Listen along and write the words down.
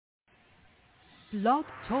Blog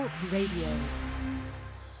Talk Radio.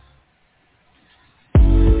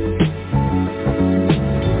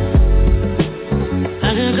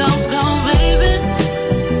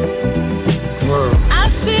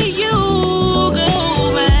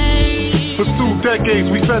 Decades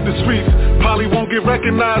we fed the streets. Probably won't get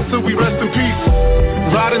recognized till we rest in peace.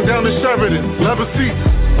 Riding down to Sheridan, leather seats.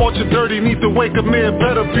 Orchard dirty, need to wake up near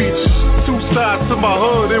better beach. Two sides to my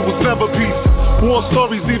hood, it was never peace. War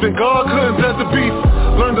stories, even God couldn't dead the beast.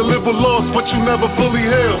 Learn to live with loss, but you never fully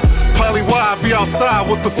heal. Probably why I be outside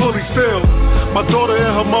with the fully still. My daughter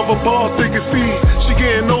and her mother ball thick as seed. She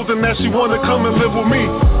getting older now, she wanna come and live with me.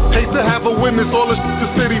 Hate to have her witness all the shit the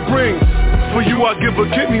city brings. For you I give a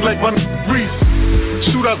kidney like my Reese.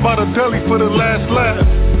 Shootouts by the deli for the last laugh.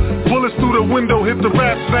 Bullets through the window hit the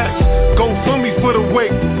rap sacks. Go for me for the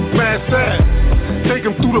wake, mad sad. Take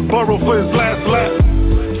him through the borough for his last lap.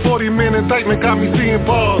 40-man indictment got me seeing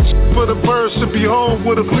bars. For the birds should be home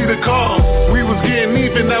with a fleet of cars. We was getting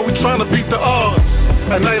even, now we trying to beat the odds.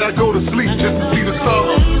 At night I go to sleep just to see the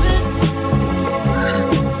stars.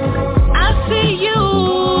 I see you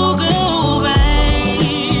go,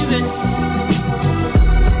 baby.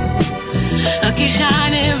 I keep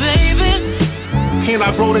shining, baby. And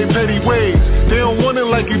I grow they petty ways. They don't want it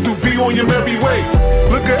like you do, be on your merry way.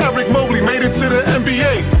 Look at Eric Mobley, made it to the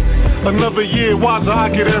NBA. Another year, wiser, I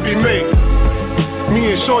get every May. Me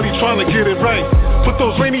and Shorty trying to get it right. Put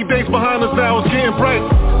those rainy days behind us, now it's getting bright.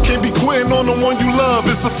 Can't be quitting on the one you love,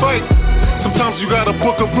 it's a fight. Sometimes you gotta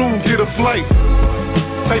book a room, get a flight.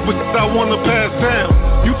 Type of shit I wanna pass down.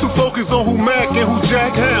 You too focused on who Mac and who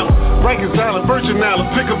Jack Hound. Rikers Island, Virgin Island,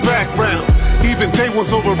 pick a background. Even day one's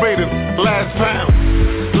overrated, last pound.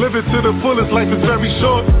 Live it to the fullest, life is very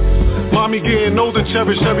short. Mommy getting older,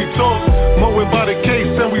 cherish every talk. Mowing by the case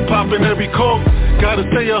and we popping every cork. Gotta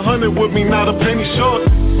stay 100 with me, not a penny short.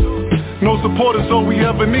 No support is all we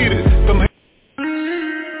ever needed.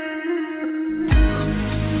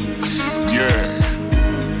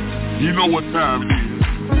 Yeah, you know what time it is.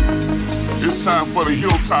 It's time for the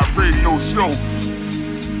Hilltop Radio Show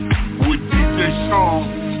with DJ Sean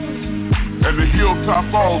and the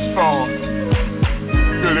Hilltop All-Stars.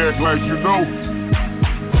 Could act like you know.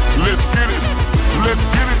 Let's get it. Let's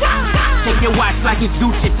get it. Take your watch like it's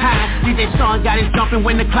Gucci time. DJ Sean got it jumping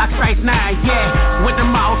when the clock strikes 9. Yeah, with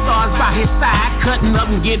them all stars by his side, cutting up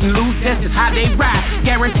and getting loose. That's just how they ride.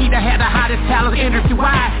 Guaranteed to have the hottest talent industry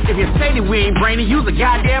wide. If you say that we ain't brainy, use a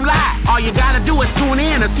goddamn lie. All you gotta do is tune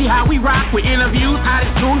in and see how we rock with interviews,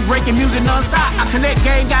 hottest tunes, breaking music non-stop. Our Connect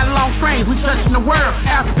gang got long strings, we touching the world.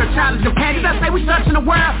 Africa, China, Japan, did I say we touching the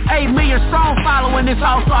world? 8 million strong following this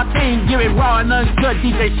all-star team. Give it raw and uncut.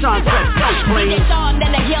 DJ Sean, cut so clean. DJ Sean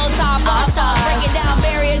and the Hilltop All-Stars. Breaking down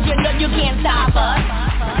barriers, you know you can't stop us.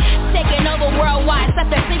 Taking over worldwide,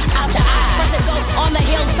 set the seats out the eyes. First it goes on the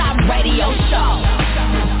Hilltop Radio Show.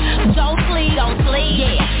 Don't sleep,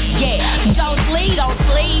 yeah. Don't sleep.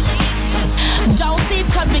 Don't sleep,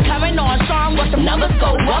 cause we coming on strong. Watch them numbers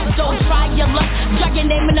go up. Don't try your luck. Drag your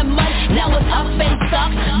name in the mud. Now it's up and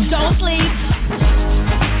stuck. Don't sleep.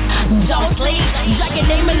 Drag your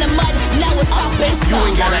name in the mud. Now it's up and stuck. You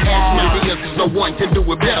ain't gotta ask me ideas, cause no one can do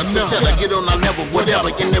it better. Until I get on our level, whatever,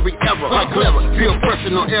 in every era. Like clever, feel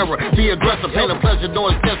pressure, no error. Be aggressive, pain and pleasure, no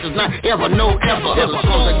exceptions, not ever, no ever. Ever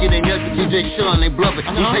songs I get in here, DJ Sean, they bluffing.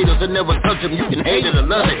 These haters will never touch them, you can hate it or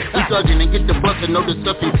love it. We surging and get the bustin', no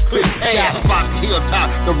discussion, clip ass. Fox,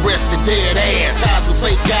 Hilltop, the rest is dead ass. Guys who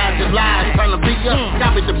fake guys and lies, trying to be us.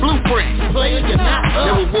 Copy the blueprint, play it, you're not us.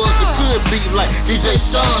 Never was or could be like DJ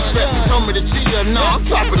Sean said. Told me to chill, no, I'm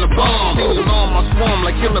dropping the bomb. Singing on my swarm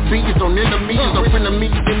like killer bees on enemies. No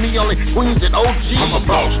frenemies, give me only queens and OGs. I'm a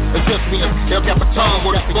boss, it's just me and El Capitan.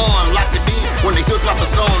 Where it's gone, lock it in. When the Hilltop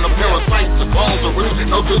is on, the parasites are bones are roots,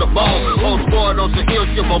 no to the bone. Old boy on the hill,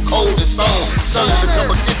 ship on cold and stone. Selling the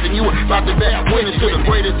competition, you about to bet winners to the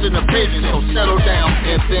greatest in the business. So settle down,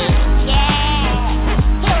 FM.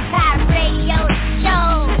 Yeah, Hilltop Radio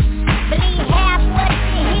Show. Believe half what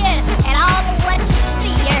you hear and all of what you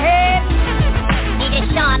see, you heard?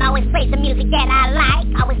 DJ Sean always plays the music that I like.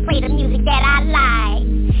 Always play the music that I like.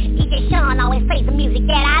 DJ Sean always plays the music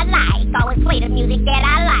that I like. Always play the music that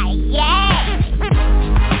I like. Yeah.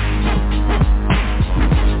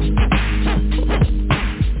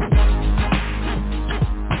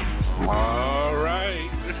 All right.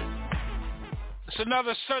 It's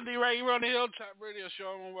another Sunday right here on the Hilltop Radio Show.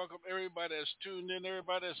 I want to welcome everybody that's tuned in,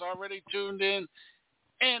 everybody that's already tuned in,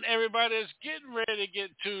 and everybody that's getting ready to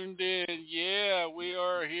get tuned in. Yeah, we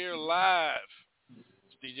are here live.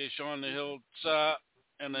 It's DJ Sean, the Hilltop,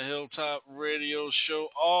 and the Hilltop Radio Show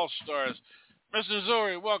All-Stars. Mr.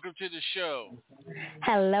 Zori, welcome to the show.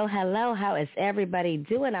 Hello. How is everybody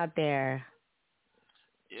doing out there?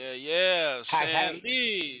 Yeah.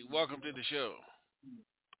 Sandy, welcome to the show.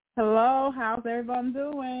 Hello, how's everyone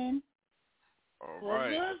doing? All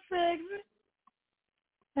right. Good, sexy.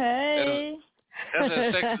 Hey. That's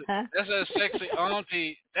that sexy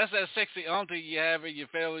auntie. That's that sexy auntie you have in your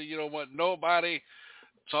family. You don't want nobody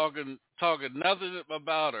talking nothing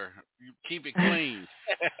about her. You keep it clean.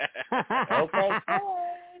 Okay.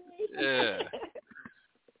 Yeah.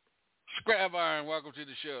 Scrap Iron, welcome to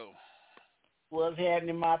the show. What's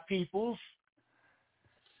happening, my peoples?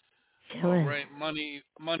 All right,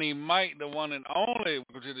 Money Mike, the one and only,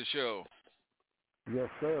 welcome to the show. Yes,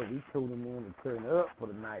 sir. We tuning in to turn it up for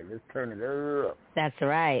the night. Let's turn it up. That's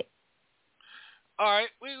right. All right,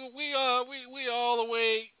 we all the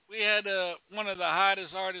way. We had one of the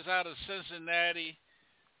hottest artists out of Cincinnati.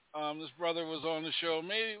 This brother was on the show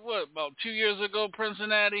maybe about 2 years ago.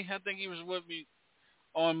 Cincinnati, I think he was with me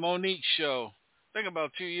on Monique's show. I think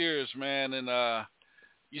about 2 years, man. And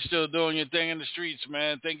you still doing your thing in the streets,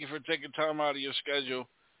 man. Thank you for taking time out of your schedule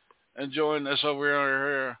and joining us over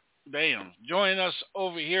here. Join us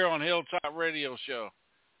over here on Hilltop Radio Show.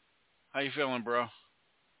 How you feeling, bro?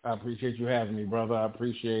 I appreciate you having me, brother. I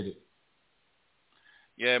appreciate it.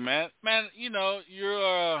 Yeah, man. Man,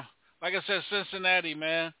 you're like I said, Cincinnati,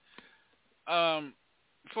 man.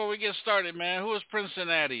 Before we get started, man, who is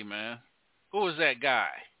Cincinnati, man? Who is that guy?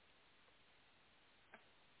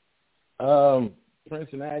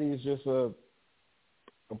 Cincinnati is just a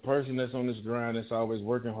person that's on this grind that's always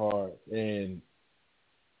working hard, and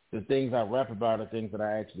the things I rap about are things that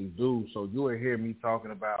I actually do. So you will hear me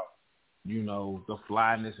talking about, the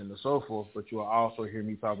flyness and the so forth, but you will also hear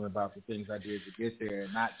me talking about the things I did to get there,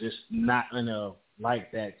 and not in a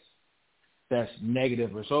light that's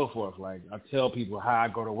negative or so forth. Like, I tell people how I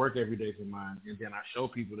go to work every day for mine, and then I show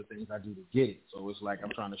people the things I do to get it. So it's like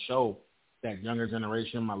I'm trying to show that younger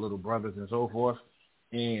generation, my little brothers and so forth,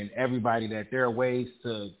 and everybody that there are ways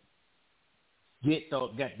to get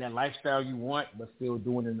that lifestyle you want, but still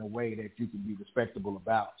doing it in a way that you can be respectable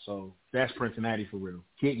about. So that's Cincinnati for real.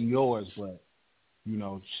 Getting yours, but,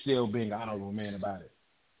 still being an honorable man about it.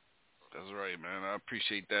 That's right, man. I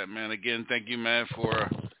appreciate that, man. Again, thank you, man, for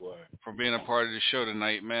being a part of the show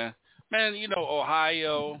tonight, man. Man,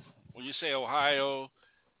 Ohio, when you say Ohio,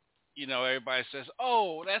 everybody says,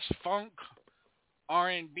 oh, that's funk,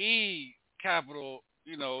 R&B capital,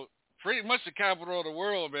 pretty much the capital of the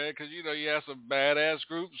world, man, because, you have some badass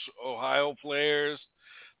groups, Ohio Players,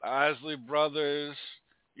 the Isley Brothers,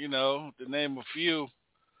 to name a few.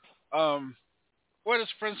 Where does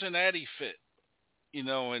Cincinnati fit, in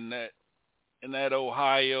that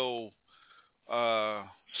Ohio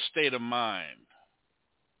state of mind?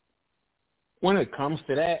 When it comes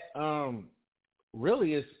to that,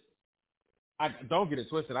 really I don't get it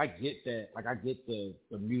twisted. I get that. Like, I get the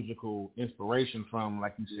musical inspiration from,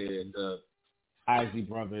 like you said, the Isley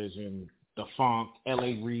Brothers and the funk,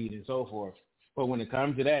 L.A. Reid, and so forth. But when it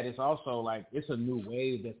comes to that, it's also like it's a new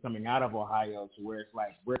wave that's coming out of Ohio to where it's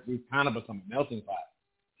like we've kind of become a melting pot.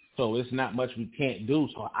 So it's not much we can't do.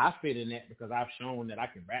 So I fit in that because I've shown that I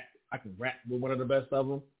can rap. I can rap with one of the best of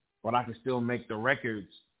them, but I can still make the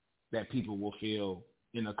records that people will feel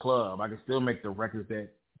in a club. I can still make the records that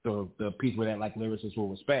the people that like lyricists will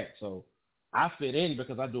respect. So I fit in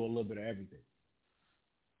because I do a little bit of everything.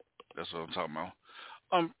 That's what I'm talking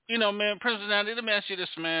about. Man, Cincinnati, let me ask you this,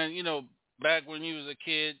 man. Back when you was a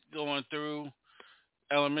kid going through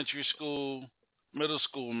elementary school, middle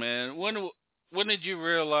school, man, when did you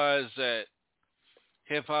realize that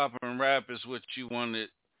hip hop and rap is what you wanted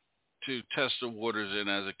to test the waters in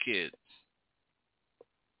as a kid?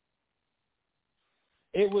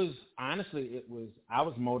 I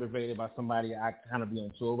was motivated by somebody I kind of be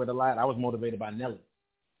on tour with a lot. I was motivated by Nelly.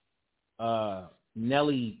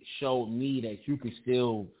 Nelly showed me that you could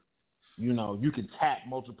still, you can tap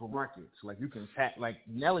multiple records. Like, you can tap, like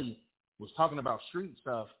Nelly was talking about street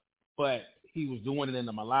stuff, but he was doing it in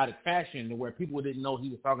a melodic fashion to where people didn't know he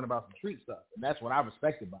was talking about some street stuff. And that's what I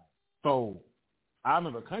respected about it. So I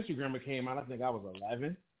remember Country Grammar came out, I think I was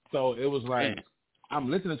 11. So it was like, I'm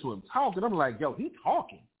listening to him talk, and I'm like, yo, he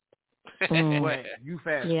talking. But you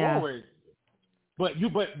fast forward, but you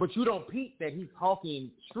don't peep that he's talking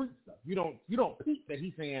street stuff. You don't peep that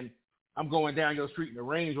he's saying, I'm going down your street in the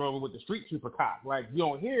Range Rover with the street super cop. Like, you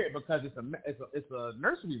don't hear it because it's a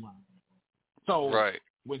nursery rhyme. So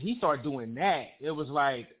when he started doing that, it was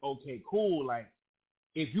like, okay, cool. Like,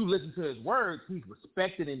 if you listen to his words, he's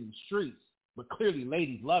respected in the streets, but clearly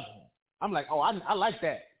ladies love him. I'm like, oh, I like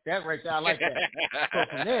that. That right there, I like that. So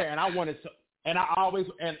from there, and I wanted And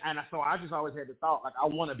so I just always had the thought, like, I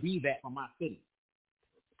want to be that for my city.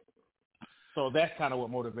 So that's kind of what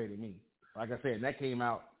motivated me. Like I said, that came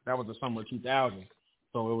out, that was the summer of 2000.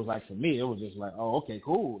 So it was like, for me, it was just like, oh, okay,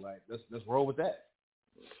 cool. Like, let's roll with that.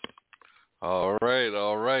 All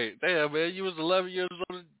right. Damn, man, you was 11 years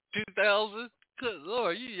old in 2000? Good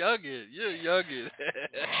Lord, you're youngin'.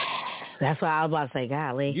 That's what I was about to say.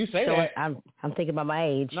 Golly, you say that. I'm thinking about my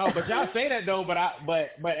age. No, but y'all say that though. But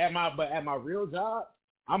at my real job,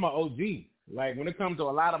 I'm an OG. Like when it comes to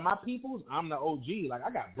a lot of my peoples, I'm the OG. Like I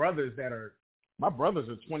got brothers my brothers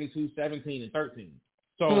are 22, 17, and 13.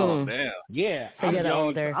 So damn. Yeah, so I'm young.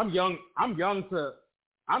 Older. I'm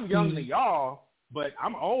young to y'all, but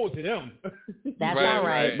I'm old to them. That's right, all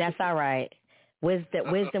right. Right. That's all right.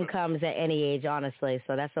 Wisdom comes at any age, honestly.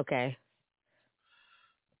 So that's okay.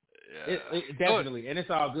 Yeah. It definitely, and it's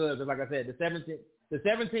all good. Cause like I said, the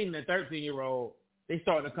 17 and the 13-year-old, they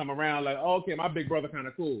starting to come around. Like, oh, okay, my big brother kind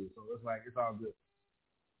of cool. So it's like it's all good.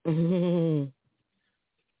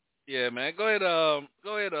 Yeah, man. Go ahead,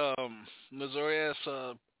 Missouri. Ask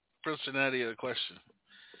Cincinnati a question.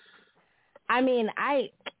 I mean, I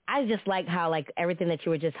just like how like everything that you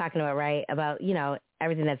were just talking about, right? About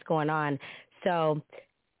everything that's going on. So,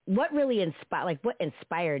 what really what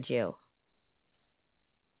inspired you?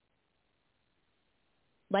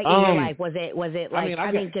 Like in your life, was it like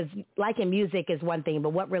I mean, because liking music is one thing,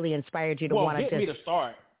 but what really inspired you to want to get me to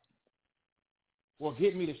start? Well,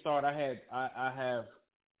 get me to start. I have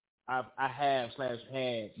had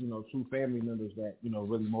two family members that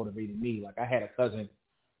really motivated me. Like I had a cousin.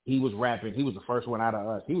 He was rapping. He was the first one out of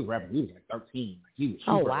us. He was rapping. He was like 13. Like, he was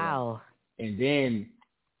super wow. Young.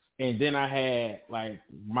 And then I had like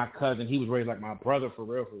my cousin. He was raised like my brother for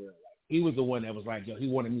real. Like, he was the one that was like, yo, he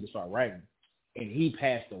wanted me to start writing, and he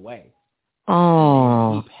passed away.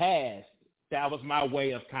 Oh. He passed. That was my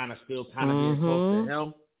way of kind of being close to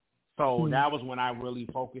him. So that was when I really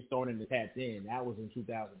focused on it and tapped in. That was in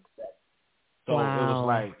 2007. So it was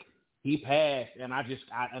like he passed, and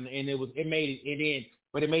it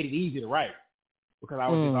made it easy to write because I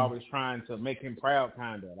was just always trying to make him proud,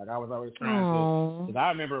 kind of. Like I was always trying to. Because I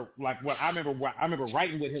remember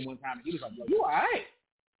writing with him one time, and he was like, "Yo, you all right?"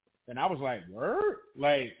 And I was like, "Word?"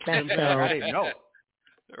 Like, that's dope. I didn't know.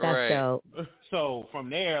 That's dope. So from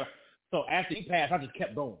there, after he passed, I just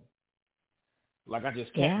kept going. Like I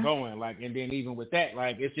just kept going. Like, and then even with that,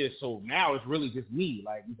 like it's just so now it's really just me.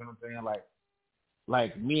 Like, you know what I'm saying?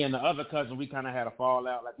 Like me and the other cousin, we kind of had a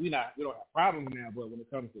fallout. Like we don't have problems now, but when it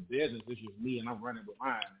comes to business, it's just me and I'm running with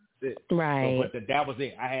mine. And that's it. Right. So, but that was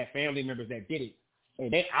it. I had family members that did it,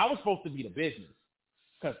 and I was supposed to be the business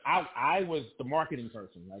because I was the marketing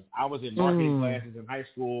person. Like I was in marketing classes in high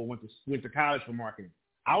school, went to college for marketing.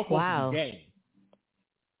 I was supposed to be Dane.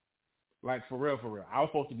 Like for real. I was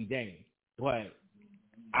supposed to be Dane, but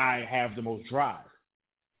I have the most drive.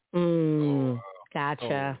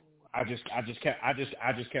 Gotcha. So, I just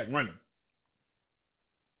kept running.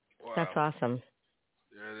 Wow. That's awesome.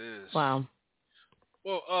 There it is. Wow.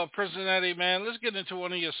 Well, Personality, man, let's get into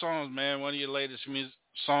one of your songs, man. One of your latest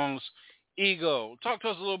songs, Ego. Talk to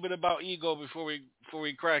us a little bit about Ego before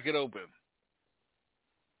we crack it open.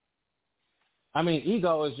 I mean,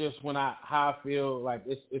 Ego is just how I feel like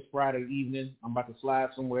it's Friday evening. I'm about to slide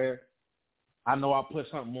somewhere. I know I put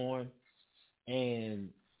something on, and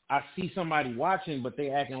I see somebody watching, but they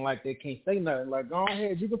acting like they can't say nothing. Like, go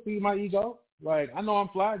ahead, you can feed my ego. Like, I know I'm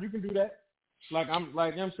fly, you can do that. Like, you know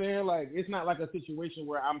what I'm saying? Like, it's not like a situation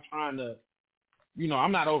where I'm trying to,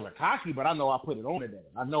 I'm not over cocky, but I know I put it on today.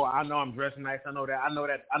 I know I'm dressed nice. I know that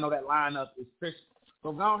lineup is crisp.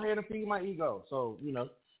 So go ahead and feed my ego. So,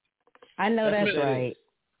 I know that's right.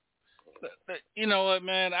 You know what,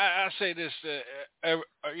 man? I say this. A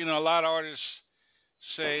lot of artists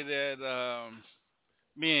say that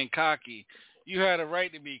being cocky. You had a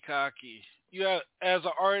right to be cocky. As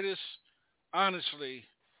an artist, honestly,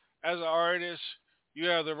 you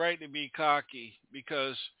have the right to be cocky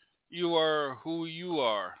because you are who you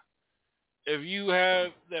are. If you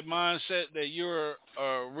have that mindset that you're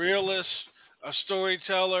a realist, a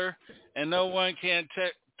storyteller, and no one can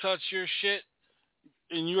touch your shit,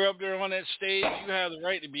 and you're up there on that stage, you have the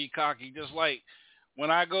right to be cocky. Just like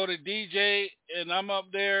when I go to DJ and I'm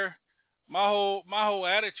up there, my whole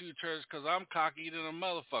attitude turns because I'm cocky than a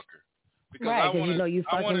motherfucker. Because right, because you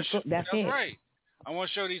fucking that's it. Right. I want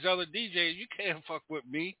to show these other DJs you can't fuck with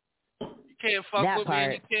me. You can't fuck that with part.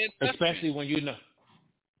 me. And you can't especially me. when you know.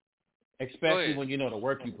 Especially when you know the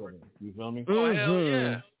work you put in. You feel me? Oh hell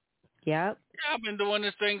yeah. Yep. I've been doing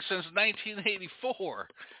this thing since 1984.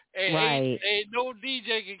 Right. Ain't no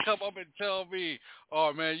DJ can come up and tell me,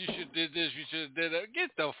 oh, man, you should did this, you should did that.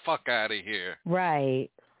 Get the fuck out of here. Right.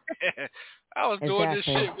 I was doing this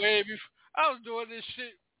Exactly. shit way before.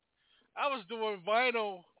 I was doing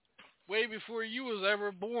vinyl way before you was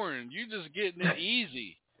ever born. You just getting it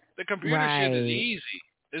easy. The computer shit is easy.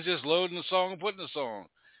 It's just loading the song and putting the song.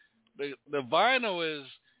 The vinyl is,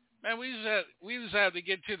 man, we just had to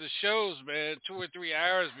get to the shows, man, 2 or 3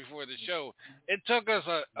 hours before the show. It took us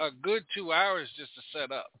a good 2 hours just to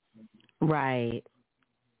set up. Right.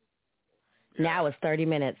 Yeah. Now it's 30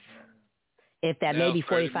 minutes. If that, Now maybe it's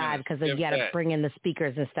 30 45 minutes. because you got to bring in the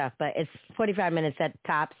speakers and stuff, but it's 45 minutes at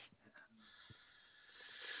tops.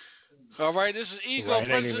 All right, this is Ego. Right,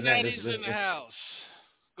 Cincinnati's in the house.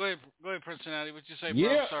 Go ahead, Cincinnati. What you say, bro?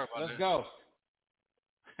 Yeah, Sorry about let's that. go.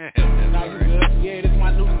 Nah, you good. Yeah, this is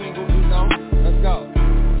my new single, Ego. Let's go.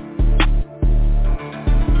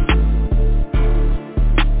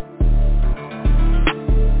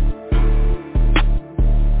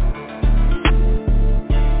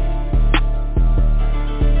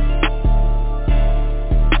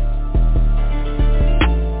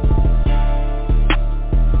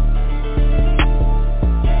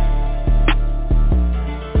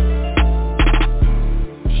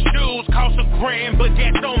 But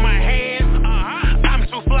that's on my hands. I'm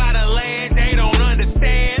too fly to land. They don't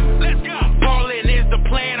understand. Let's go. Ballin' is the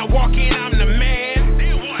plan. I walk in, I'm the man.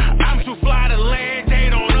 I'm too fly to land. They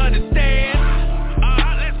don't understand.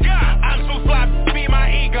 Let's go. I'm too fly to be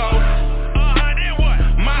my ego. Then what?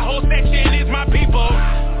 My whole section is my people.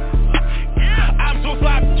 I'm too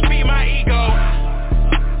fly to be my ego.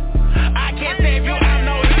 I can't save you. I'm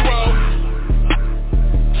no hero.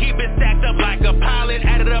 Keep it stacked up like a pilot.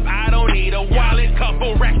 Add it up. I don't need a wallet.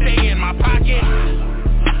 Couple racks stay in my pocket.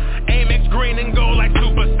 Amex green and gold like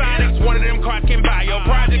supersonics. One of them cars can buy your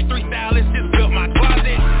project. 3 stylists just built my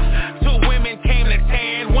closet. 2 women came to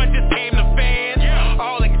tan. One just came to fan.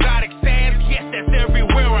 All exotic sands. Yes, that's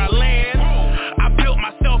everywhere I land. I built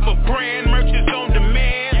myself a brand. Merch is on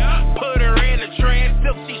demand. Put her in a trance.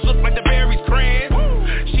 Silk sheets look like the berries cran.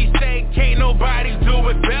 She say can't nobody do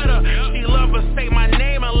it better. She love her say my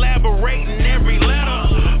name. Elaborating every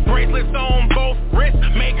letter. Bracelets on both wrists,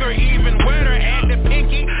 make her even wetter. Add the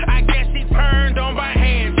pinky, I guess she turned on by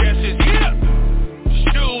hand gestures. Yeah.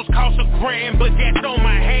 Shoes cost $1,000, but that's on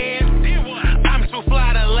my hands. I'm too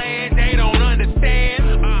fly to land, they don't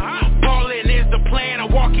understand. Ballin' is the plan, I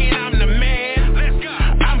walk in, I'm the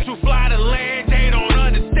man. I'm too fly to land, they don't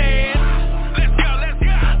understand.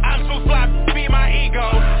 I'm too fly to be my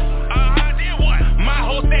ego. My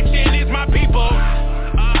whole section is my people.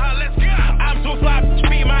 I'm too fly to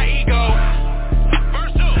be my ego.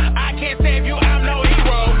 I can't save you, I'm no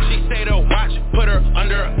hero. She say the watch put her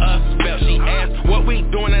under a spell. She asked what we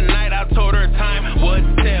doing tonight, I told her time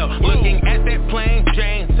would tell. Looking at that plain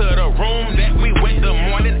Jane to the room that we went the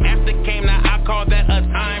morning after came. Now I call that a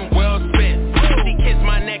time well spent. She kissed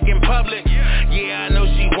my neck in public, yeah I know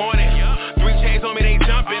she wanted. 3 chains on me, they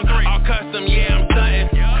jumping, all custom, yeah I'm stunting.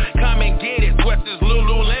 Come and get it, West is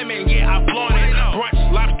Lululemon, yeah I flaunt it.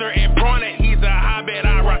 Brunch, lobster and prawn it, he's a hobbit,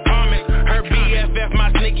 I rock garments. Her BFF,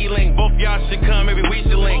 my sneaky link, both y'all should come, maybe we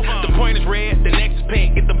should link. The point is red, the next is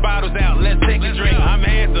pink, get the bottles out, let's take a drink. I'm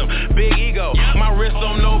handsome, big ego, my wrist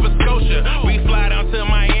on Nova Scotia. We fly down to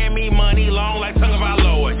Miami, money long like tongue of our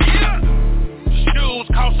Lord. Shoes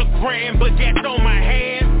cost $1,000, but that's on my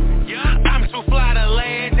hands. I'm too fly to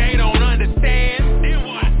land, they don't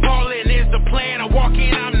understand. Ballin' is the plan, I walk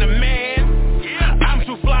in, I'm the man. I'm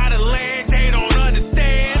too fly to land, they don't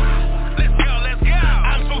understand.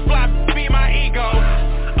 I'm too fly to be my ego.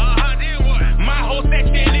 My whole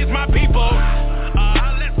section is my people.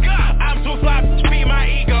 I'm too fly to be my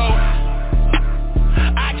ego.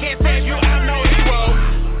 I can't save you, I'm no hero.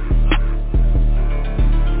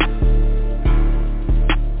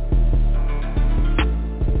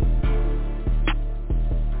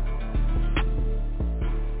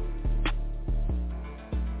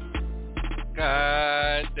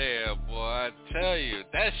 God damn, boy, I tell you,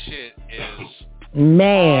 that shit is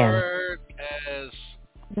Man. hard as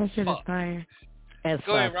That shit is fuck. fire.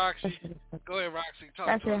 Go ahead, Roxy. Go ahead, Roxy. Talk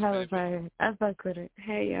That to shit us, hella baby. fire. I fuck with it.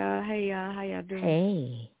 Hey y'all, how y'all doing?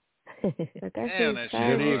 Hey. But that Damn, shit that is shit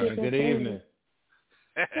fire. Good evening. Good evening.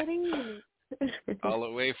 Good evening. All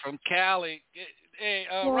the way from Cali. Hey,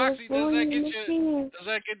 Well, Roxy, does that get you? does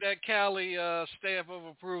that get that Cali stamp of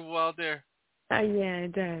approval out there? Yeah,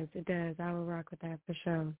 it does. It does. I will rock with that for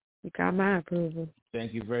sure. You got my approval.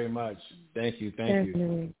 Thank you very much. Thank you. Thank you.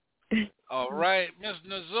 Definitely. All right, Miss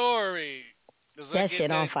Nazori. Does That get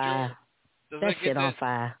shit on that fire. That shit on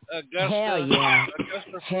fire. Hell yeah.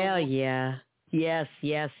 Hell yeah. Yes,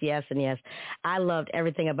 and yes. I loved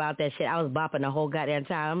everything about that shit. I was bopping the whole goddamn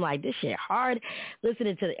time. I'm like, this shit hard.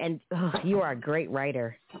 Listening to and you are a great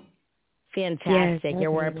writer. Fantastic. Yes,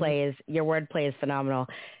 Your wordplay is phenomenal.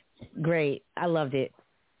 Great. I loved it.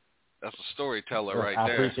 That's a storyteller right I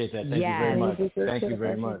there. appreciate that. Thank you very much. Thank you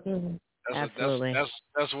very much. Absolutely.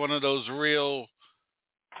 That's one of those real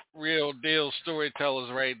deal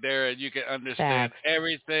storytellers right there, and you can understand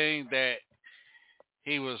everything that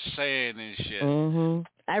he was saying and shit. Mm-hmm.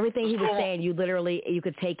 Everything he was saying, you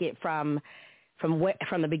could take it from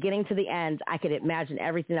the beginning to the end. I could imagine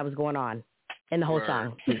everything that was going on in the whole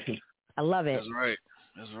song. I love it.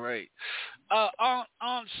 That's right.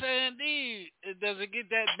 On Sandy, does it get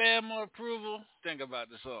that Bama approval? Think about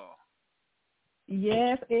the song.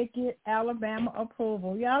 Yes, it get Alabama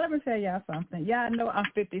approval. Y'all, let me tell y'all something. Y'all know I'm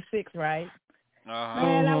 56, right?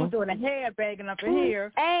 Man, I was doing a head banging up in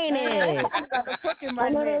here. Ain't it? I got a hook in my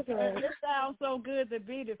neck. It sounds so good. The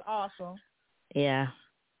beat is awesome. Yeah.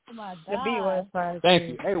 Oh my God. The beat was fire. Thank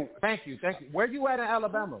you. Hey, thank you. Where you at in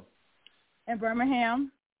Alabama? In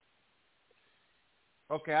Birmingham.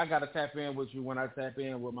 Okay, I gotta tap in with you when I tap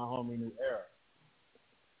in with my homie New Era.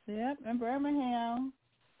 Yep, in Birmingham.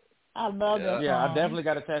 I love that song. Yeah, I definitely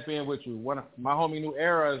got to tap in with you. My homie New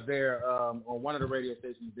Era is there on one of the radio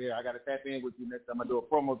stations there. I got to tap in with you next time I do a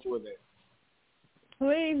promo tour there.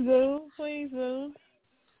 Please do.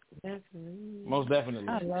 Definitely. Most definitely.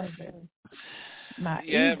 I love that.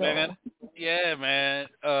 Yeah, man.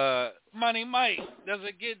 Money Mike, does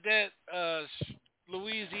it get that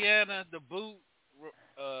Louisiana, the boot,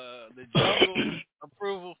 the jungle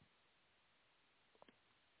approval?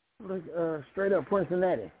 Look, straight up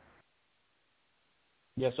Cincinnati.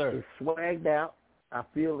 Yes, sir. It's swagged out. I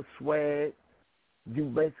feel the swag. You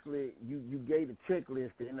basically you gave a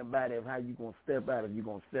checklist to anybody of how you gonna step out. If you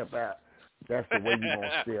gonna step out, that's the way you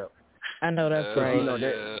gonna step. I know that's right. You know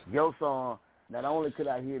that your song. Not only could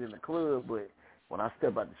I hear it in the club, but when I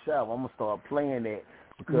step out the shower, I'm gonna start playing that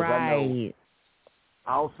because I know.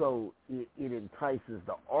 Also, it entices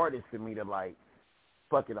the artist in me to like,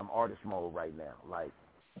 fuck it, I'm artist mode right now. Like,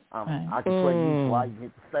 I can play you while you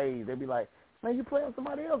hit the stage. They be like, man, you playing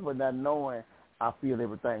somebody else, but not knowing I feel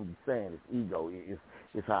everything you're saying. It's ego.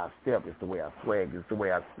 It's how I step. It's the way I swag. It's the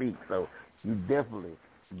way I speak. So you definitely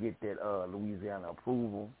get that Louisiana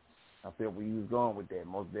approval. I feel where you was going with that,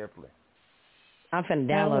 most definitely. I'm finna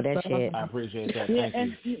download that shit. I appreciate that. Yeah,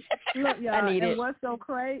 Thank you. Look, y'all, I need and it. what's so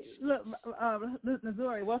crazy? Look,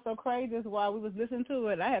 Missouri, what's so crazy is while we was listening to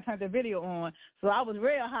it, I had turned the video on, so I was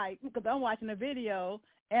real hyped because I'm watching the video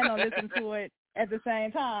and I'm listening to it at the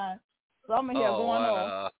same time. So I'm in here going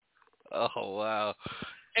off. Oh wow!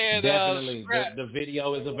 And definitely, the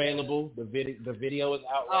video is available. The video is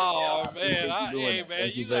out right now. Oh man, hey man,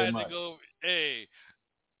 Thank you very got much. to go. Hey,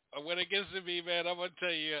 when it gets to me, man, I'm gonna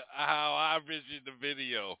tell you how I vision the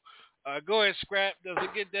video. Go ahead, Scrap. Does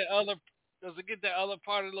it get that other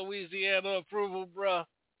part of Louisiana approval, bruh?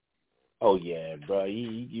 Oh yeah, bro.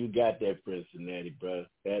 You got that Cincinnati, bro.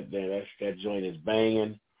 That joint is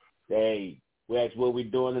banging. Hey, that's what we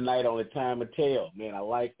doing tonight on the Time to Tell, man. I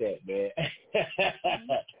like that, man.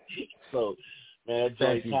 So, man, that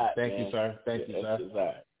joint's hot. Thank you, sir. Thank you, sir. That's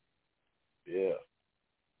hot. Yeah.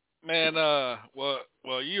 Man,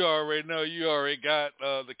 well, you already know you already got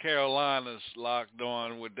the Carolinas locked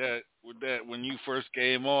on with that when you first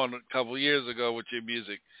came on a couple years ago with your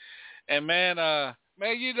music. And man,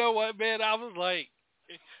 you know what, man? I was like,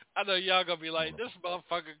 I know y'all gonna be like, this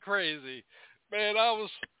motherfucker crazy, man. I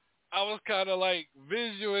was kind of like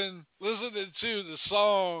listening to the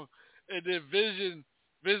song and then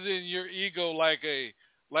visiting your ego like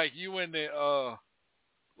you in the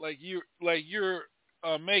you're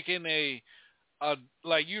making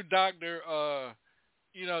like you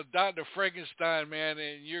Dr. Frankenstein, man,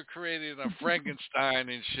 and you're creating a Frankenstein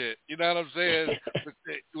and shit. You know what I'm saying?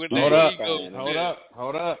 With Hold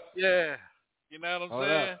up. Yeah. You know what I'm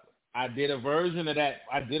saying? I did a version of that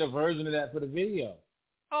for the video.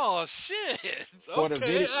 Oh shit. For the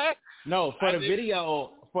video.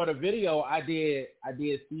 For the video I did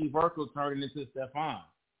Steve Urkel turning into Stefan.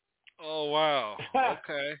 Oh wow.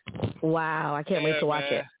 Okay. Wow, I can't wait to watch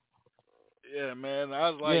it. Yeah, man. I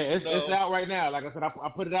was like, it's out right now. Like I said, I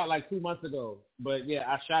put it out like 2 months ago. But yeah,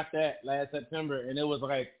 I shot that last September, and it was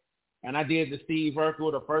like, and I did the Steve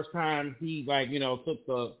Urkel the first time he took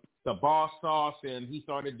the boss sauce and he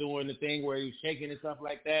started doing the thing where he was shaking and stuff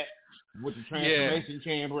like that with the transformation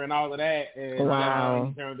chamber and all of that, and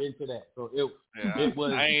he turned into that. So it was it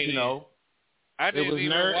was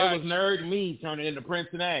nerd me turning into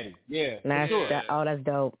Cincinnati. Yeah, for sure. That's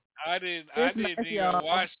dope. I didn't nice, even y'all.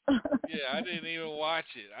 watch. Yeah, I didn't even watch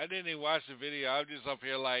it. I didn't even watch the video. I'm just up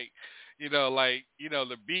here like,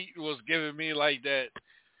 the beat was giving me like that,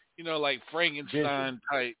 like Frankenstein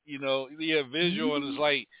type, visual, and it's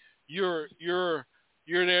like you're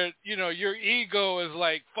there, your ego is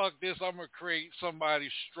like, fuck this, I'm gonna create somebody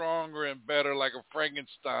stronger and better like a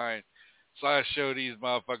Frankenstein. So I show these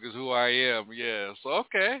motherfuckers who I am. Yeah. So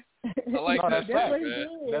okay. I like that. That's what he man.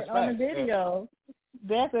 did on the video.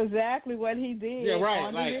 That's exactly what he did. Yeah, right.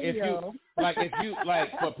 On Like the video. if you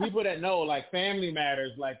for people that know, like Family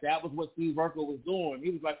Matters, like that was what Steve Urkel was doing. He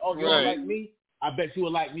was like, "Oh, you don't like me? I bet you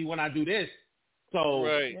would like me when I do this." So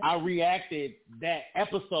I reacted that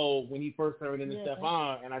episode when he first turned into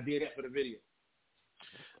Stefan, and I did that for the video.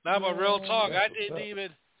 Now, but real talk, I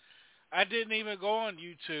didn't even go on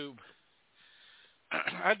YouTube.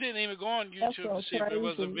 I didn't even go on YouTube to see if there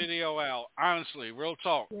was a video out. Honestly, real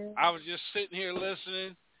talk. Yeah. I was just sitting here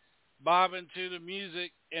listening, bobbing to the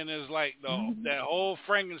music, and it's like that whole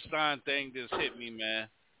Frankenstein thing just hit me, man.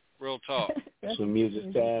 Real talk. So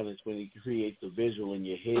music talent is when you create the visual in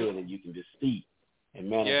your head and you can just see and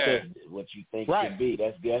manifest what you think it could be.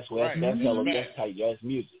 That's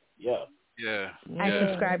music. Yeah. Yeah. I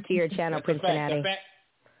subscribe to your channel, Prince Cincinnati.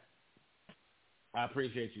 I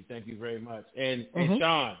appreciate you. Thank you very much. And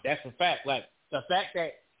Sean, that's a fact. Like the fact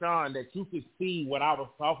that, Sean, that you could see what I was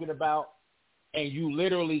talking about and you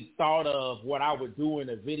literally thought of what I would do in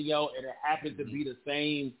a video and it happened to be the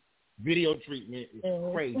same video treatment is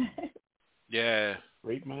crazy. Yeah.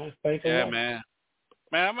 Great mind. Thanks a lot. Man,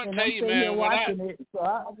 I'm going to tell you, man. So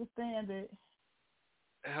I understand it.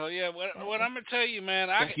 Hell yeah. What I'm going to tell you, man.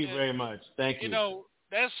 Thank you very much. Thank you.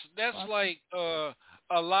 That's like a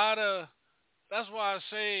lot of... That's why I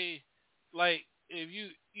say, like, if you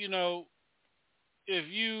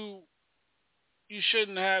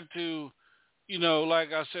shouldn't have to,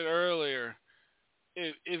 like I said earlier,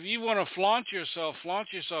 if you want to flaunt yourself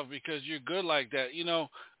because you're good like that.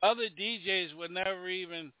 Other DJs would never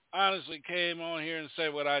even honestly came on here and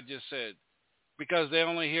said what I just said because they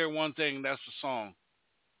only hear one thing, that's the song.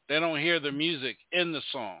 They don't hear the music in the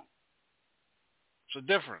song. It's a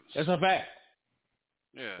difference. That's a fact.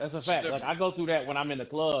 Yeah, that's a fact. Like I go through that when I'm in the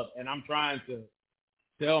club and I'm trying to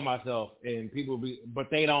tell myself, and but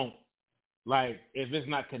they don't like if it's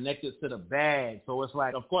not connected to the bag. So it's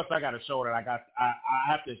like, of course, I got to show that I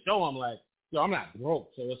have to show them like, yo, I'm not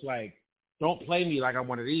broke. So it's like, don't play me like I'm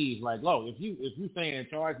one of these. Like, look, if you saying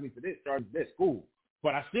charge me for this, charge me this, cool.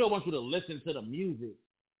 But I still want you to listen to the music,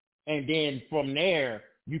 and then from there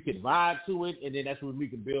you can vibe to it, and then that's when we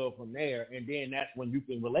can build from there, and then that's when you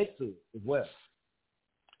can relate to it as well.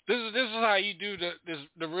 This is how you do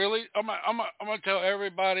the really. I'm gonna tell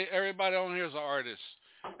everybody on here is an artist.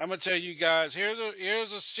 I'm gonna tell you guys. Here's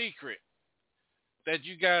a secret that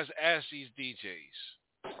you guys ask these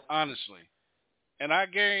DJs, honestly, and I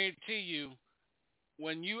guarantee you,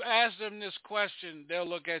 when you ask them this question, they'll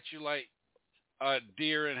look at you like a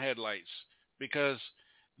deer in headlights because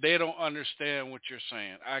they don't understand what you're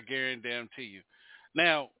saying. I guarantee you.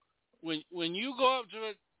 Now, when you go up to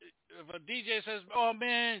it. If a DJ says, "Oh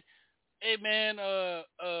man, hey man,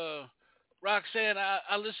 Roxanne,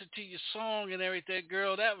 I listened to your song and everything,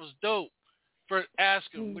 girl, that was dope." For ask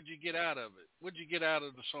them, what'd you get out of it? What'd you get out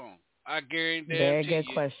of the song? I guarantee Very good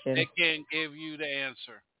you, question. they can't give you the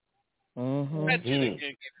answer. Mm-hmm. Bet you they can't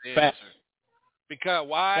give the answer. Because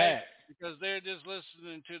why? Fact. Because they're just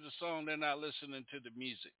listening to the song. They're not listening to the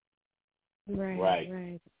music.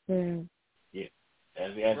 Right. Yeah.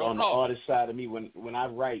 As on the artist side of me, when I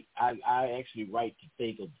write, I actually write to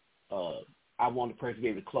think of, I want the person to be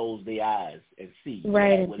able to close their eyes and see what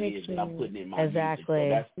it is that I'm putting in my music. So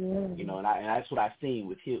that's, and that's what I've seen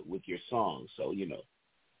with your song. So,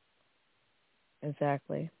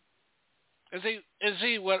 Exactly. And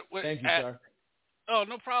see what Thank you, sir. Oh,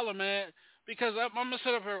 no problem, man. Because I'm gonna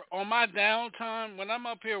sit up here on my downtime when I'm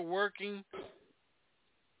up here working.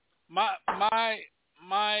 My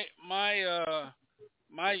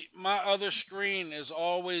other screen is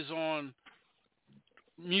always on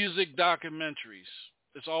music documentaries.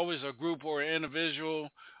 It's always a group or an individual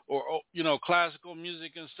or classical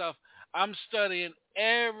music and stuff. I'm studying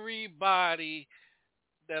everybody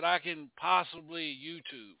that I can possibly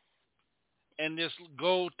YouTube and just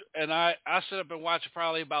go and I sit up and watch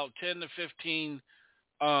probably about 10 to 15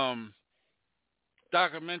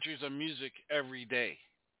 documentaries of music every day.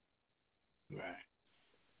 Right.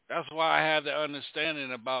 That's why I have the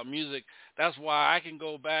understanding about music. That's why I can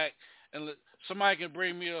go back and somebody can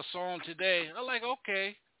bring me a song today. I'm like,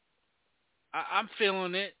 okay, I'm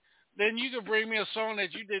feeling it. Then you can bring me a song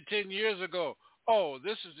that you did 10 years ago. Oh,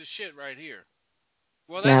 this is the shit right here.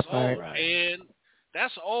 Well, that's old, and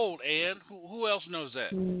that's old, and who else knows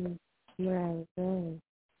that? Right.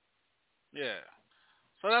 Yeah.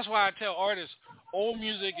 So that's why I tell artists, old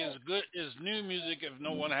music is good, is new music if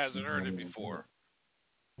no one hasn't heard it before.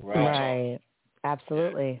 Right.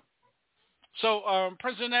 Absolutely. So,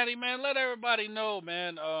 Prince and Natty, man, let everybody know,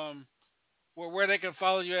 man, where they can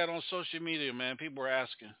follow you at on social media, man. People are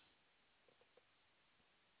asking.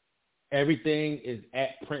 Everything is at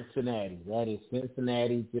Cincinnati. That is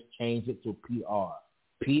Cincinnati. Just change it to PR.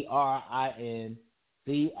 PRINCINNATI.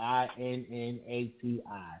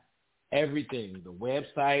 Everything. The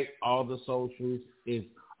website, all the socials, is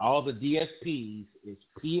all the DSPs is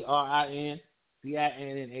PRINCINNATI.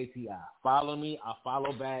 Follow me. I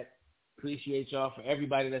follow back. Appreciate y'all. For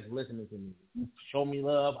everybody that's listening to me. You show me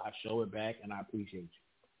love, I show it back, and I appreciate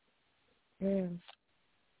you.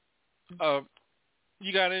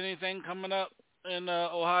 You got anything coming up in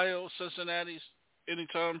Ohio, Cincinnati's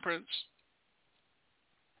anytime, Prince?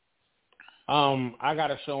 I got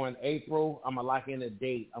a show in April. I'm gonna lock in a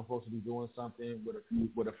date. I'm supposed to be doing something with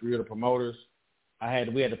a few of the promoters.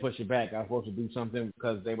 We had to push it back. I was supposed to do something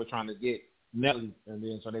because they were trying to get Nelly, and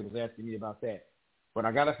then so they was asking me about that. But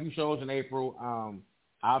I got a few shows in April.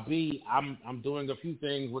 I'm doing a few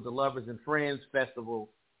things with the Lovers and Friends Festival.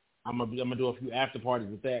 I'm gonna do a few after parties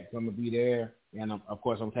with that. So I'm gonna be there, and of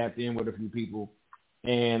course I'm tapped in with a few people.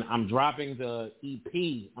 And I'm dropping the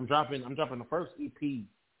EP. I'm dropping the first EP,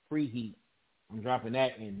 Preheat. I'm dropping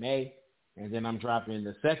that in May, and then I'm dropping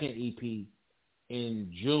the second EP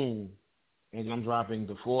in June, and then I'm dropping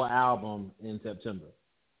the full album in September.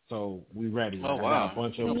 So we ready. Oh, I wow. got a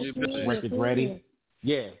bunch of records ready.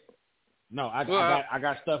 Yeah. No, I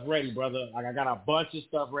got stuff ready, brother. Like, I got a bunch of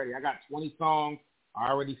stuff ready. I got 20 songs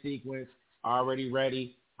already sequenced, already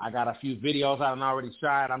ready. I got a few videos out and already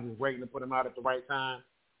shot. I'm just waiting to put them out at the right time.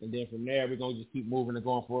 And then from there, we're going to just keep moving and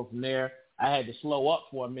going forward from there. I had to slow up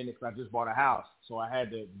for a minute because I just bought a house. So I had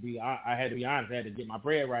to be honest. I had to get my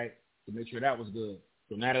bread right to make sure that was good.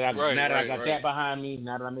 So now that I got that behind me,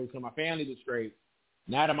 now that I made sure my family was straight,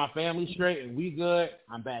 now that my family's straight and we good,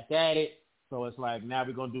 I'm back at it. So it's like, now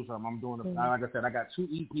we're going to do something. I'm doing, like I said, I got 2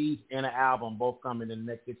 EPs and an album, both coming in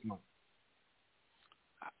the next 6 months.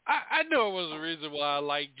 I know it was the reason why I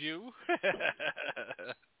liked you.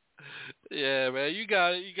 Yeah, man, you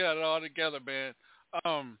got it all together, man.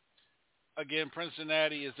 Again, Prince and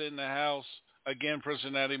Natty is in the house. Again, Prince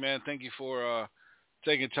and Natty, man, thank you for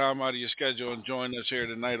taking time out of your schedule and joining us here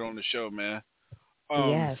tonight on the show, man.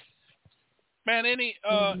 Yes. Man, any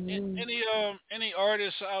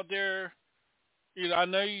artists out there? You know, I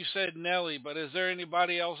know you said Nelly, but is there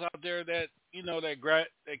anybody else out there that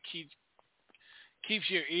that keeps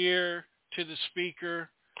your ear to the speaker?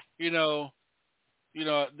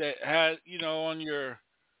 That has on your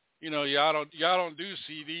y'all don't do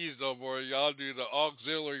CDs no more. Y'all do the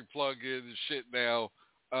auxiliary plug-in and shit now.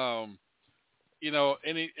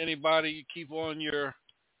 Anybody you keep on your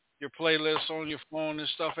playlist on your phone and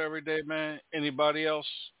stuff every day, man? Anybody else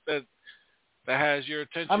that has your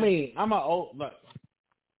attention? I mean, I'm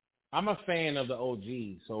a fan of the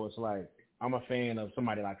OGs, so it's like I'm a fan of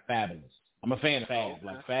somebody like Fabulous. I'm a fan of Fab. Okay.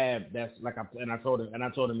 Like Fab, that's like I told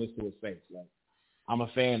him this to his face. Like, I'm a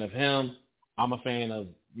fan of him. I'm a fan of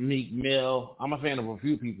Meek Mill. I'm a fan of a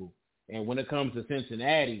few people. And when it comes to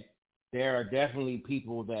Cincinnati, there are definitely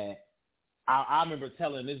people that I remember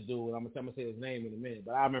telling this dude, I'm gonna say his name in a minute,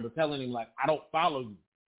 but I remember telling him, like, I don't follow you.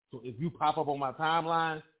 So if you pop up on my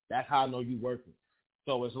timeline, that's how I know you working.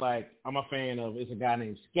 So it's like, I'm a fan of, it's a guy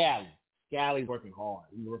named Scally. Scally's working hard.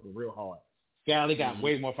 He's working real hard. Scally got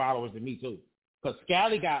way more followers than me too. Cause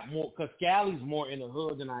Scally's more in the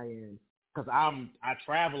hood than I am. Cause I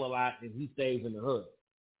travel a lot and he stays in the hood.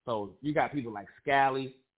 So you got people like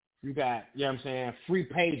Scally. You got, you know what I'm saying, Free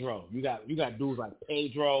Pedro. You got dudes like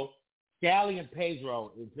Pedro. Scally and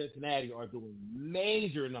Pedro in Cincinnati are doing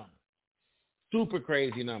major numbers. Super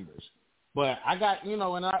crazy numbers. But I got, and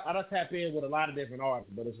I tap in with a lot of different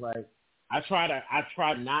artists, but it's like, I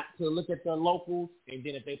try not to look at the locals, and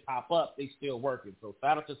then if they pop up, they still working. So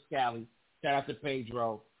shout out to Scally, shout out to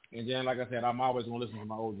Pedro, and then, like I said, I'm always going to listen to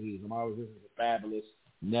my OGs. I'm always listening to Fabulous,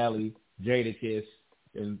 Nelly, Jadakiss,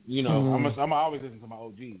 and, I'm always listening to my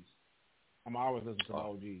OGs.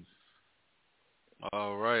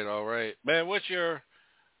 All right. Man, what's your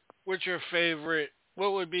favorite,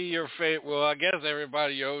 what would be your favorite, well, I guess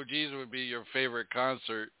everybody, your OGs would be your favorite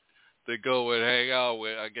concert to go and hang out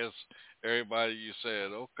with. I guess everybody you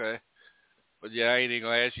said, okay. But yeah, I ain't even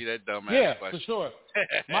going to ask you that dumbass question. Yeah, for sure.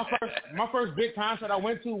 My first big concert I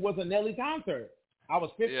went to was a Nelly concert. I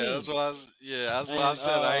was 15. Yeah, that's what I said.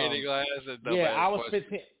 I ain't even going to ask that dumbass question. Yeah, I was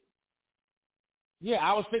 15. Yeah,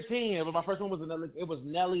 I was 15. It was my first one was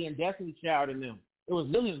Nelly and Destiny Child in them. It was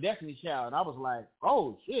Nelly and Destiny Child, and I was like,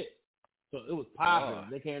 oh shit. So it was popping.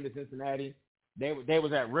 They came to Cincinnati. They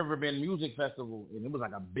was at Riverbend Music Festival, and it was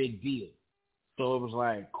like a big deal. So it was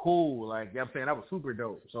like cool. Like, you know what I'm saying, that was super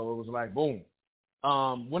dope. So it was like boom.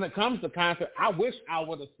 When it comes to concert, I wish I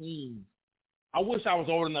was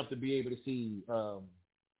old enough to be able to see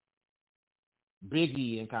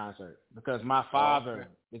Biggie in concert because my father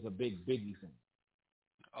is a big Biggie fan.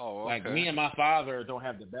 Oh, okay. Like me and my father don't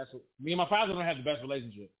have the best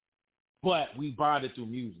relationship, but we bonded through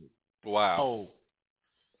music. Wow. So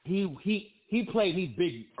he played me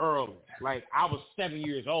Biggie early. Like I was 7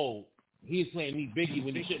 years old. He's playing me Biggie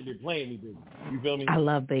when he shouldn't be playing me Biggie. You feel me? I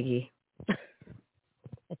love Biggie.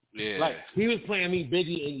 Yeah. Like he was playing me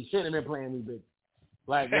Biggie and he shouldn't have been playing me Biggie.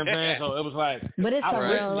 Like, you know what I'm saying? So it was like, but it's some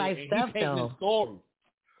real life stuff though.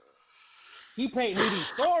 He paid me these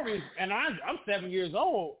stories, and I'm 7 years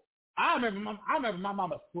old. I remember my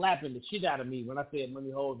mama slapping the shit out of me when I said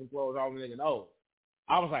money, hoes, and clothes, all the niggas know.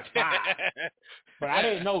 I was like 5, but I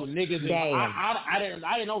didn't know niggas. I didn't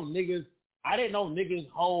know niggas. I didn't know niggas,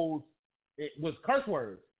 hoes. It was curse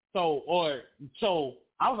words. So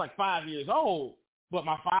I was like 5 years old, but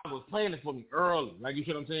my father was playing this for me early. Like, you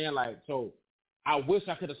see what I'm saying? Like, so I wish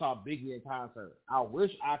I could have saw Biggie in concert. I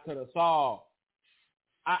wish I could have saw.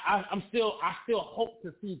 I still hope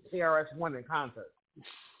to see KRS-One in concert.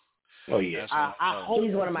 Oh yeah, I hope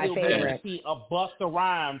he's one of my favorites. To see a Busta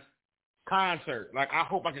Rhymes concert. Like I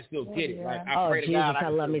hope I can still get it. Like I pray to Jesus, God I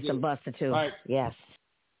love me some Busta too. Like, yes.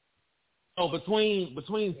 So between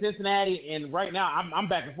Cincinnati and right now, I'm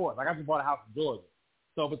back and forth. Like I just bought a house in Georgia.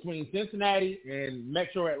 So between Cincinnati and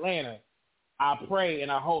Metro Atlanta, I pray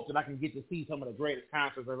and I hope that I can get to see some of the greatest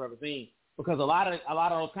concerts I've ever seen. Because a lot of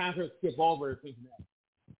those concerts skip over in Cincinnati.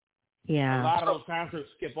 Yeah. A lot of those concerts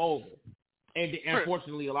skip over. And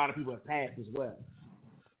unfortunately, a lot of people have passed as well.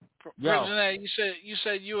 President, you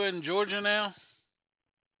said you in Georgia now?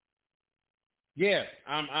 Yeah,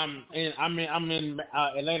 I'm in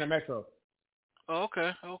Atlanta Metro. Oh,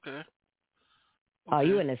 okay. Oh,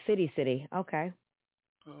 you in the city? Okay.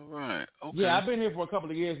 All right. Okay. Yeah, I've been here for a couple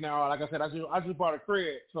of years now. Like I said, I just bought a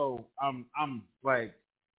crib, so I'm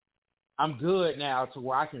good now to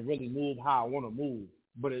where I can really move how I want to move.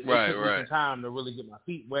 But it took me some time to really get my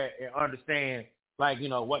feet wet and understand, like, you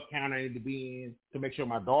know, what county I need to be in to make sure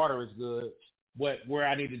my daughter is good, where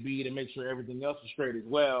I need to be to make sure everything else is straight as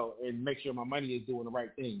well, and make sure my money is doing the right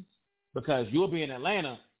things. Because you'll be in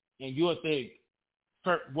Atlanta and you'll think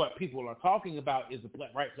what people are talking about is the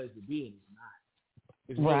right place to be, and it's not.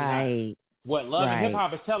 It's really not. What Love and Hip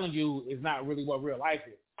Hop is telling you is not really what real life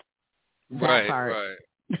is. That part.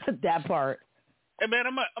 That part. Hey man,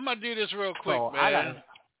 I'm gonna do this real quick, so man.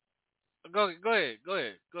 Go ahead.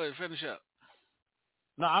 Finish up.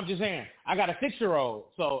 No, I'm just saying I got a 6-year-old,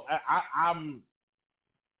 so I'm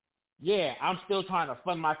still trying to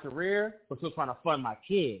fund my career, but still trying to fund my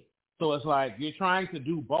kid. So it's like you're trying to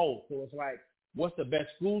do both. So it's like, what's the best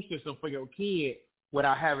school system for your kid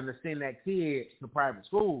without having to send that kid to private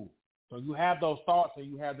school? So you have those thoughts and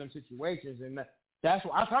you have them situations, and that's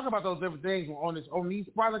what I talk about, those different things on these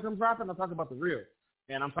projects I'm dropping. I'm talking about the real,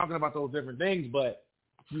 and I'm talking about those different things. But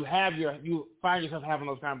you find yourself having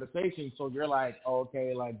those conversations. So you're like, oh,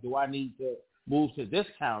 okay, like, do I need to move to this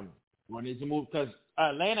county? Do I need to move? Because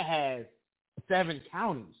Atlanta has 7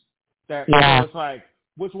 counties. So it's like,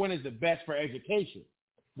 which one is the best for education?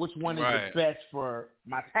 Which one is the best for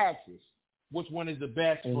my taxes? Which one is the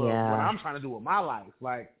best for what I'm trying to do with my life?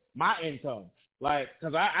 Like my income. Like,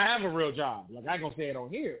 because I have a real job. Like, I ain't going to say it on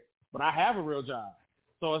here, but I have a real job.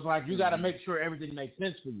 So it's like you got to make sure everything makes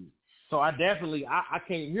sense for you. So I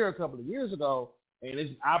came here a couple of years ago, and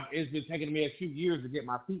it's been taking me a few years to get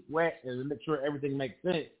my feet wet and to make sure everything makes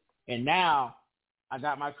sense. And now I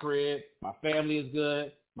got my crib. My family is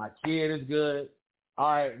good. My kid is good. All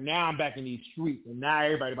right, now I'm back in these streets, and now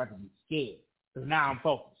everybody about to be scared because now I'm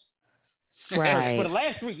focused. Right. For the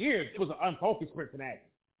last 3 years, it was an unfocused Cincinnati.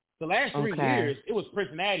 The last 3 years, it was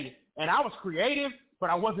Cincinnati, and I was creative, but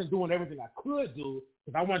I wasn't doing everything I could do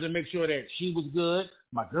because I wanted to make sure that she was good,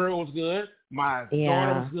 my girl was good, my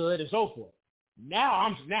daughter was good, and so forth.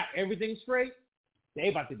 Now everything's straight. They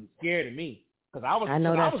about to be scared of me because I was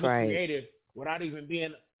creative without even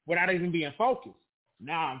being focused.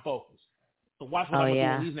 Now I'm focused. So watch what I'm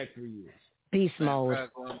gonna do in these next 3 years. Beast mode.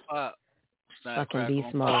 Fucking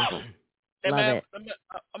beast mode. Hey, Love man, it.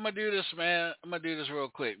 I'm going to do this, man. I'm going to do this real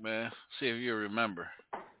quick, man. See if you remember.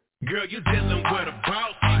 Girl, you dealing with a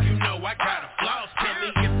boss. You know I got a floss. Tell me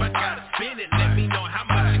if I got to spend it. Let me know how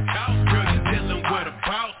much it costs. Girl, you dealing with a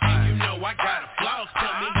boss. You know I got a floss.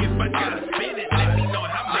 Tell me if I got to spend it. Let me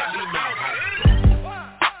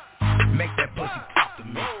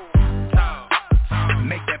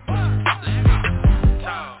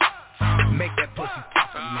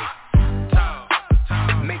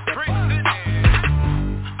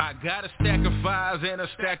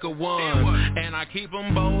stack of ones. And I keep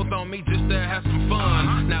them both on me just to have some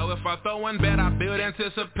fun. Now if I throw one bet, I build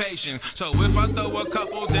anticipation. So if I throw a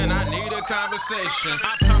couple, then I need a conversation.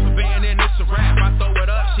 I pop a band and it's a rap. I throw it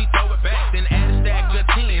up, she throw it back, then add a stack of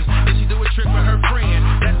tens. Then she do a trick with her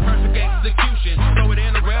friend. That's perfect execution. Throw it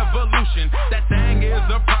in a revolution. That thing is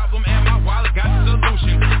a problem and my wallet got the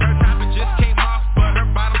solution. Her top it just came off, but her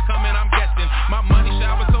bottom's coming, I'm guessing. My money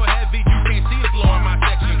shower so heavy, you can't see it's low in my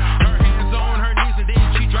section. Her hands on her knees and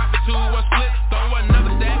then she drop it to a split. Throw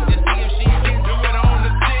another stack and see if she can do it on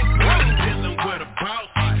the stick. Girl, you dealing with a boss,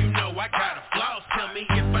 and you know I got a floss. Tell me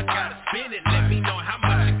if I gotta spend it, let me know how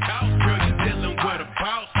much it costs. Girl, you dealing with a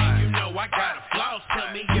boss, and you know I got a floss.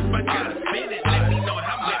 Tell me if I gotta spend it, let me know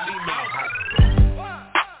how much it costs.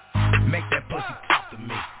 Make that pussy talk to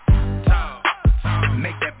me. Talk.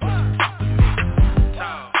 Make that pussy talk to me.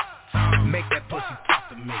 Talk. Make that pussy talk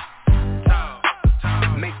to me. Talk.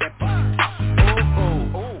 Make that pussy talk to me.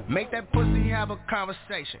 Ooh. Make that pussy have a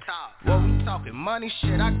conversation. What we talking? Money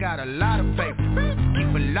shit, I got a lot of paper.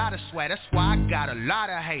 Keep a lot of swag, that's why I got a lot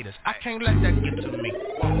of haters. I can't let that get to me.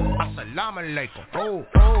 Assalamu alaikum. Oh,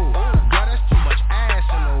 girl, that's too much ass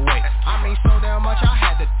in the way. I mean so damn much, I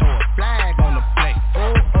had to throw a flag on the plate.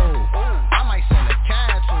 I might send a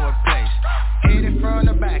cab to her place. Hit it from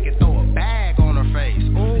the back and throw a bag on her face.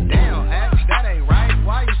 Damn, X, that ain't right,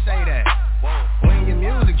 why you say that? When your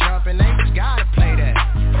music jumping, they just gotta play that.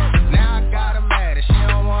 Now I got her mad and she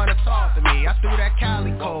don't wanna talk to me. I threw that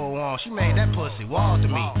calico on, she made that pussy walk to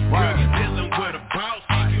me. Girl, you dealing with a boss,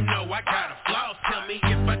 and you know I got a floss. Tell me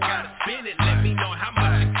if I gotta spend it, let me know how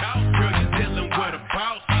much it costs. Girl, you dealing with a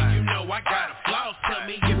boss, and you know I got a floss. Tell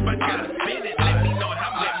me if I gotta spend it, let me know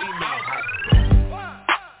how much it costs.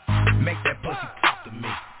 Make that pussy talk to me.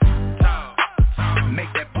 Talk.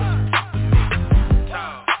 Make that pussy talk to me.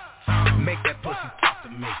 Talk. Make that pussy talk to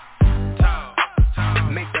me. Talk.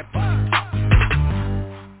 Make that pussy talk to me.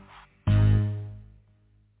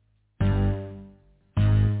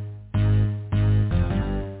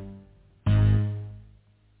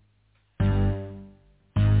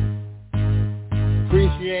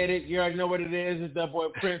 Appreciate it. You already know what it is. It's that boy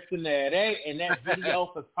Prince Trinidad, eh? And that video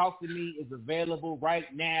for Talk to Me is available right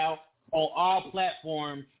now on all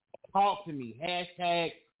platforms. Talk to me.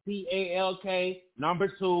 Hashtag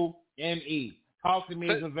TALK2ME. Talk to Me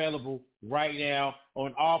is available right now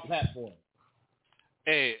on all platforms.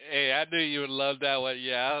 Hey, I knew you would love that one.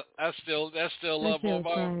 Yeah, I still love more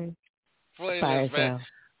about playlist, man.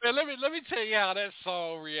 Man, let me tell you how that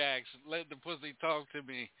song reacts. Let the pussy talk to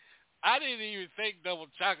me. I didn't even think Double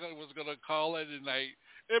Chocolate was gonna call it tonight.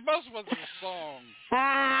 It must have been a song.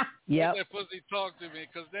 Yep. Let that pussy talk to me,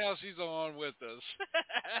 because now she's on with us.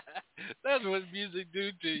 That's what music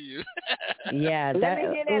do to you. Yeah. Let me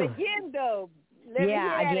hear that again, though.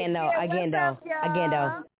 Again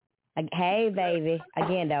though. Hey, baby.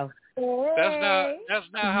 Again though. That's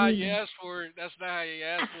not how you ask for it. That's not how you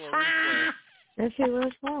ask for a replay. That shit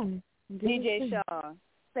was fun. DJ Shaw,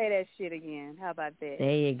 say that shit again. How about that?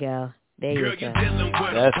 There you go. Girl, you dealing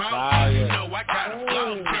with that's a fire. You know I got a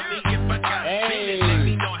flow. Tell me if I got a spin it, let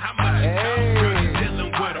me know how much it costs. Girl, you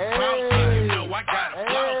dealing with a boss, you know I got a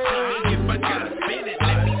flow. Tell me if I got a spin it,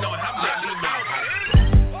 let me know how much it costs.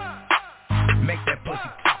 Make that pussy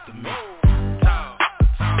talk to me. Talk.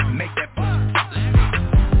 Make that pussy talk to me.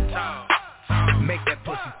 Talk. Make that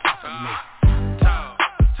pussy talk to me. Talk.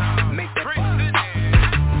 Make that pussy.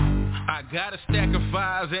 I got a stack of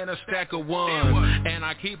fives and a stack of ones, and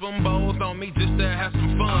I keep them both on me just to have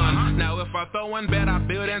some fun. Now if I throw one bet, I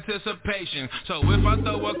build anticipation. So if I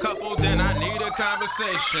throw a couple, then I need a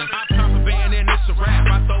conversation. I pop a band and it's a rap.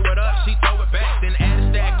 I throw it up, she throw it back, then add a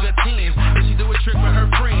stack of tens. Then she do a trick with her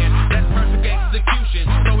friend. That's perfect execution.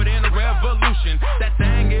 Throw it in a revolution. That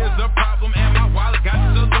thing is a problem and my wallet got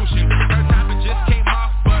the solution. Her top it just came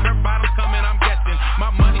off, but her bottom's coming, I'm guessing.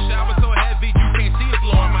 My money shower so heavy, you can't see it's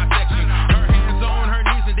low in my section. Her hands on her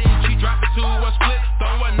knees and then she drop it to a split.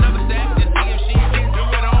 Throw another stack and see if she can do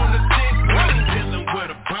it on the stick. Girl, you dealing with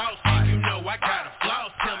a boss, you know I got a floss.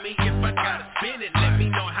 Tell me if I gotta spend it, let me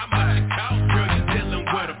know how much it costs. Girl, you dealing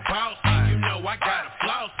with a boss, you know I got a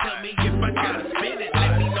floss. Tell me if I gotta spend it,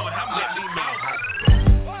 let me know how much it costs.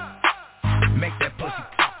 Make that pussy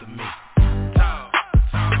talk to me. Talk.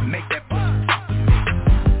 Make that pussy talk to me.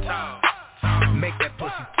 Talk. Make that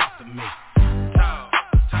pussy talk to me. Talk.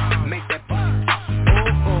 Make that pussy talk to me.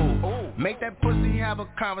 Ooh. Make that pussy have a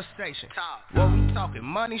conversation. What we talking?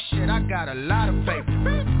 Money shit, I got a lot of paper.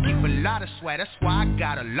 Keep a lot of swag, that's why I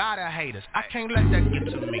got a lot of haters. I can't let that get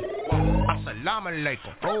to me. Assalamu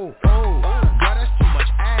alaikum. Girl, that's too much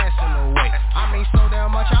ass in the way. I mean so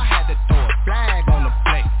damn much, I had to throw a flag on the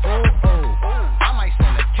plate. I might send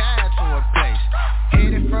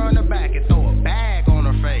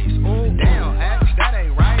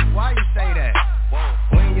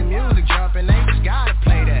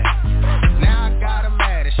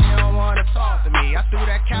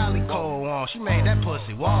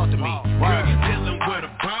me. Girl, you dealing with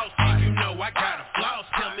a boss, and you know I got a floss.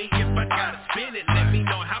 Tell me if I gotta spend it, let me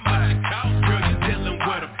know how much it costs. Girl, you dealing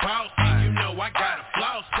with a boss, and you know I got a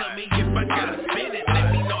floss. Tell me if I gotta spend it,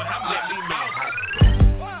 let me know how much it costs.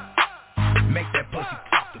 Make that pussy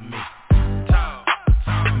talk to me. Talk.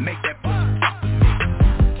 Make that pussy talk to me.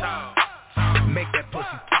 Talk. Make that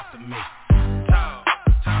pussy talk to me. Talk.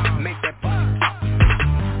 Make that pussy talk to me.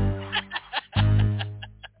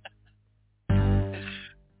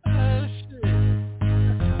 Oh, shit.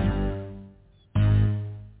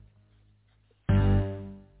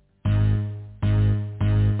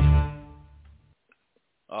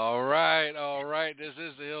 All right. This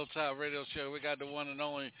is the Hilltop Radio Show. We got the one and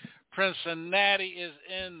only Prince Cincinnati is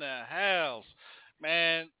in the house,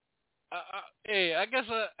 man. Hey, I guess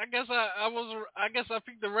I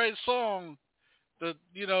picked the right song to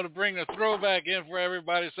bring the throwback in for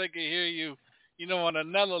everybody so they can hear you, on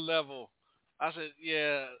another level. I said,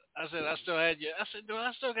 yeah. I still had you. I said, do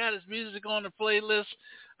I still got his music on the playlist?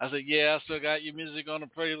 I said, yeah, I still got your music on the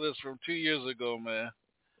playlist from 2 years ago, man.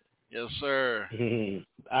 Yes, sir.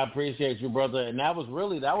 I appreciate you, brother. And that was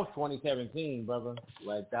 2017, brother.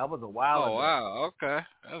 Like, that was a while ago. Oh, wow. Okay.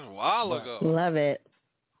 That was a while ago. Love it.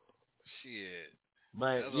 Shit.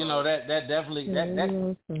 But, that definitely,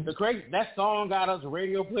 that song got us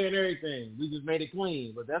radio play and everything. We just made it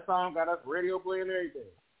clean. But that song got us radio play and everything.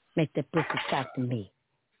 Make the pussy talk to me.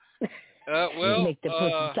 Make the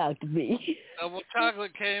pussy talk to me. Well,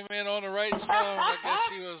 Chocolate came in on the right song. I guess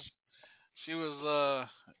she was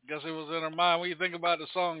I guess it was in her mind. What do you think about the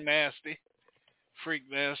song Nasty? Freak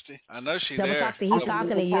Nasty. I know she's there. He's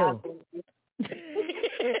talking to you.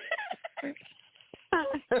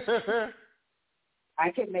 I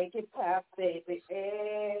can make it pop, baby.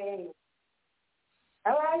 Hey. I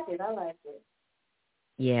like it.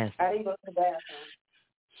 Yes. I didn't go to the bathroom.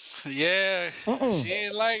 Yeah. She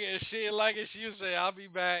ain't like it. She used to say, I'll be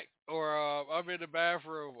back, or I'm in the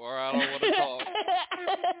bathroom, or I don't want to talk.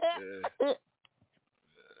 Yeah.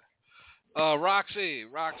 Roxanne,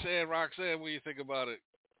 what do you think about it?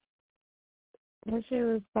 That shit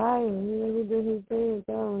was fire. He really did his thing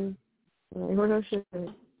going. Like, what else shit?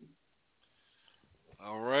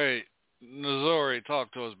 All right. Nazori,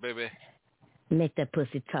 talk to us, baby. Make that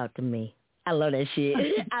pussy talk to me. I love that shit.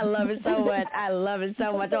 I love it so much.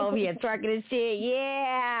 Over here twerking and shit.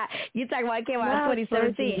 Yeah. You talking about it came out in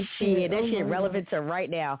 2017. Shit, that shit relevant to right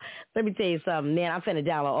now. Let me tell you something, man. I'm finna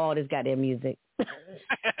download all this goddamn music.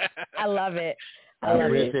 I love it. I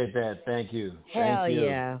appreciate that. Thank you. Hell Thank you.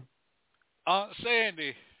 Yeah. Aunt Sandy,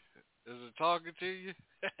 is it talking to you?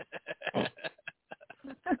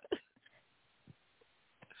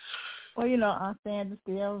 Well, Aunt Sandy's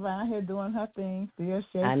still around here doing her thing, still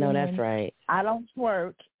shaking. I know that's right. I don't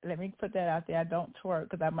twerk. Let me put that out there. I don't twerk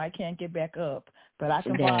because I can't get back up. But I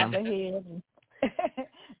can bob the head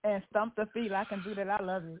and stump the feet. I can do that. I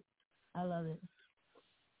love it.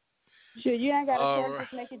 Sure, you ain't got to twerk,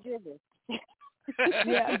 just make it jiggle.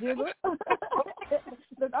 Yeah, jiggle.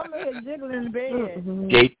 Look, I'm in here jiggling in the bed.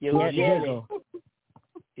 Shake your jiggle.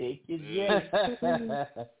 Shake your jelly.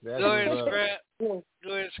 Go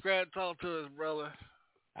ahead, Scrap. Talk to us, brother.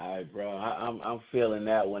 All right, bro. I'm feeling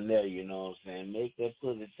that one there. You know what I'm saying? Make that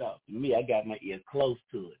pussy talk to me. I got my ear close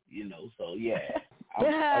to it. So yeah,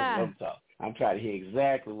 I'm talking. I'm trying to hear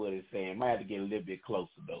exactly what it's saying. Might have to get a little bit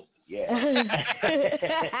closer though. Yeah.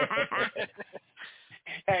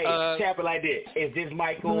 Hey, tap it like this. Is this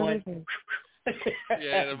mic on?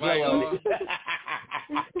 Yeah, the mic on.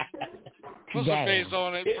 Put some bass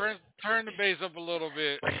on it. Turn the bass up a little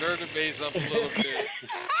bit. Turn the bass up a little bit.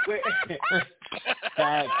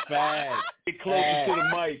 Facts. Get closer to the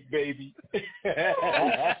mic, baby.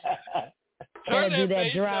 Gotta do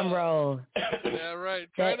that drum roll. Yeah, right.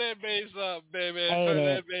 Turn that bass up, baby. Turn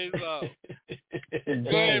that bass up.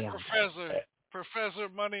 Go ahead, Professor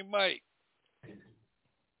Money Mike.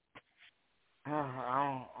 I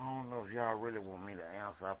don't know if y'all really want me to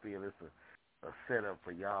answer. I feel it's a setup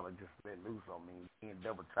for y'all to just let loose on me. Being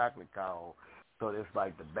double chocolate call, so it's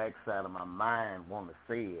like the backside of my mind want to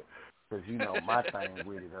say it, because my thing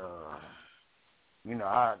with it. I'm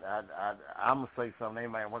gonna say something. They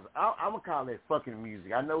might want. I'm gonna call that fucking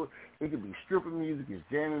music. I know it could be stripper music, it's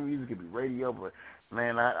jamming music, it could be radio, but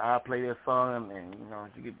man, I play that song and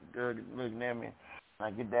she get the girl looking at me. And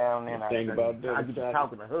I get down there and I get to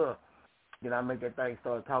talking to her. Then I make that thing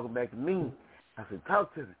start talking back to me. I said,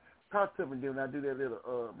 talk to me. Then I do that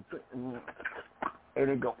little, and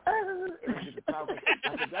it go, and I get to talking. I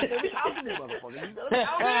said, talk to me, motherfucker.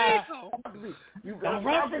 You got to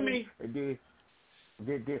run from me. And then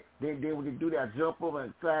when they do that, I jump over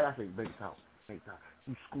and slide. I say, make talk.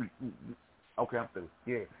 You squeak. Okay, I'm through.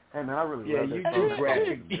 Yeah. Hey, man, I really love you that do song.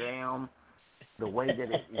 graphic. Jam, the way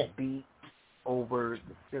that it is beat over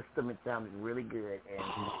the system, it sounded really good.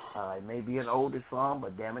 And it may be an older song,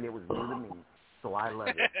 but damn it, it was new to me. So I love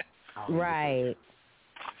it. Right.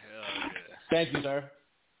 Hell yeah. Thank you, sir.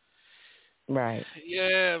 Right.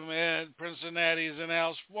 Yeah, man. Prince Natty's in the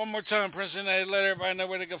house. One more time, Prince Natty, let everybody know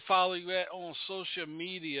where they can follow you at on social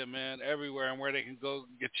media, man, everywhere, and where they can go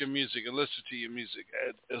get your music and listen to your music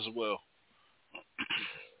as well.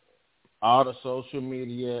 All the social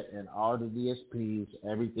media and all the DSPs,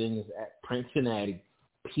 everything is at Prince Natty,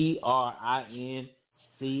 PRINCINNHTI.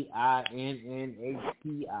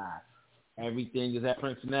 Everything is at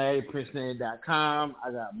Prince Natty, PrinceNatty.com.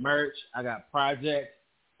 I got merch. I got projects.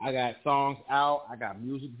 I got songs out. I got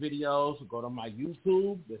music videos. Go to my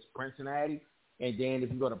YouTube. It's Prince Natty. And then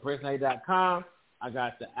if you go to PrinceNatty.com, I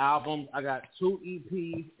got the album. I got 2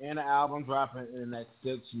 EPs and an album dropping in the next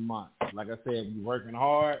 6 months. Like I said, we're working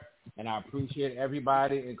hard, and I appreciate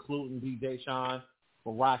everybody, including DJ Sean,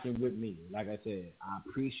 for rocking with me. Like I said, I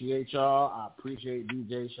appreciate y'all. I appreciate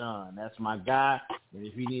DJ Sean. That's my guy. And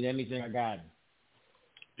if you need anything, I got him.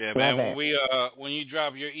 Yeah, man. When you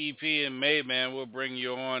drop your EP in May, man, we'll bring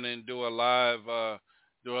you on and do a live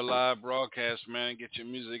broadcast, man. Get your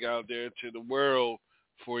music out there to the world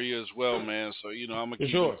for you as well, man. So I'm gonna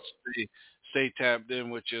keep stay tapped in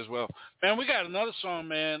with you as well, man. We got another song,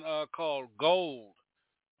 man, called Gold.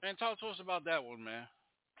 Man, talk to us about that one, man.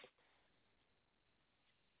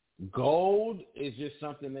 Gold is just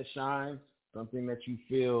something that shines, something that you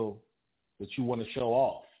feel that you want to show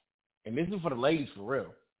off, and this is for the ladies for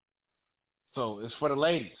real. So it's for the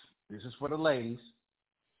ladies. This is for the ladies.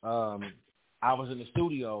 I was in the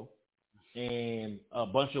studio, and a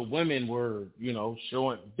bunch of women were,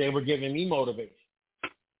 showing. They were giving me motivation.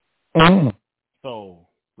 Mm. So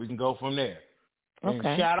we can go from there. Okay.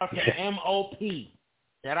 And shout out to MOP.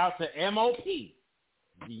 Shout out to MOP.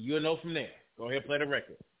 You'll know from there. Go ahead, play the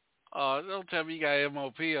record. Oh, don't tell me you got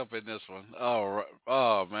MOP up in this one.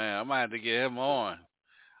 Oh man, I might have to get him on.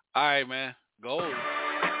 All right, man. Gold.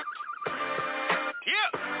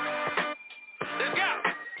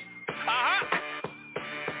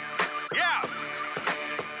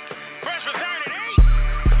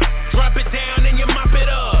 Drop it down and you mop it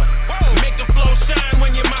up. Whoa. Make the flow shine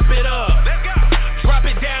when you mop it up. Let's go. Drop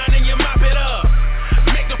it down and you mop it up.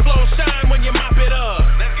 Make the flow shine when you mop it up.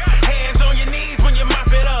 Let's go. Hands on your knees when you mop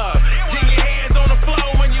it up. Get your hands on the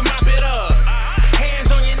floor when you mop it up.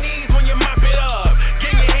 Hands on your knees when you mop it up.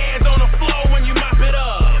 Get your hands on the floor when you mop it up.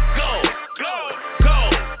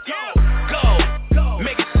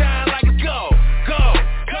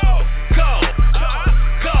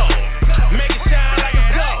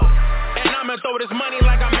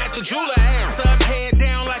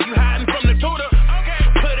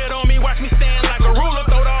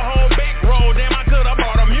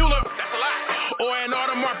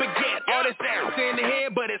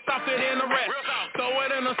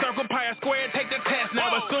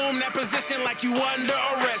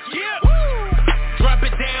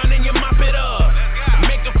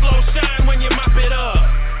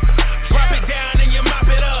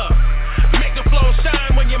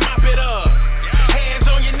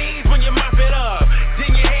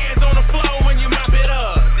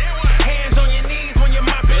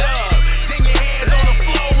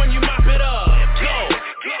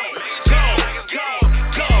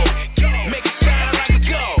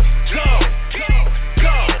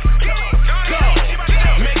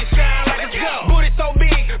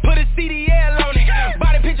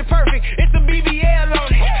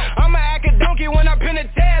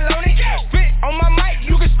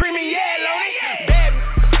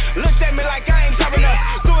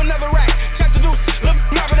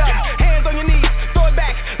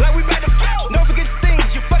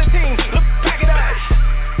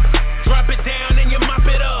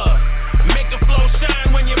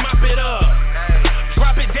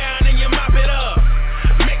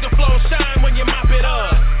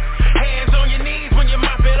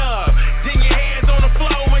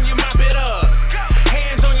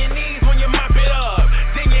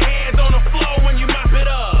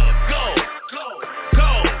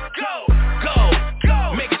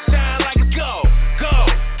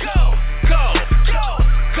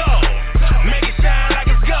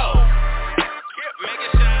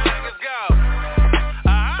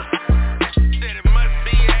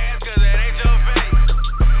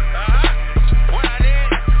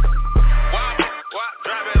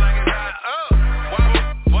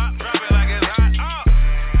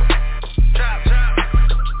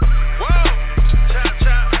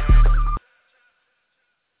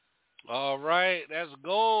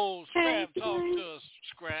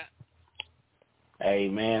 Hey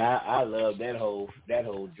man, I love that whole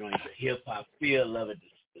joint, the hip hop feel, love it,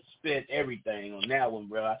 the spit, everything on that one,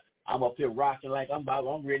 bro. I'm up here rocking like I'm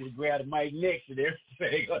ready to grab the mic next and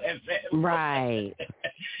everything. Right.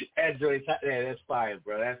 That joint, that's fire,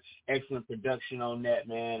 bro. That's excellent production on that,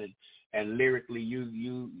 man, and lyrically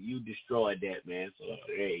you destroyed that, man. So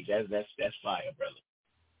hey, that's fire, brother.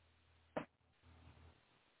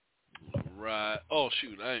 Right. Oh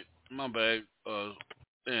shoot, my bad.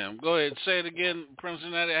 Damn. Go ahead, say it again, Prince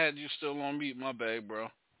Cincinnati. I had you still on mute. My bad, bro.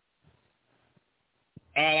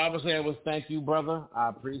 All I was saying was thank you, brother. I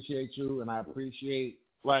appreciate you, and I appreciate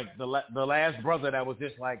like the last brother that was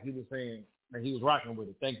just like he was saying that he was rocking with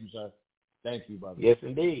it. Thank you, sir. Thank you, brother. Yes,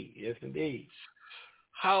 indeed. Yes, indeed.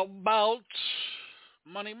 How about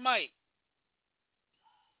Money Mike?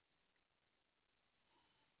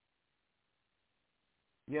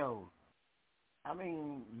 Yo, I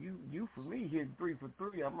mean, you for me hit 3 for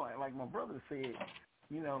 3. I'm like my brother said,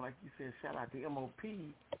 like you said, shout out to MOP,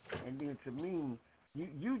 and then to me,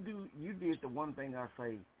 you did the one thing I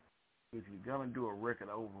say, if you're gonna do a record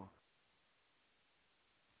over,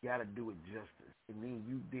 you gotta do it justice. And then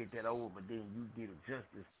you did that over, but then you did it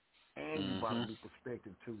justice, and you brought a new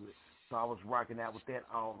perspective to it. So I was rocking out with that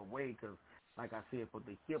all the way, because, like I said, for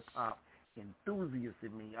the hip hop enthusiast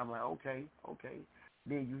in me, I'm like, okay.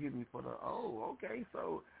 Then you hit me for the, okay,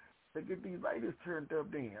 so to get these ladies turned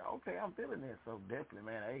up then. Okay, I'm feeling that. So definitely,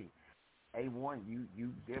 man, hey, A1, you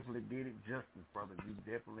definitely did it justice, brother. You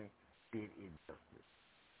definitely did it justice.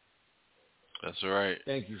 That's right.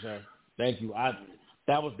 Thank you, sir. Thank you.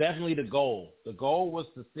 That was definitely the goal. The goal was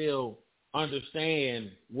to still understand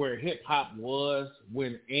where hip-hop was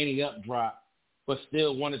when Annie Up dropped, but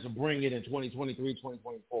still wanted to bring it in 2023,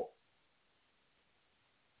 2024.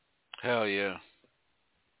 Hell yeah.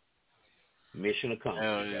 Mission accomplished.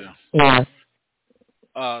 Hell yeah.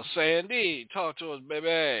 Yeah. Sandy, talk to us,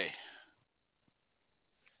 baby.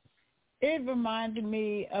 It reminded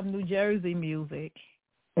me of New Jersey music.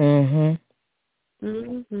 Mhm.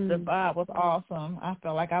 The vibe was awesome. I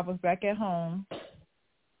felt like I was back at home.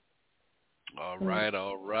 All right.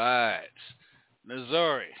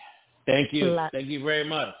 Missouri. Thank you. Thank you very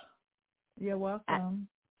much. You're welcome.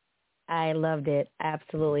 I loved it.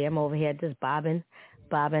 Absolutely. I'm over here just bobbing.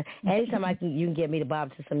 Anytime you can get me to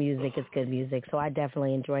bob to some music, it's good music. So I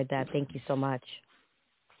definitely enjoyed that. Thank you so much.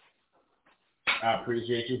 I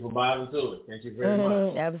appreciate you for bobbing to it. Thank you very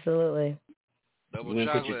much. Absolutely. Double you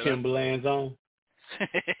chocolate. Put your Timberlands on?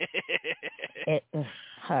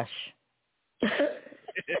 Hush.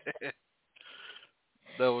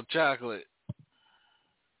 Double chocolate.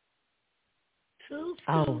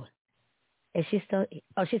 Oh. Is she still?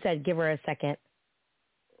 Oh, she said give her a second.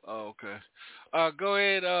 Oh, okay. Go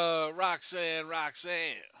ahead, Roxanne.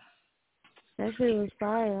 That shit was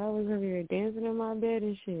fire. I was over here dancing in my bed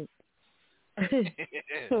and shit.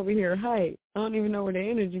 Over here hype. I don't even know where the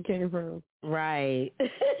energy came from. Right.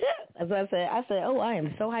 As I said, oh, I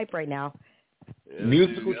am so hyped right now. Yeah,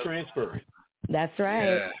 musical transfer. That's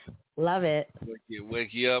right. Yeah. Love it.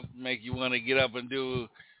 Wake you up, make you want to get up and do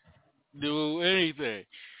anything.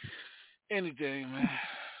 Anything, man.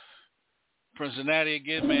 Prince Cincinnati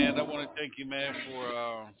again, man. I want to thank you, man,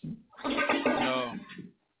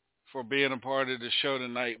 for being a part of the show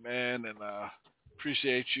tonight, man, and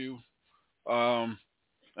appreciate you.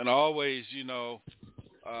 And always,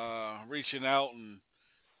 reaching out, and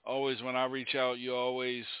always when I reach out, you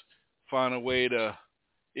always find a way to,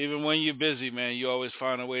 even when you're busy, man, you always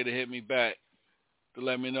find a way to hit me back, to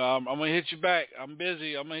let me know I'm gonna hit you back. I'm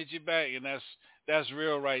busy. I'm gonna hit you back, and that's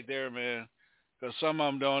real right there, man. Because some of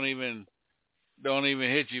them don't even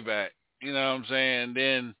hit you back. You know what I'm saying?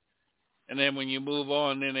 And then when you move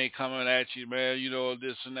on, then they coming at you, man.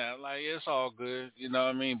 This and that. Like, it's all good. You know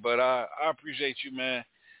what I mean? But I appreciate you, man.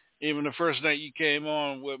 Even the first night you came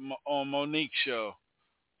on on Monique's show.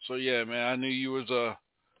 So yeah, man, I knew you was a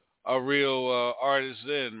real artist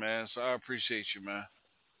then, man. So I appreciate you, man.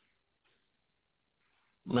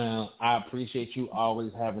 Man, I appreciate you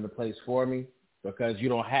always having a place for me, because you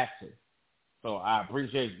don't have to. So I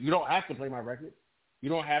appreciate you. Don't have to play my record. You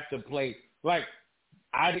don't have to play. Like,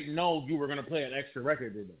 I didn't know you were going to play an extra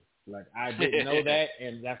record today. Like, I didn't know that,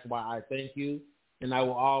 and that's why I thank you. And I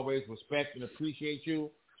will always respect and appreciate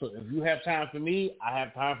you. So if you have time for me, I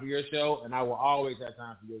have time for your show, and I will always have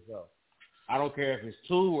time for your show. I don't care if it's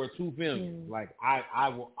 2 or 2 million. Like, I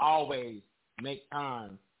will always make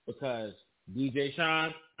time, because DJ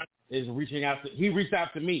Sean is reaching out he reached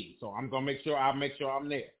out to me. So I'm going to make sure I'm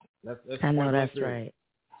there. I know that's right.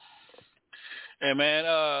 Hey, man,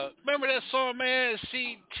 remember that song, man,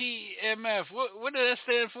 CTMF? What did that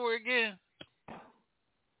stand for again?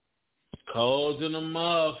 Cold in the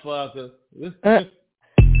motherfucker.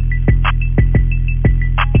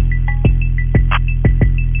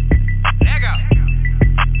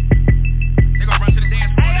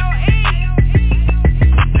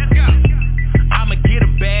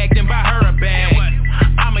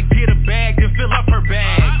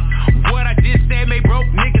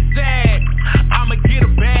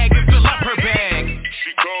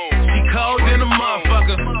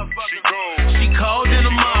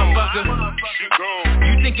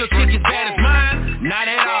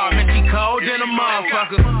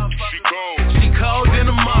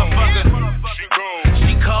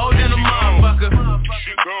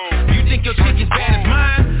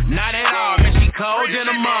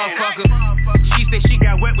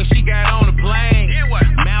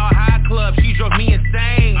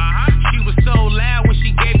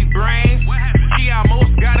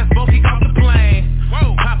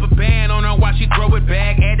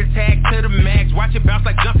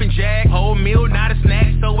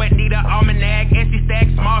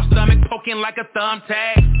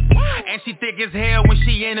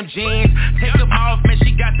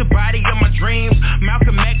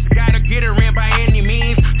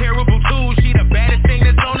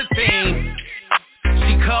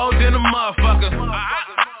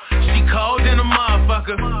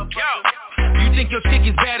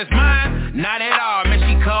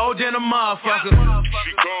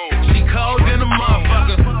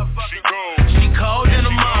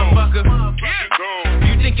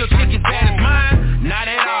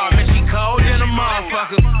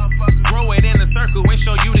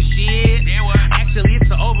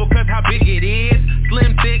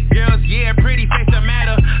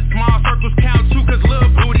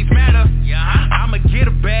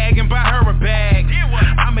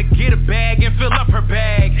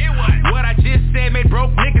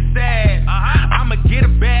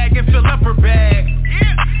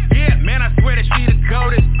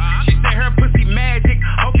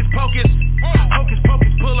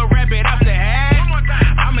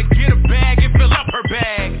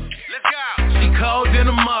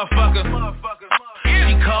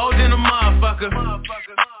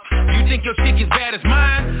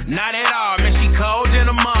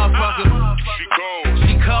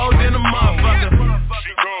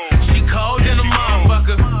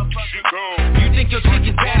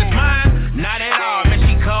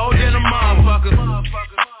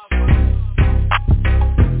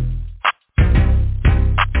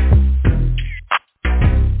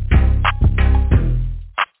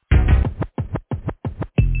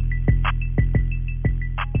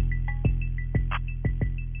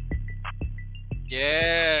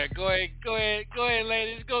 Yeah, go ahead,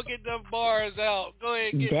 ladies. Go get them bars out. Go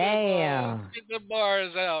ahead, get them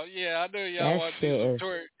bars out. Yeah, I know y'all want to do some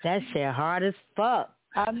twerk. That shit hard as fuck.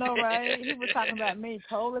 I know, right? He was talking about me,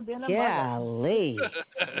 colder than a mother. Golly.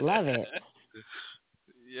 Love it.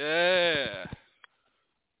 Yeah.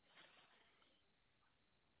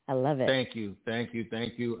 I love it. Thank you.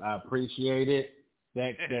 I appreciate it.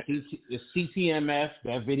 That CTMF,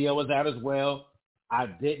 that video was out as well. I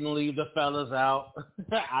didn't leave the fellas out.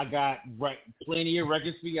 I got plenty of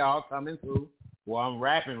records for y'all coming through. Well, I'm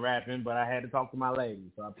rapping, but I had to talk to my lady.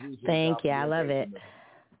 So I appreciate it. Thank you. I love it.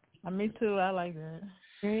 Me too. I like that.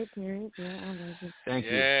 Great. Yeah, I like it. Thank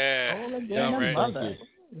you.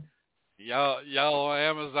 Yeah. Y'all on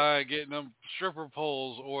Amazon getting them stripper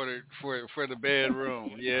poles ordered for the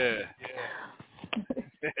bedroom. Yeah.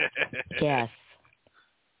 Yes,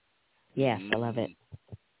 I love it.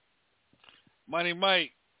 Money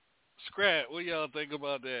Mike, Scrap, what y'all think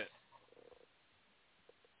about that?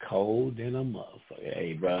 Cold in a motherfucker.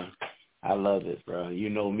 Hey, bro, I love this, bro. You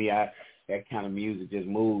know me, that kind of music just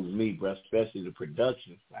moves me, bro, especially the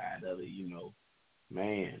production side of it,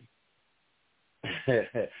 Man.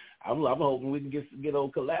 I'm hoping we can get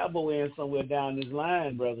old Collabo in somewhere down this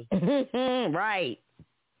line, brother. Right.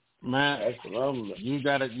 Man, you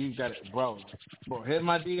got it, bro. Hit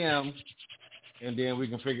my DM, and then we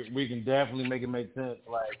can definitely make it make sense.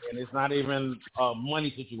 And it's not even a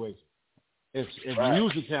money situation. If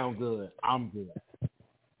music sounds good, I'm good.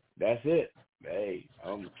 That's it. Hey,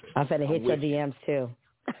 I'm finna hit your DMs too.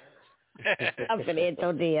 I'm finna hit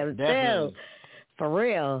your DMs too. For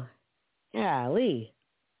real. Golly.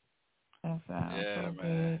 That sounds so man.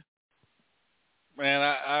 good. Man,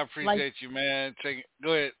 I appreciate you, man.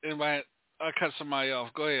 Go ahead. Anybody, I cut somebody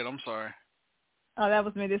off. Go ahead. I'm sorry. Oh, that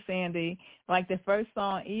was me, this Sandy. Like the first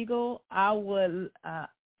song, Eagle, I would,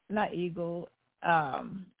 not Eagle,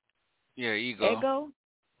 yeah, Ego.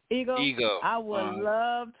 I would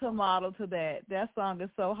love to model to that. That song is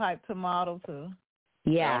so hyped to model to.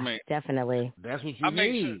 Yeah, definitely. That's what you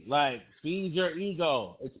need. Like, feed your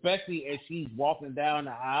ego, especially as she's walking down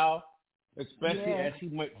the aisle, especially as she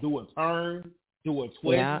might do a turn, do a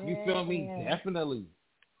twist. Yeah. You feel me? Definitely.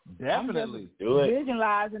 I'm Do it.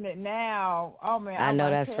 Visualizing it now. Oh man, I know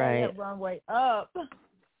that's right. That runway up.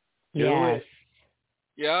 Yes.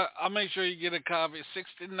 Yeah, I'll make sure you get a copy.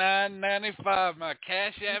 $69.95. My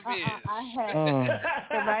Cash App is. I have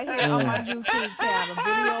it right here on my YouTube channel,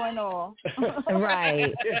 video and all.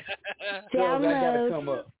 Right. Girl, I gotta come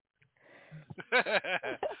up.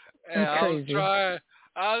 Yeah,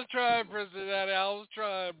 I was trying, President Daddy. I was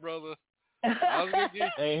trying, brother. I was gonna get...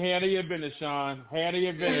 Hey, handle your business, Sean. Handle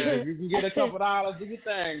your business. If you can get a couple $, do your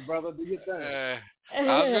thing, brother. Do your thing. I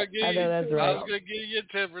was gonna give right. I was gonna give you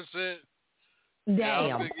 10%.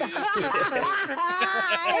 Damn. Hell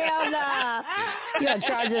no. You gotta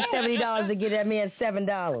charge us $70 to get that man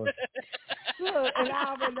 $7. Look, and I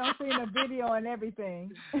already don't see the video and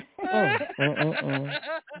everything.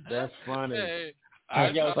 That's funny.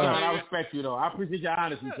 Hey, Yo, Sean, I respect you, though. I appreciate your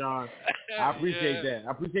honesty, Sean. I appreciate that.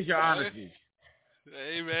 I appreciate your honesty.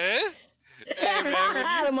 Hey, man.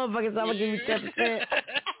 The motherfuckers, I'm going to give you 10%.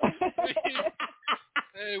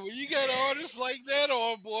 Hey, when you got artists like that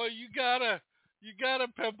on, boy, you gotta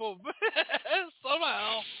pimp them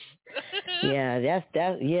somehow. Yeah,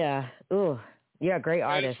 yeah. Ooh, you're a great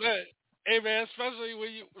artist. Hey man, especially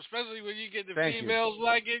when you get the females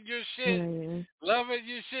liking your shit, loving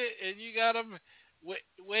your shit, and you got them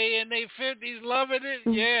way in their 50s loving it.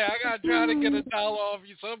 Yeah, I gotta try to get $1 off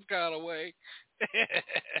you some kind of way.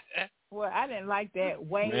 Well, I didn't like that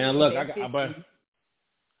way. Man, look,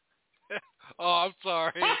 Oh, I'm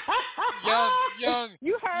sorry. Young.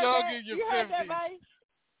 You heard young that? In your you 50s. heard that,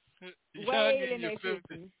 babe? Way in your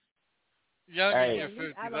 50s. Young in your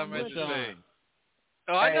 50s. I meant to say.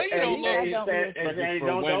 Oh, I know you don't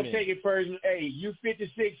look. Don't take it personal. Hey, you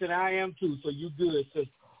 56 and I am too, so you good,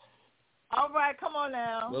 sister. All right, come on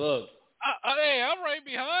now. Look. Hey, I'm right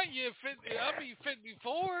behind you. I'll be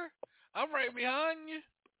 54. I'm right behind you.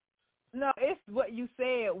 No, it's what you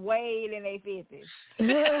said, way in their 50s.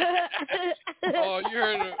 Oh, you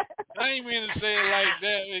heard it. I ain't mean to say it like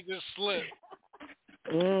that. It just slipped.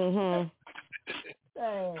 Mm-hmm.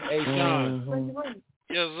 Hey, Sean.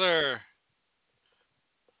 Yes, sir.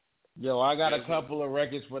 Yo, I got a couple of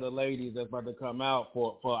records for the ladies that's about to come out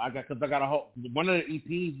for I got a whole one of the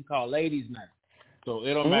EPs is called Ladies Night, so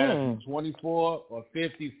it don't matter if it's 24 or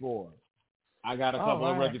 54. I got a couple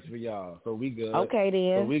of records for y'all, so we good. Okay,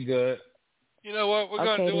 then. So we good. You know what? We're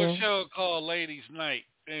gonna do a show called Ladies Night,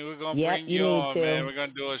 and we're gonna bring you on, man. We're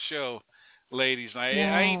gonna do a show, Ladies Night.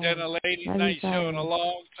 Yeah. I ain't done a Ladies Night show in a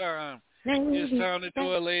long time. It's time to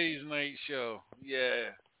do a Ladies Night show.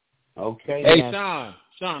 Yeah. Okay. Hey,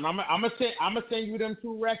 Sean, I'm gonna send you them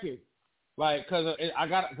 2 records, like, cause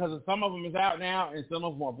some of them is out now and some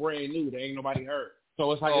of them are brand new. They ain't nobody heard.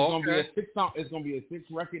 So it's like it's gonna be a 6-song. It's gonna be a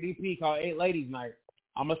 6-record EP called 8 Ladies Night.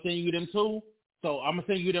 I'm gonna send you them 2. So I'm gonna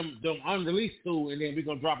send you them unreleased 2, and then we're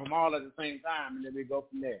gonna drop them all at the same time, and then we go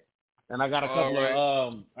from there. And I got a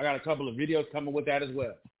couple of videos coming with that as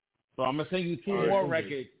well. So I'm gonna send you 2 more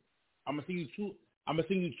records. I'm gonna send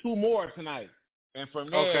you 2 more tonight, and from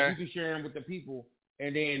there you can share them with the people,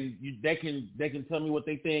 and then they can tell me what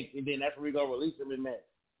they think, and then that's where we go release them in that.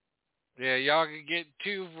 Yeah, y'all can get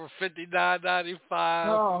 2 for $59.95.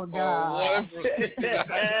 Oh God! Or 1 for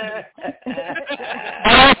 $59.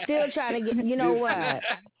 I'm still trying to get. You know what?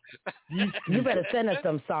 You better send us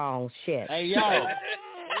some songs. Shit. Hey yo,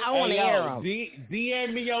 I want to hear them.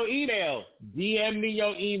 DM me your email. DM me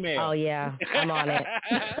your email. Oh yeah, I'm on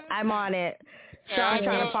it. Sean's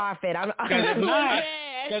trying to profit.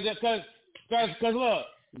 Because look,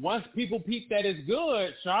 once people peep that it's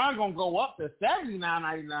good, Sean gonna go up to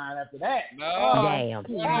 $79.99 after that. No. Damn.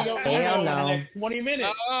 Hell no. In the next 20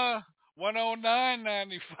 minutes.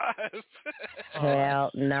 $109.95.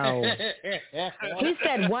 Hell no. He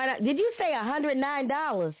said did you say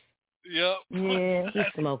 $109? Yep. Yeah, he's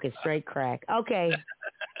smoking straight crack. Okay.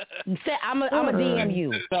 I'm a DM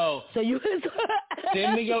you. So you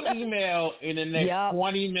send me your email in the next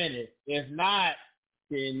 20 minutes. If not,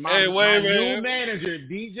 then my new manager,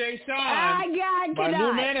 DJ Sean.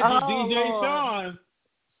 New manager, DJ Sean.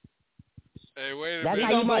 Hey, wait a minute.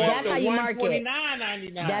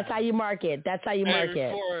 That's how you market. That's how you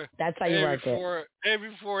market. Hey,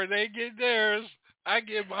 before they get theirs, I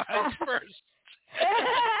get mine first.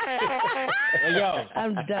 Hey, yo.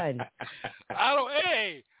 I'm done. I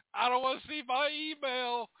don't want to see my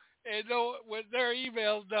email and know what their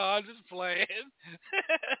email's done. I'm just playing.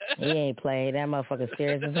 He ain't playing. That motherfucker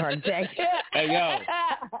serious as heart attack. Hey,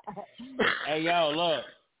 yo, look.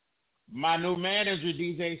 My new manager,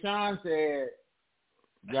 DJ Sean, said,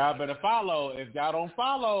 y'all better follow. If y'all don't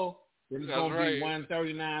follow, then it's going to be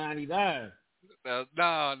 $139.99. No,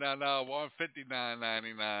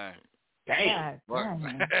 $159.99. Damn. Boy,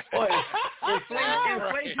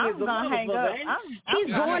 inflation is the motherfucker.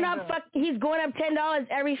 He's going up $10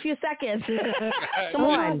 every few seconds. Come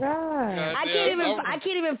on. God. I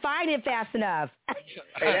can't even find it fast enough.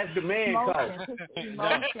 Hey, that's demand cost.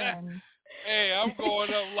 Emotion. Hey, I'm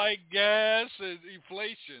going up like gas and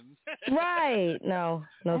inflation. Right. No,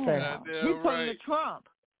 sir. He's pulling the Trump.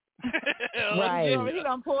 Right. He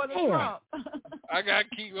done pull the Trump. I got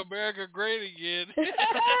to keep America great again.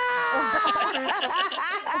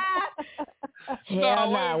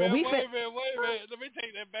 Hell no. Wait a minute. Let me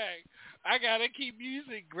take that back. I got to keep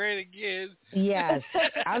music great again. Yes.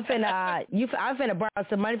 I'm finna borrow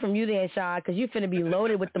some money from you then, Sean, because you finna be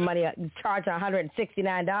loaded with the money, charge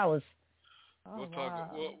 $169. We'll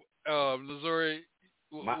talk. Missouri,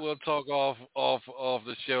 we'll talk off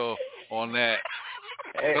the show on that.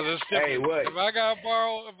 Hey, what? If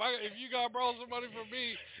you gotta borrow some money from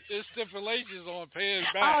me, there's stipulations on paying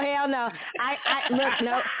back. Oh hell no! I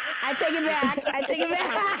take it back. I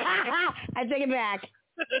take it back.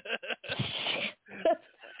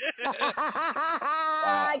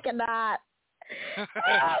 I cannot.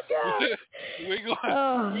 Oh, God.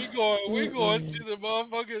 we going to the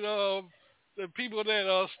motherfucking the people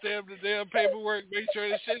that stamp the damn paperwork, make sure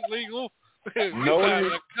that shit's legal. Notary.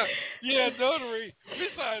 Notary. We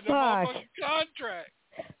signed the motherfucking contract.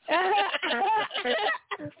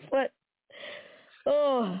 What?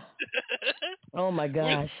 Oh my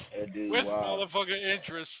gosh. With motherfucking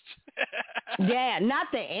interest. Yeah,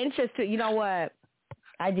 not the interest. You know what?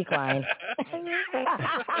 I decline.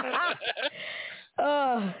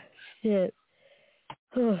 Oh shit.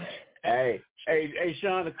 Hey,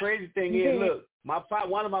 Sean. The crazy thing is, look,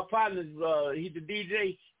 one of my partners, he's the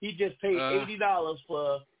DJ. He just paid $80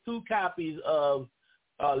 for 2 copies of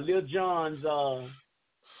Lil Jon's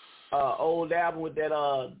old album with that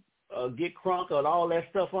Get Crunk and all that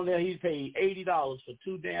stuff on there. He paid $80 for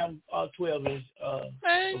 2 damn 12-inch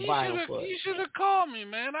man, vinyl. You should have called me,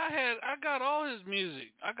 man. I got all his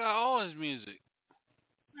music.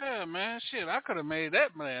 Yeah, man. Shit, I could have made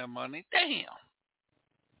that man money. Damn.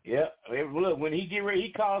 Yeah. Look, when he get ready,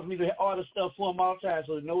 he calls me to order stuff for him all the time.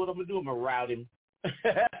 So you know what I'm gonna do? I'm gonna route him.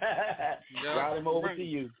 Route him over to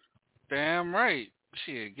you. Damn right.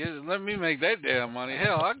 Shit, let me make that damn money.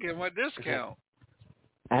 Hell, I'll get my discount.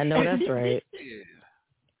 I know that's right. Yeah.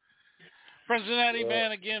 Cincinnati,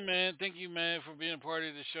 man, again, man, thank you, man, for being part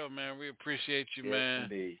of the show, man. We appreciate you, man.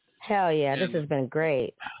 Indeed. Hell yeah, this has been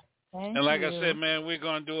great. And like I said, man, we're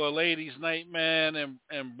going to do a ladies' night, man, and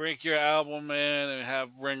break your album, man, and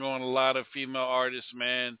bring on a lot of female artists,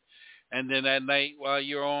 man. And then that night while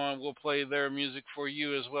you're on, we'll play their music for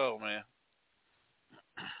you as well, man.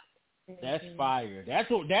 That's fire. That's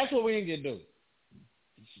what we need to do.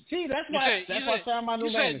 See, that's why Sean my new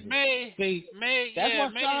manager. That's why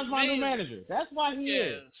Sean's my new manager. That's why he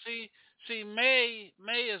is. See, May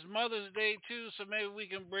is Mother's Day too, so maybe we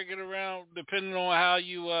can break it around depending on how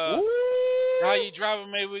you drive it.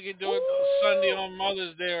 Maybe we can do it Sunday on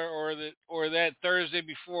Mother's Day or that Thursday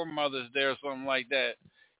before Mother's Day or something like that.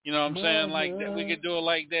 You know what I'm saying? Like that, we could do it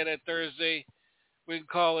like that at Thursday. We can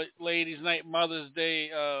call it Ladies' Night, Mother's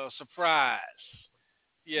Day surprise.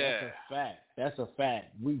 Yeah, That's a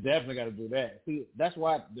fact. We definitely got to do that. See, that's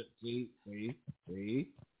why. See.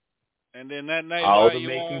 And then that night, all the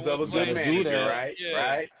makings of a good manager, right? Yeah.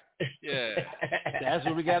 Right. Yeah. That's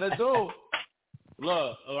what we got to do.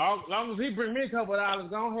 Look, as long as he bring me a couple of dollars,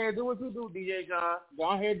 go ahead and do what you do, DJ John.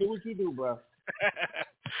 Go ahead and do what you do, bro.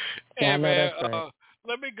 Hey, man,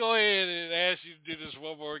 let me go ahead and ask you to do this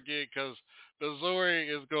one more again because Missouri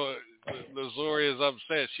is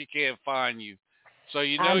upset. She can't find you. So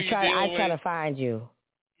I'm trying to find you.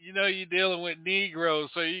 You know you're dealing with Negroes,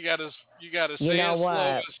 so you gotta say it slow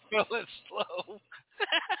and spell it slow.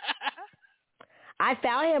 I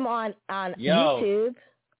found him on YouTube.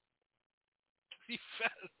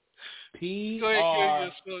 PRINCINNATI.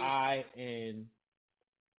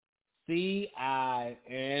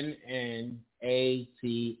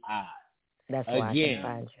 That's why again, I can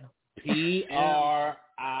find you. PRINCINNATI.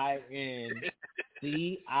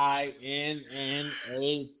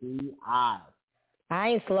 I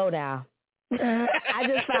ain't slow down. I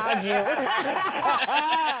just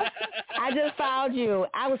found you.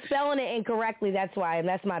 I was spelling it incorrectly. That's why.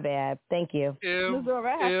 That's my bad. Thank you.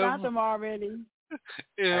 Missouri, I have found them already.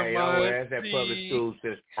 Hey, that's that public school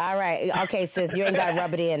system. All right. Okay, sis, you ain't got to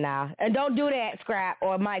rub it in now. And don't do that, Scrap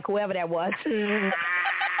or Mike, whoever that was.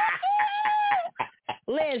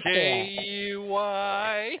 Liz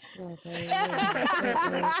K-Y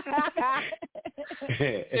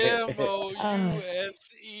M-O-U-S-E.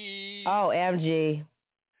 Oh, MG.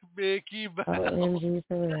 Mickey Mouse. Oh, MG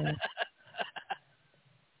for real.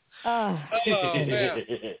 Oh man.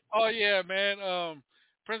 Oh yeah, man.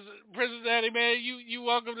 Princess Daddy, man, you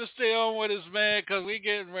welcome to stay on with us, man, because we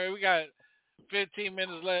getting ready. We got 15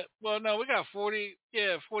 minutes left. Well, no, we got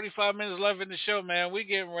 45 minutes left in the show, man. We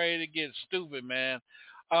getting ready to get stupid, man.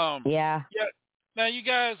 Yeah. Now, you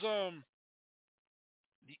guys,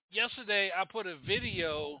 yesterday I put a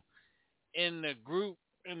video in the group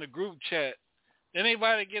chat. Did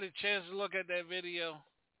anybody get a chance to look at that video?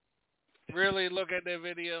 Really look at that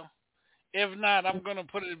video? If not, I'm gonna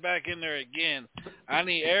put it back in there again. I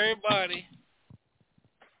need everybody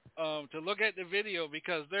to look at the video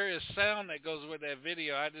because there is sound that goes with that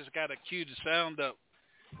video. I just gotta cue the sound up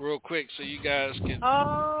real quick so you guys can.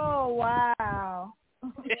 Oh wow!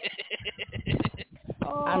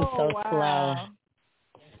 I'm so slow.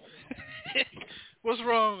 What's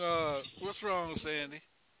wrong? What's wrong, Sandy?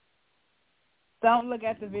 Don't look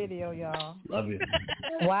at the video, y'all. Love you.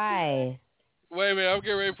 Why? Wait a minute, I'm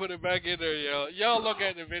getting ready to put it back in there, y'all. Y'all look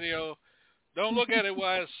at the video. Don't look at it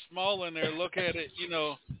while it's small in there. Look at it, you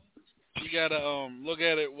gotta look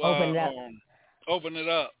at it while open it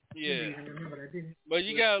up. Yeah. But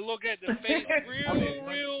you gotta look at the face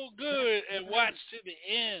real good and watch to the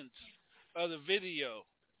end of the video.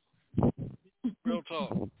 Real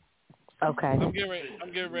talk. Okay. I'm getting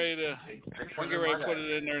ready to put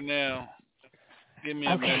it in there now. Give me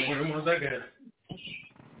a minute.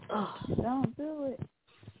 Oh, don't do it.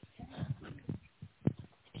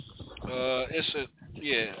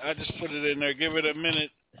 I just put it in there. Give it a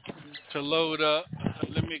minute to load up.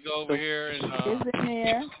 Let me go over here and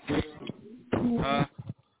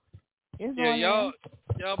It's in there. It's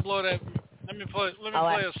y'all blow that. Let me play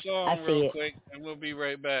a song real quick and we'll be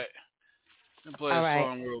right back. Let me play a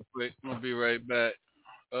song real quick. We'll be right back.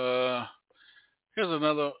 Here's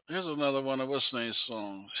another one of what's name's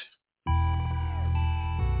songs.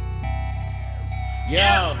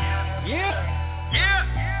 Yeah.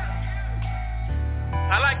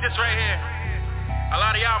 I like this right here. A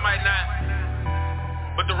lot of y'all might not,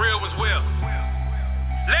 but the real was will.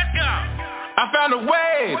 Let's go. I found a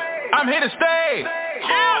wave. I'm here to stay.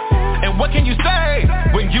 Yeah. And what can you say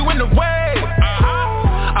when you in the wave?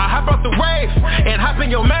 I hop out the wave and hop in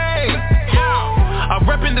your main. I'm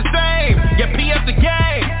repping the same. Yeah, PF the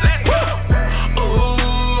game. Let's go.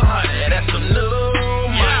 Ooh, honey, that's some new.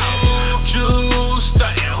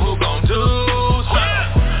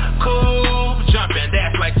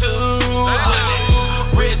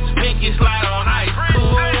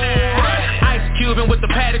 With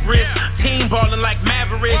the paddock wrist, team ballin' like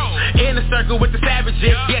Mavericks. In the circle with the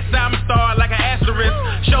savages. Yes, I'm a star like an asterisk.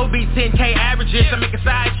 Show beat 10K averages. I make a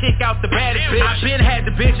side chick out the baddest bitch. I been had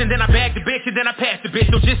the bitch and then I bagged the bitch and then I passed the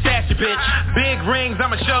bitch. So just ask your bitch. Big rings,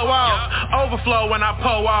 I'ma show off. Overflow when I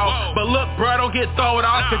pull off. But look, bro, don't get thrown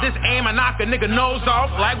off. Cause this aim I knock a nigga nose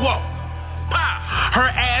off. Like whoa. Her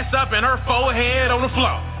ass up and her forehead on the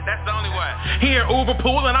floor. That's the only way. Here, Uber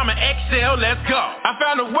pool, and I'm an XL, let's go. I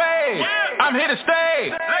found a way, yeah. I'm here to stay.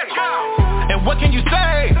 Let's go. And what can you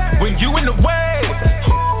say when you in the wave?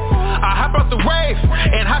 I hop out the wave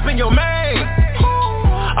and hop in your main.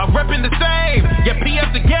 I'm repping the same, yeah,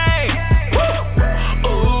 PF the game.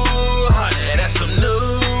 Ooh, honey, that's some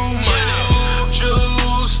new money.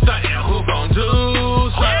 Juice, stuntin', who gon' do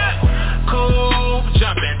something? Cool,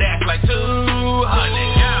 jumping, that's like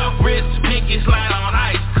 200. Wrist, pinky, slide on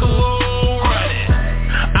ice.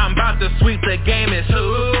 The sweep, the game is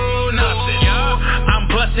who nothing. I'm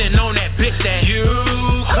bustin' on that bitch that you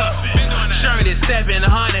cuffin'. Shirt is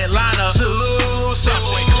 700, line up 2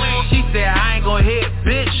 something. She said I ain't gon' hit,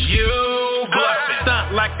 bitch, you bluffin'.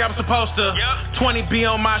 Stunt like I'm supposed to. 20 be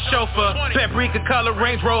on my chauffeur. Paprika color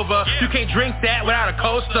Range Rover. You can't drink that without a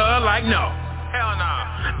coaster, like no. Hell no.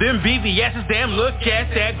 Them BBS's, damn, look at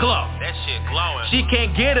that glow. That shit glowing. She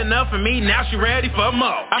can't get enough of me, now she ready for more.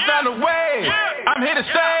 I found a way, I'm here to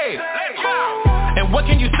stay. Let's go. And what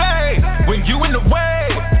can you say when you in the wave?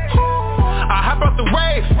 I hop out the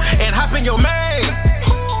wave and hop in your main.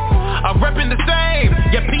 I'm repping the same,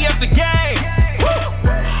 yeah, PF the game.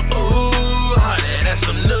 Ooh, honey, that's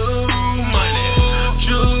some new money.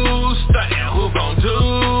 Juice, stuntin', who gon'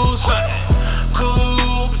 do something?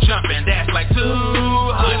 Cool, jumping, that's like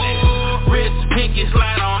 200. Wrist, pinky,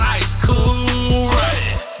 slide on ice, cool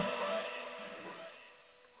running.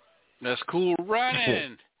 That's cool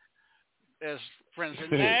running. That's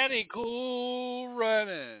Cincinnati cool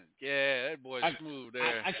running. Yeah, that boy's smooth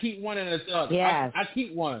there. I keep one in the tuck. Yeah. I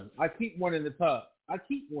keep one in the tuck. I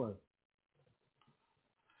keep one.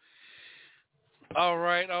 All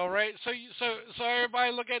right. So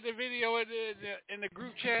everybody look at the video in the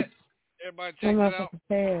group chat. Everybody check it out.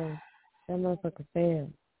 That motherfucker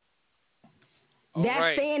failed.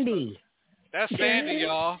 That's Sandy. That's Sandy,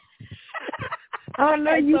 y'all. I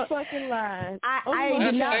know you fucking lied. I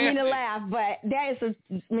did not mean to laugh, but that is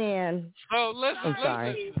a man. So listen, I'm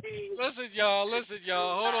sorry. Listen, y'all.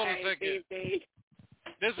 Hold on a second.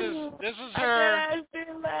 This is her.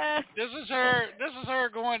 This is her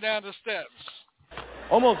going down the steps.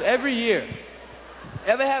 Almost every year.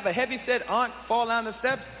 Ever have a heavy-set aunt fall down the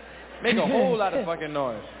steps? Make a whole lot of fucking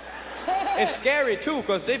noise. It's scary, too,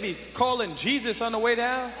 because they be calling Jesus on the way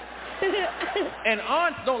down. And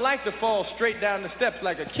aunts don't like to fall straight down the steps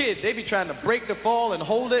like a kid. They be trying to break the fall and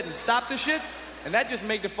hold it and stop the shit. And that just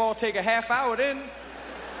make the fall take a half hour then.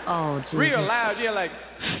 Oh, Jesus. Real loud, yeah, like...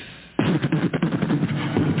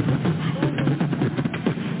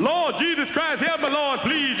 Lord Jesus Christ, help me, Lord,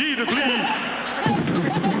 please, Jesus, please.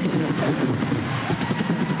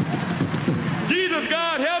 Jesus,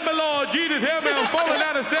 God, help me, Lord, Jesus, help me. I'm falling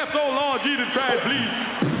down the steps, oh, Lord, Jesus Christ, please.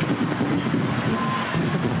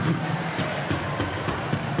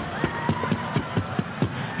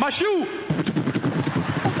 My shoe.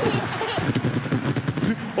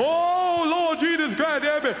 Oh, Lord Jesus Christ,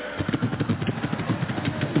 help me.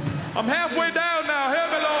 I'm halfway down now. Help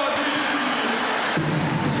me, Lord Jesus.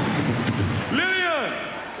 Lillian.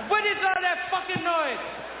 What is all that fucking noise?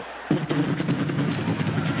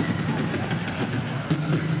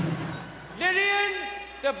 Lillian,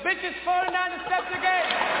 the bitch is falling down the steps again.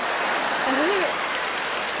 Lillian.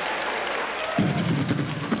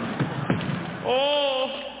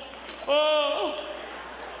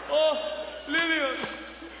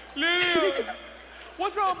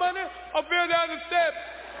 What's wrong, Bunny? I fell down the steps.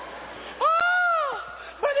 Oh,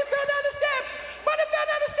 Bunny fell down the steps. Bunny fell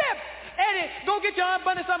down the steps. Eddie, go get your Aunt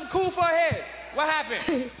Bunny something cool for her head. What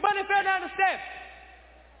happened? Bunny fell down the steps.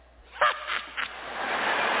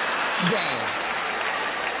 Damn.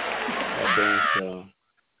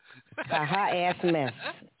 A hot ass mess.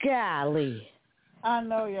 Golly. I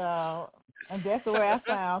know, y'all. And that's the way I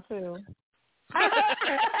sound, too.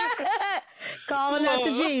 Calling out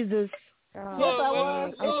to Jesus. Yes, I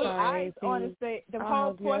was. It was ice on the stage. The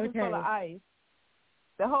whole porch is full of ice.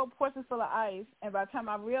 The whole porch is full of ice. And by the time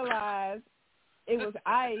I realized it was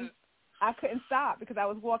ice, I couldn't stop because I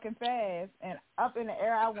was walking fast. And up in the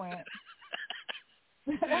air I went.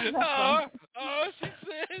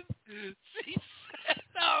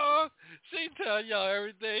 She tell y'all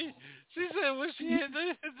everything. She said when she hit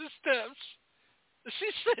the steps,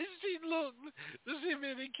 she said she looked to see if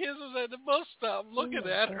any kids was at the bus stop looking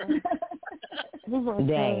at her.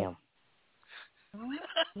 Damn.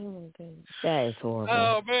 That is horrible.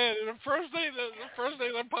 Oh man, the first thing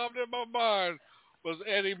that popped in my mind was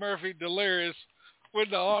Eddie Murphy delirious when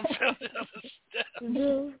the arm fell down the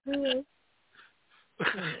steps.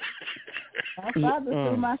 I tried to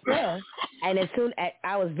do myself. And as soon as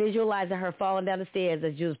I was visualizing her falling down the stairs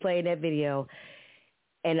as she was playing that video,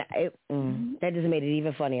 and that just made it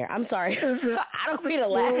even funnier. I'm sorry. I don't mean to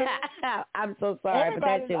laugh. I'm so sorry, but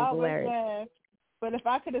that shit was hilarious. Laugh. But if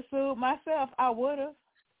I could have sued myself, I would have.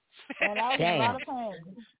 And I was in a lot of pain.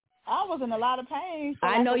 I was in a lot of pain.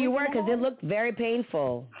 I know you were because it looked very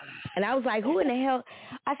painful. And I was like, who in the hell?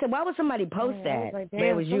 I said, why would somebody post that? Like, but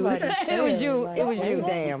it was you. It was you. Like, it was you,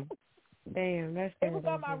 damn. Damn, that's it was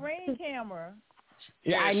on my Ring camera.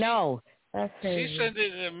 Yeah, I know. That's crazy. She sent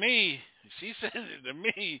it to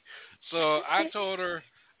me. So I told her,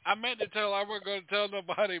 I meant to tell her I wasn't going to tell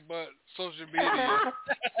nobody but social media.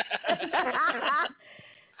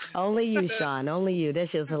 Only you, Sean. Only you. That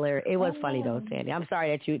shit's hilarious. It was funny though, Sandy. I'm sorry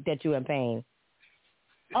that you in pain.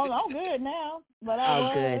 Oh, I'm good now. But I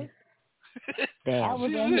was. Good. Damn. I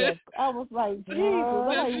was in here. I was like, Jesus. I'm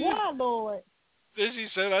like, why, Lord? Then she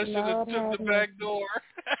said I should have took the back door.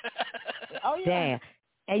 Oh yeah. Damn.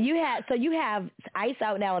 And you have ice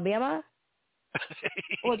out in Alabama?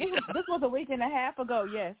 Well, this was a week and a half ago.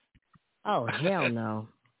 Yes. Oh hell no.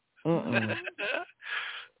 Oh man.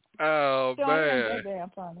 That's damn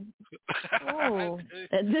funny. Oh.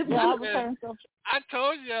 I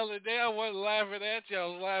told you the other day I wasn't laughing at you. I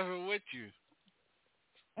was laughing with you.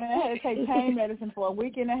 And I had to take pain medicine for a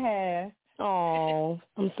week and a half. Oh,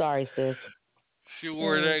 I'm sorry, sis. She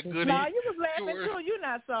wore that goodie. No, you was laughing too. You're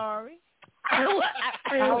not sorry. I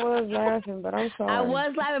was laughing, but I'm sorry. I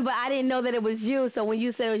was laughing, but I didn't know that it was you. So when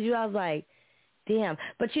you said it was you, I was like, damn.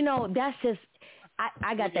 But you know, that's just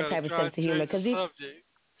I got that type of sense of humor because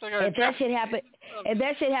if that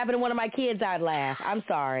shit happened to one of my kids, I'd laugh. I'm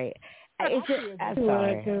sorry. It's just, I'm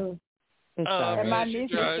sorry. I'm sorry. And my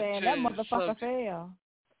niece was saying that motherfucker fell.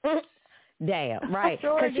 Damn, right.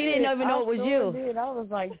 Sure Because she didn't even know it was you. Did. I was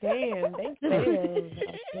like, damn, they failed.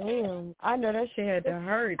 Damn. I know that shit had to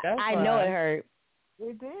hurt. That's I know it hurt.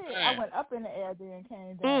 It did. I went up in the air then and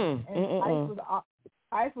came down. And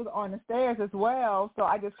ice was on the stairs as well, so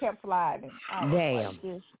I just kept sliding. Damn.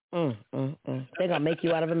 They're gonna make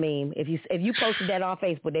you out of a meme. If you posted that on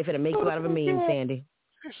Facebook, they're gonna make you out of a meme, Sandy.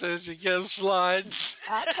 He says you get slides.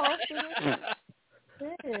 I posted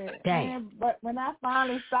it. Damn. But when I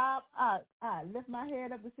finally stopped, I lift my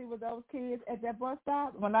head up to see what those kids at that bus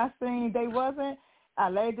stop. When I seen they wasn't, I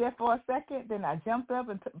laid there for a second. Then I jumped up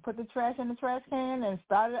and put the trash in the trash can and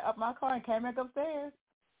started up my car and came back upstairs.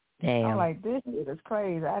 Damn. I'm like, this shit is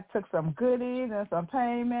crazy. I took some goodies and some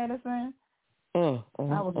pain medicine. I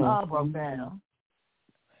was all broke down.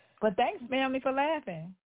 But thanks, family, for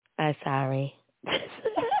laughing. I'm sorry.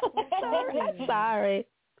 Sorry.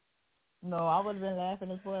 No, I would have been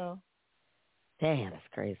laughing as well. Damn, that's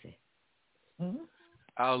crazy. Mm-hmm.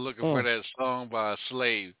 I was looking for that song by a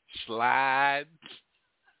slave. Slide.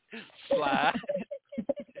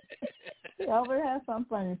 Yeah, I would have something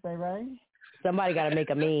funny to say, right? Somebody got to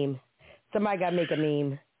make a meme. Get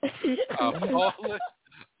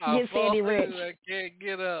Sandy Rich. I can't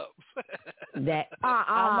get up. That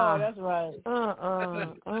I know, that's right.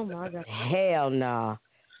 Oh my God. Hell no.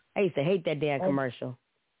 I used to hate that damn commercial.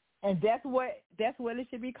 And that's what it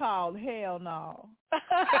should be called. Hell no.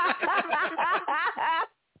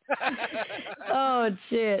 Oh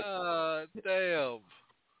shit. Damn.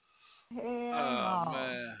 Hell no.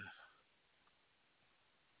 Man.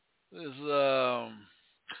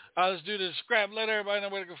 Let's do this scrap. Let everybody know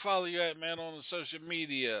where they can follow you at, man, on the social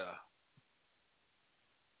media.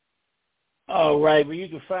 All right, well, you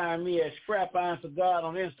can find me at Scrap Iron for God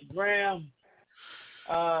on Instagram,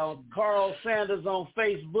 Carl Sanders on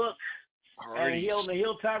Facebook, and here on the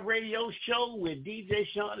Hilltop Radio Show with DJ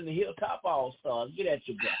Sean and the Hilltop All-Stars. Get at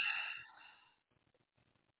your guy.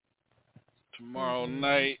 Tomorrow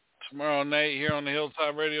night here on the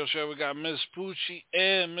Hilltop Radio Show, we got Miss Poochie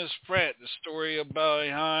and Miss Pratt. The story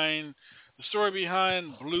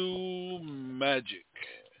behind Blue Magic.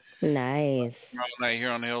 Nice. Tomorrow night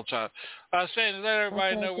here on the Hilltop. Sandy, let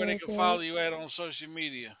everybody know where they can follow you at on social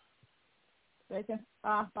media. They can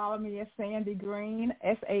follow me at Sandy Green,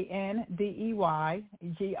 SandyGreene,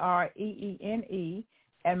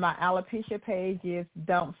 and my alopecia page is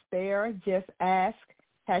Don't Stare, Just Ask,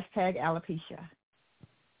 #alopecia.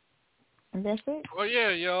 And that's it. Well,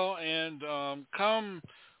 yeah, y'all. And come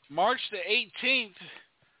March the 18th,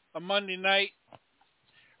 a Monday night,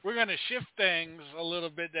 we're going to shift things a little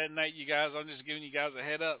bit that night, you guys. I'm just giving you guys a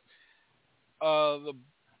head up.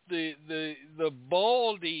 The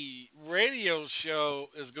Baldy radio show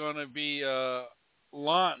is going to be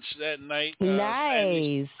launched that night.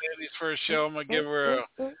 Nice. Sandy's first show. I'm going to give her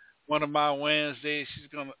one of my Wednesdays.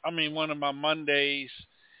 One of my Mondays,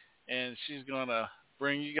 and she's going to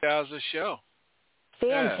bring you guys a show.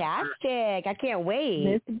 Fantastic. Yeah. I can't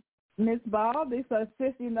wait. Miss Baldy, so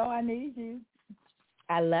sis, you know I need you.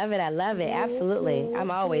 I love it. Absolutely. I'm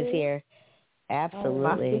always here.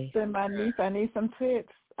 Absolutely. My sister and my niece, I need some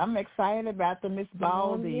tips. I'm excited about the Miss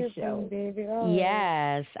Baldy show.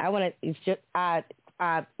 Yes. I want to,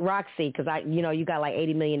 Roxy, because you got like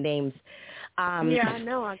 80 million names. Yeah, I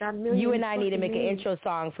know. I got millions. You and I need to make an intro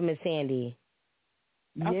song for Miss Sandy.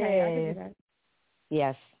 Okay, I can do that.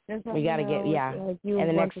 Yes. We got to get, in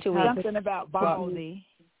the next 2 weeks. Something about Baldy.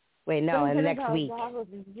 Wait, no, in the next week.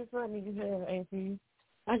 Just let me have AC.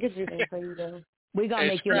 I can do that for you, though. We're going to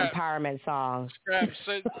make you an empowerment song. Scrap,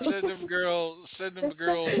 send them girls a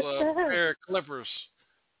pair of clippers.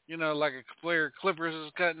 Like a pair of clippers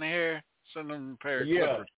is cutting the hair. Send them a pair of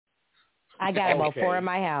clippers. I got about 4 in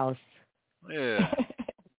my house. Yeah.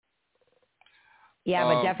 Yeah,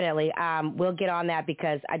 but definitely, we'll get on that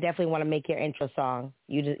because I definitely want to make your intro song.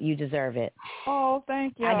 You deserve it. Oh,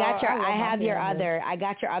 thank you. I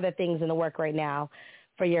got your other things in the work right now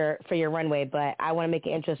for your runway, but I want to make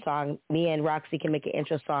an intro song. Me and Roxy can make an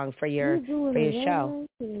intro song for your show.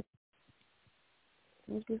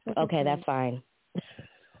 Okay, that's fine.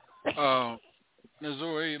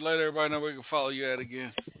 Missouri, let everybody know where we can follow you at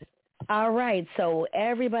again. All right, so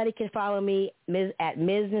everybody can follow me at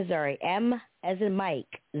Ms. Missouri, M as in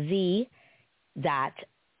Mike, Z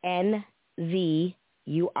 .NZURI.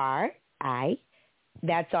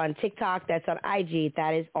 That's on TikTok. That's on IG.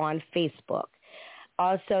 That is on Facebook.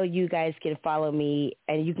 Also, you guys can follow me,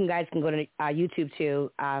 and you guys can go to YouTube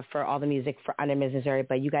too for all the music for under Ms. Missouri.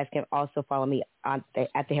 But you guys can also follow me at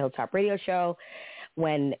the Hilltop Radio Show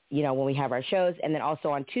when we have our shows, and then also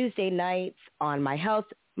on Tuesday nights on my health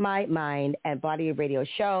My Mind and Body Radio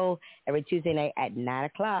show every Tuesday night at 9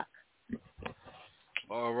 o'clock.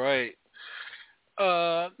 All right.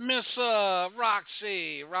 Miss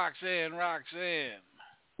Roxanne.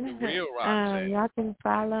 The real Roxanne. Y'all can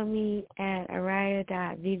follow me at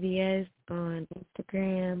araya.vbs on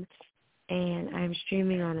Instagram, and I'm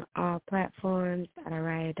streaming on all platforms at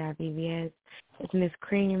araya.vbs. It's Miss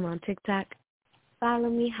Cream on TikTok. Follow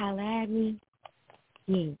me, holla at me.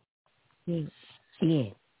 Yeah.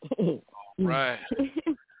 All right.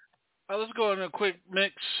 Let's go on a quick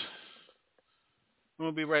mix.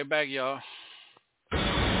 We'll be right back, y'all.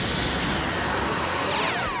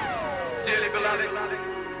 Dearly beloved,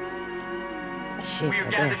 we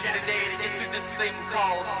are gathered here today to get through this thing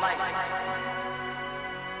called life.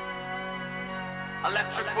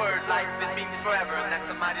 Electric word, life, it means forever, and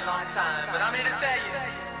that's a mighty long time. But I'm here to tell you,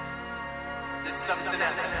 there's something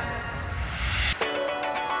else.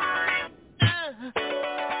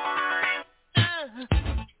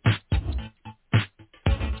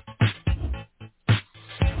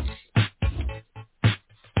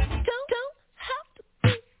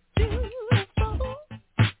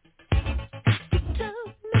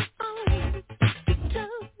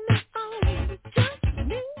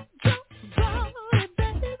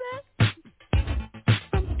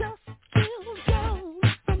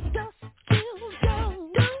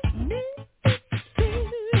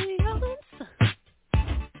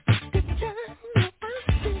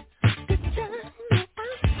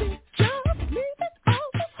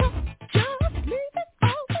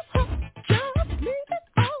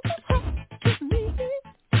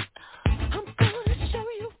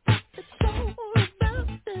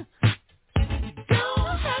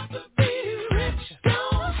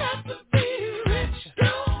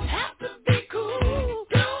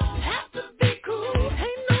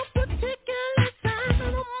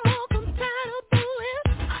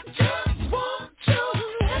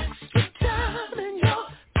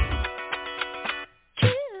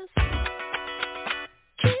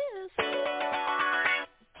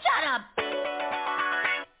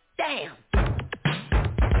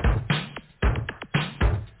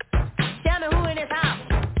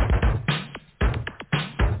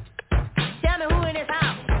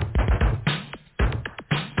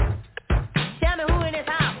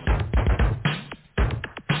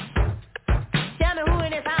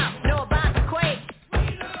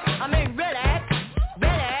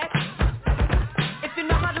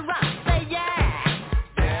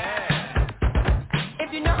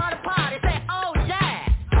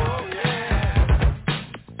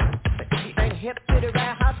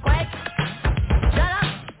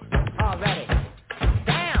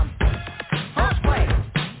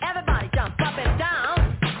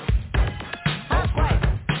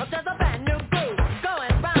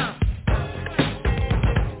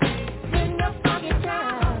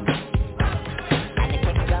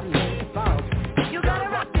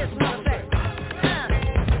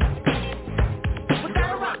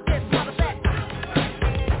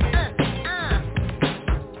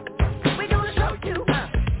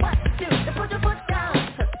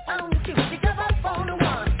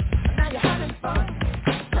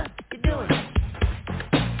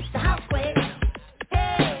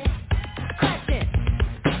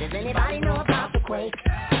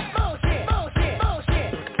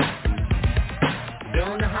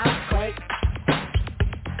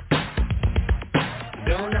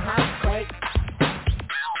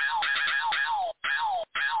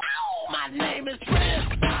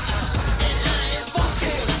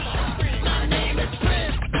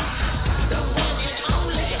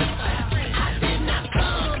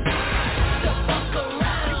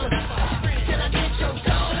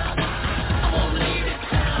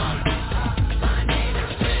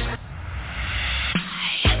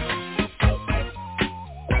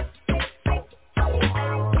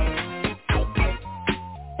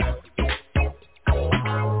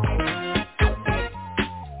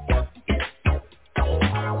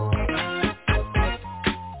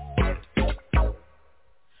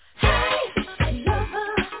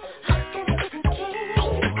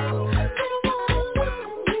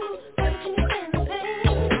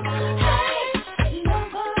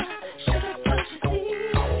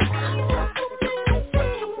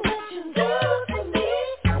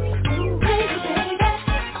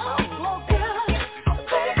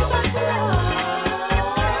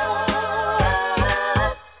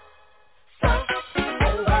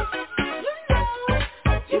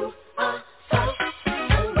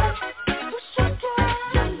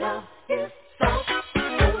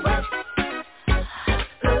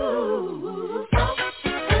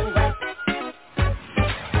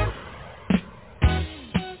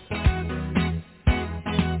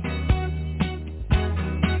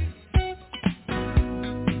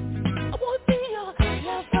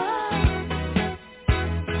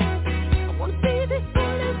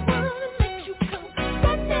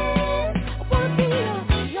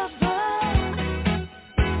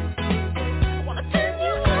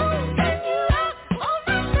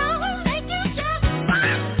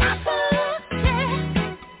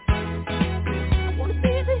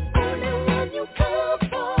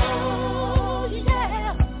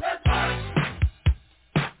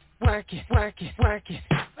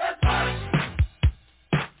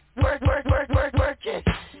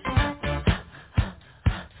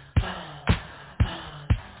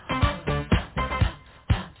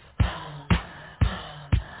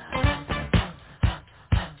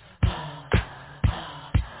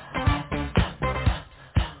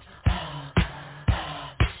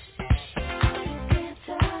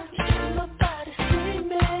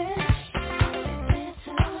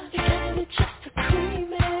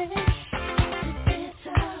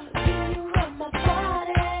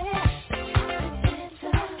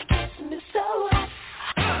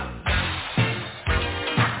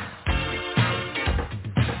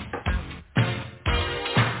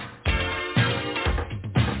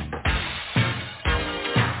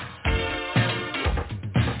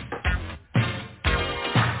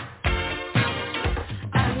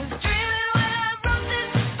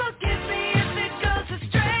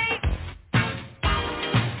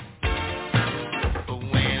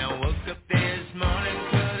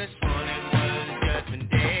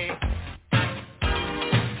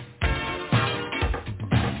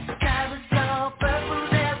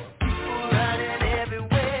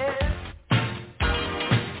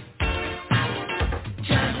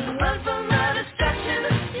 run from the destruction.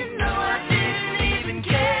 You know I didn't even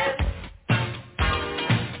care.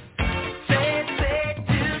 Say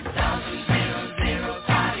 2000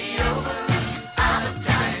 party over. I'm a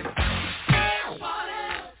time.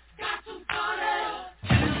 Got to party.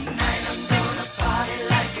 Tonight I'm gonna party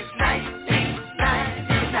like it's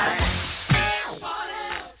 1999.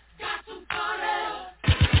 Got to party.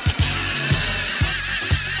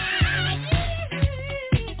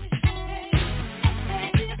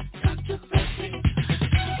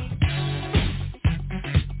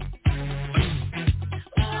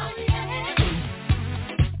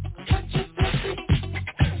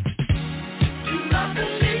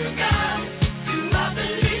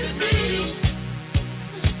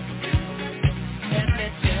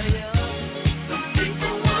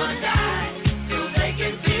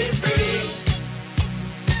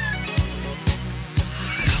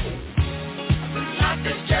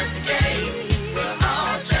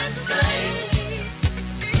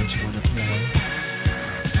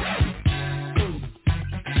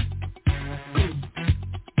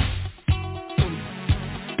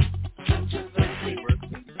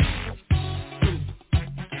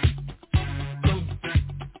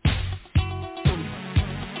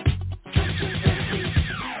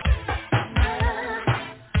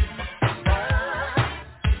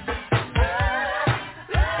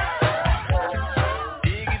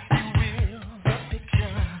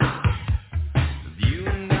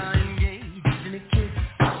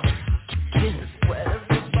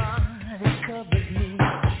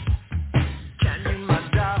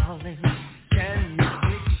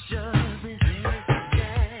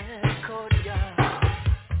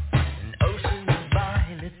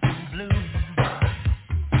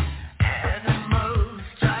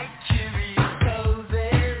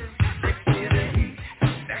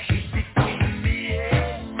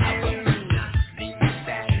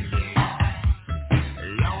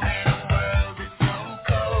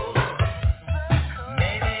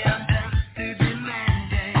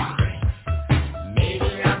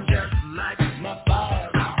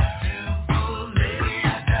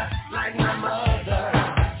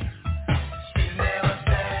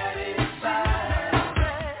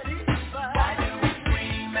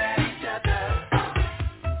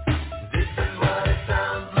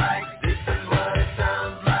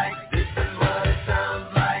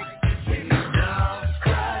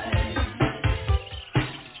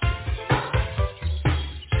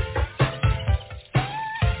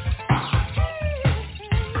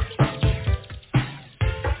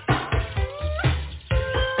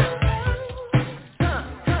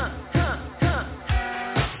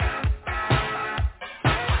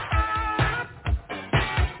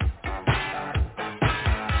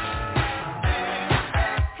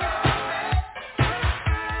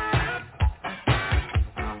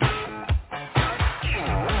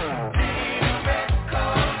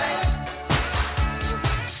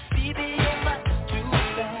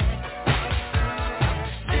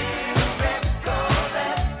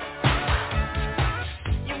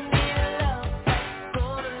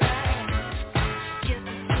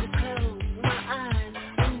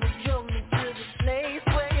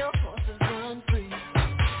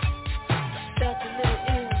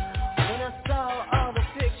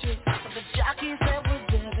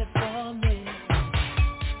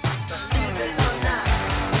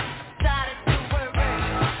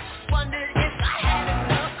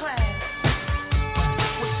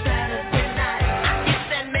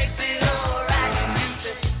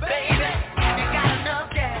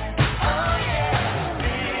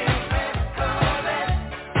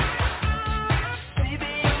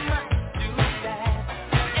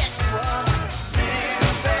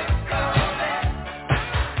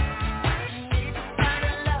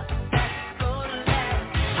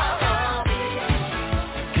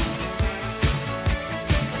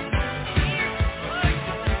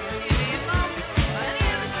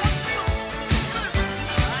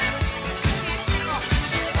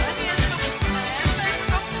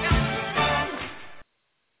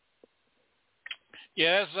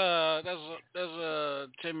 Yeah, that's a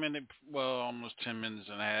 10-minute, well, almost 10 minutes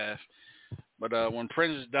and a half. But when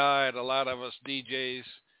Prince died, a lot of us DJs,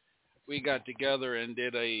 we got together and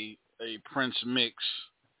did a Prince mix,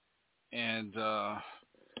 and I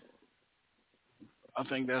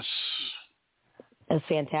think that's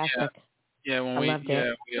fantastic. Yeah, when we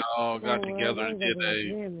all got together and did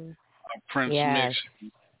a Prince mix,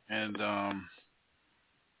 and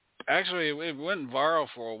actually it went viral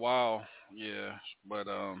for a while. Yeah, but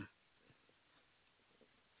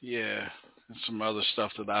yeah, and some other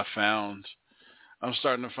stuff that I found. I'm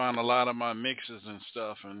starting to find a lot of my mixes and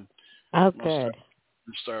stuff, and good.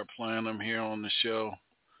 and start playing them here on the show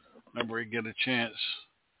whenever we get a chance.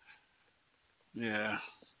 Yeah.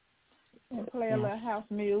 And play a little house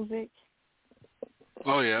music.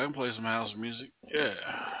 Oh yeah, I can play some house music. Yeah.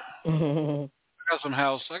 I got some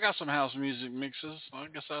house music mixes. I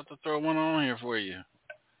guess I have to throw one on here for you.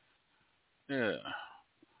 Yeah.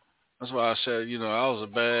 That's why I said, I was a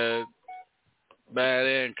bad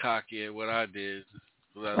and cocky at what I did.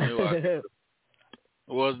 Because I knew there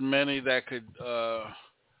wasn't many that could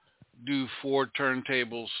do 4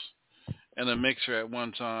 turntables and a mixer at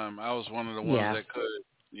one time. I was one of the ones that could.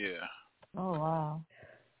 Yeah. Oh wow.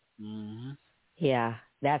 Mhm. Yeah,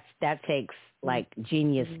 that takes like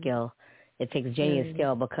genius skill. It takes genius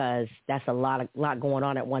skill because that's a lot going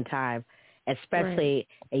on at one time. Especially,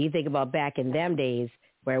 and you think about back in them days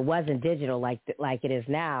where it wasn't digital like it is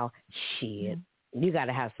now. Shit, you got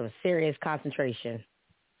to have some serious concentration.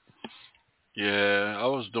 Yeah, I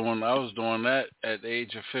was doing that at the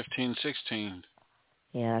age of 15, 16.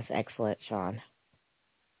 Yeah, that's excellent, Sean.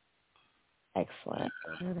 Excellent.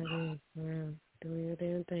 Do your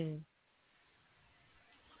damn thing.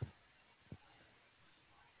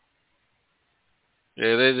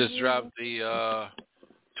 Yeah, they just dropped the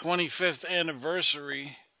 25th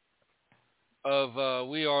anniversary of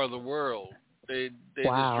We Are the World. They just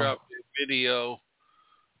dropped a video.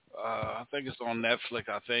 I think it's on Netflix.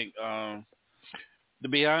 I think the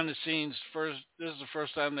behind the scenes first. This is the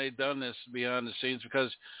first time they've done this behind the scenes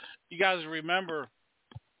because you guys remember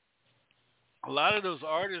a lot of those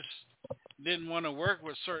artists didn't want to work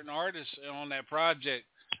with certain artists on that project,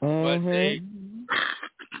 but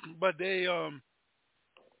they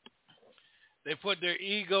put their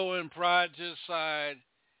ego and pride to the side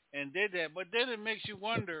and did that. But then it makes you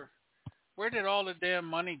wonder, where did all the damn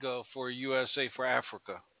money go for USA for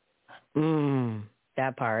Africa?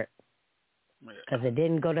 That part. Because it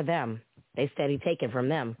didn't go to them. They steady taking from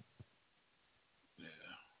them. Yeah.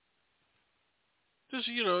 Just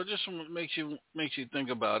makes you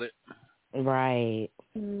think about it. Right.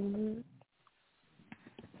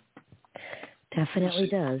 Definitely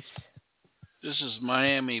does. This is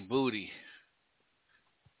Miami Booty.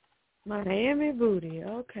 Miami Booty,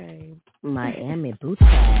 okay. Miami Booty.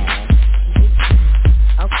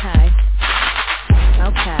 Okay.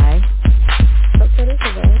 Okay, this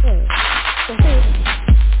is okay.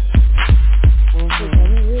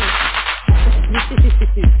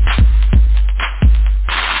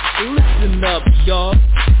 Listen up, y'all.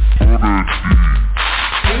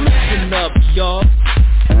 Listen up, y'all.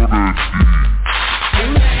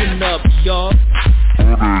 Listen up, y'all.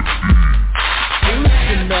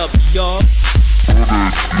 Listen up, y'all.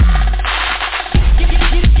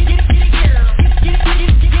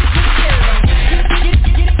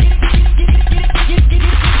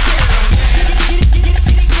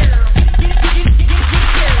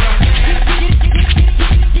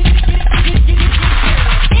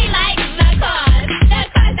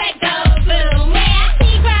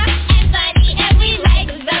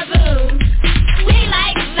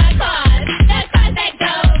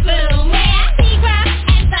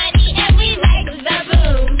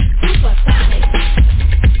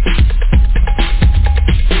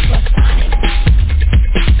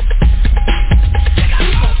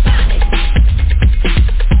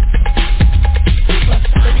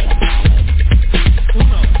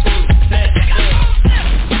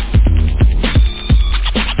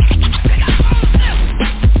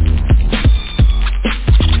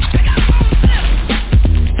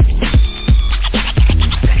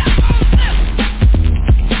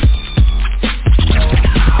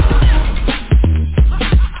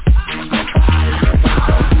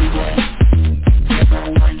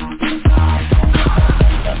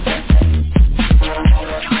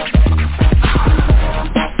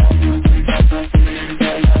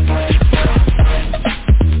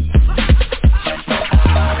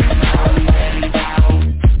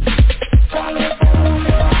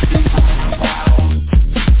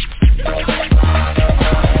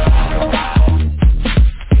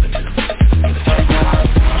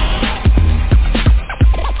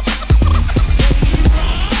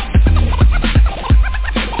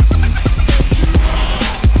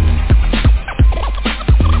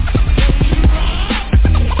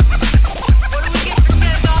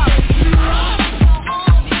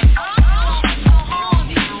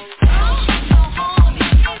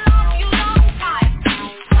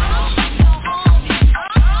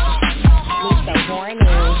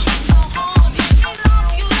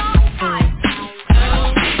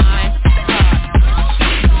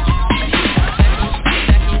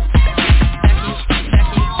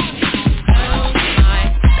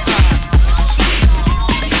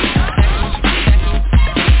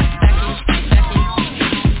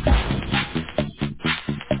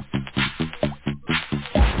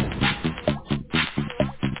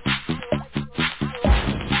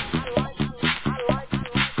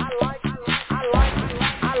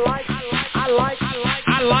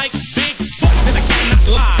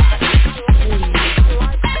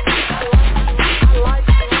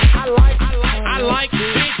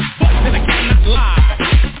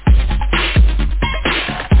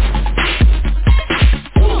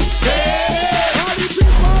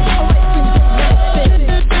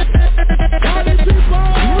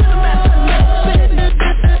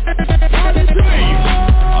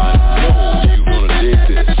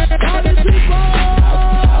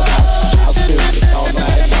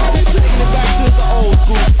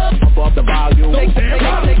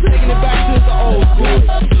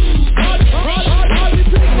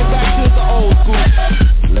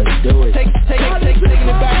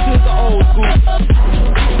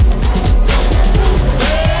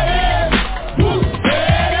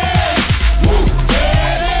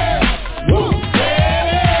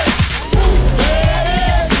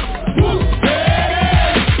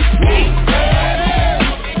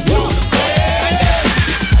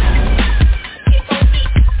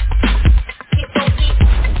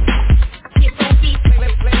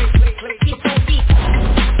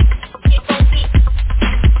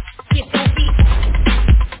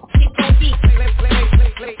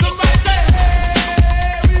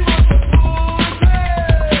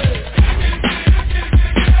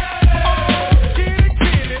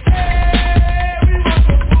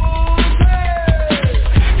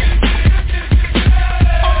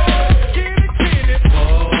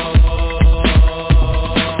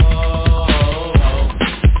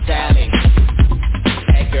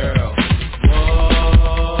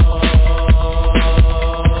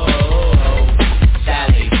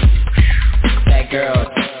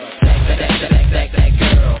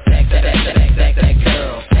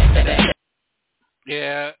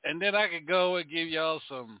 and then I could go and give y'all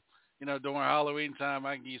some, during Halloween time,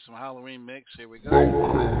 I can give you some Halloween mix. Here we go.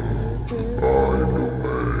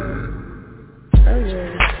 Oh,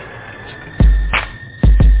 yeah.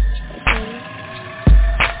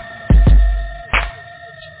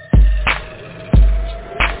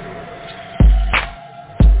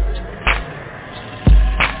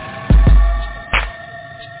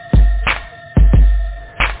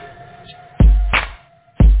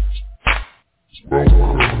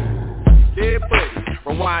 Yeah, buddy,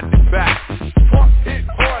 rewind it back. Pump it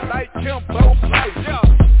hard like Kimbo Slice. Yeah.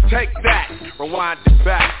 Take that, rewind it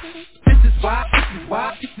back. This is why I'm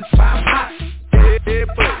hot. Yeah,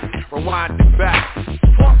 buddy, rewind it back.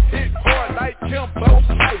 Pump it hard like Kimbo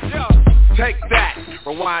Slice. Yeah. Take that,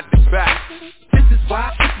 rewind it back. This is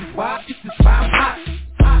why I'm hot.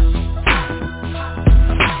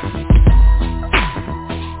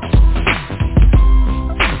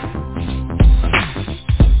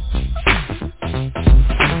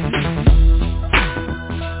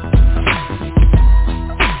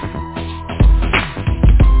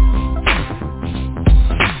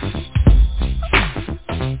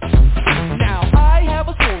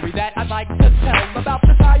 About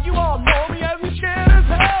the guy you all know me as he's scared as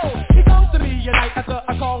hell. He comes to me at night after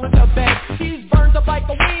I call into bed. He's burned up like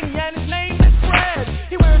a weenie and his name is Fred.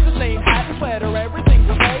 He wears the same hat and sweater every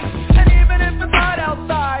single day. And even if it's hot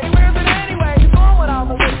outside, he wears it anyway. He's gone when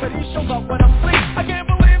I'm awake, but he shows up when I'm asleep. I can't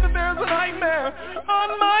believe that there's a nightmare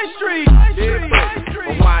on my street.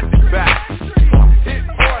 Rewind it back. Hit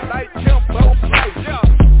hard like Kimbo Slice. Yeah.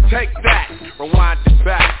 Take that, rewind it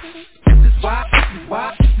back. This is why I'm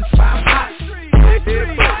hot.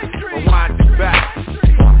 Rewind it back.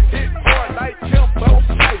 Hit hard like Kimbo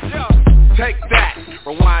Slice. Yeah. Take that,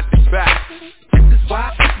 rewind it back. This is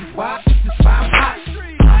why I'm hot.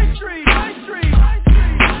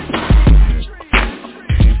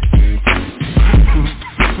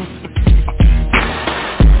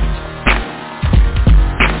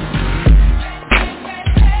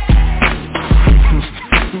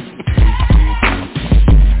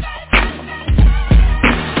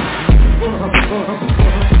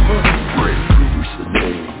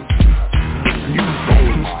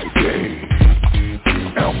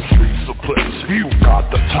 You got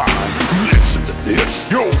the time, listen to this,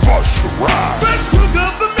 you'll bust the rhyme. Fred Krueger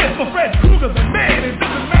the myth, or Fred Krueger the man. It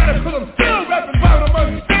doesn't matter cause I'm still rapping about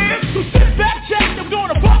among fans. So sit back, check, I'm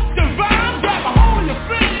gonna bust the rhyme. Grab a hold of your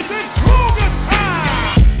friends, it's Krueger time.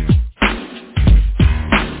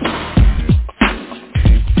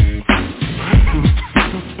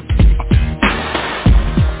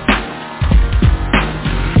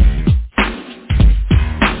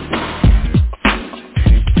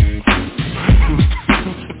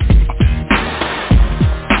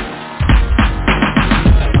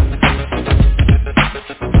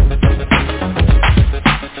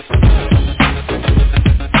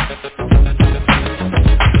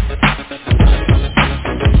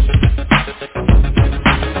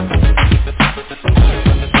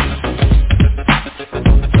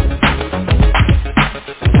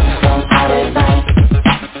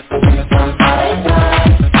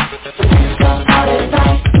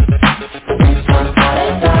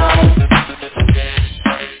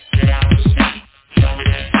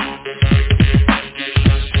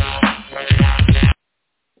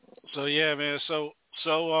 So yeah, man. So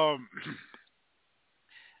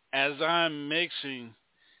as I'm mixing,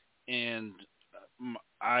 and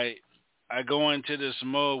I go into this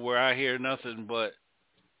mode where I hear nothing but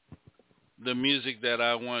the music that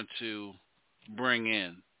I want to bring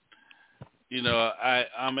in.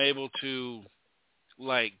 I'm able to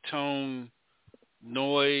like tone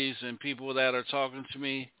noise and people that are talking to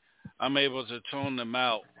me. I'm able to tone them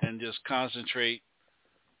out and just concentrate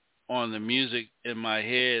on the music in my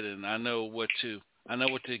head, and I know what to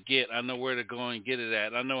get. I know where to go and get it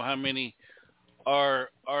at. I know how many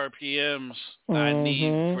RPMs I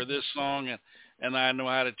need for this song, and I know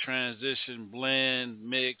how to transition, blend,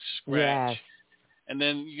 mix, scratch. Yes. And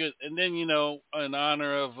then in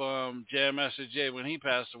honor of Jam Master Jay, when he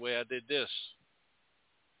passed away, I did this.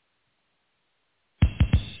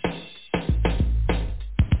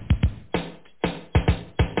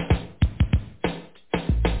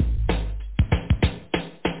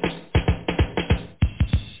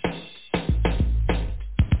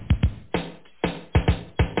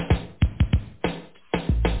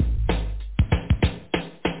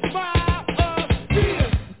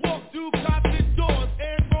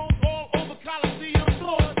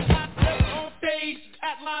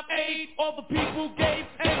 All the people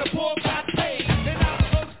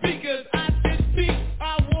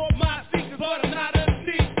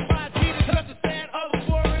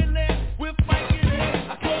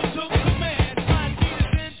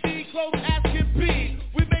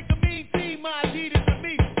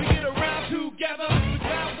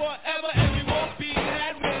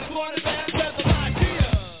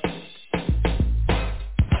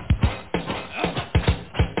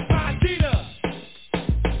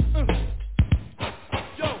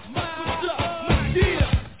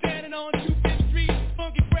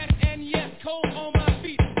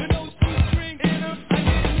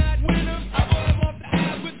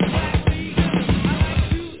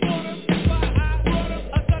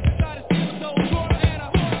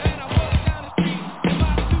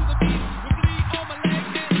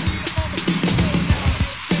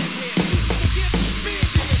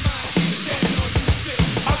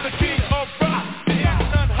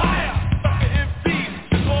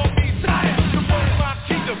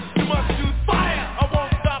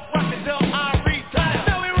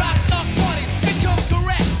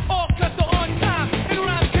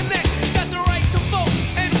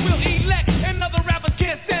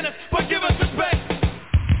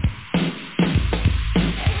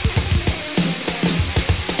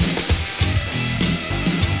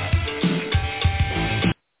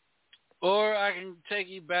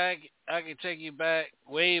you back. I can take you back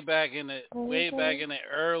way back in the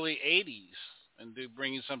early '80s and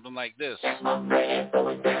bring you something like this.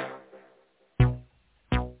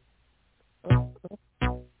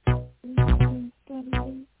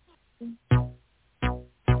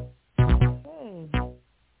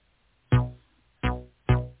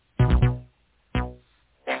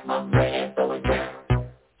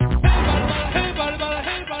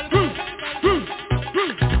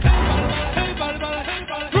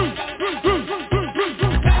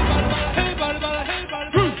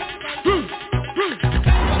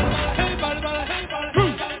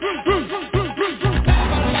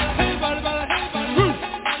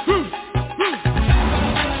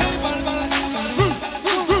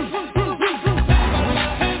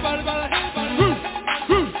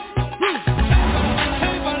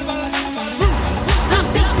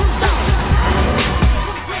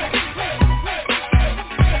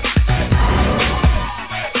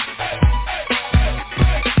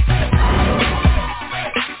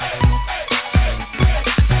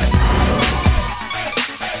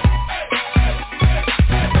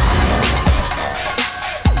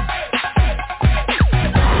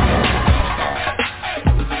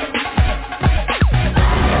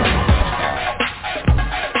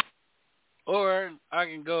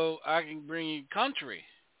 I can bring you country.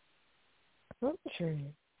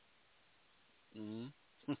 Country.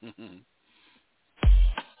 Mm-hmm.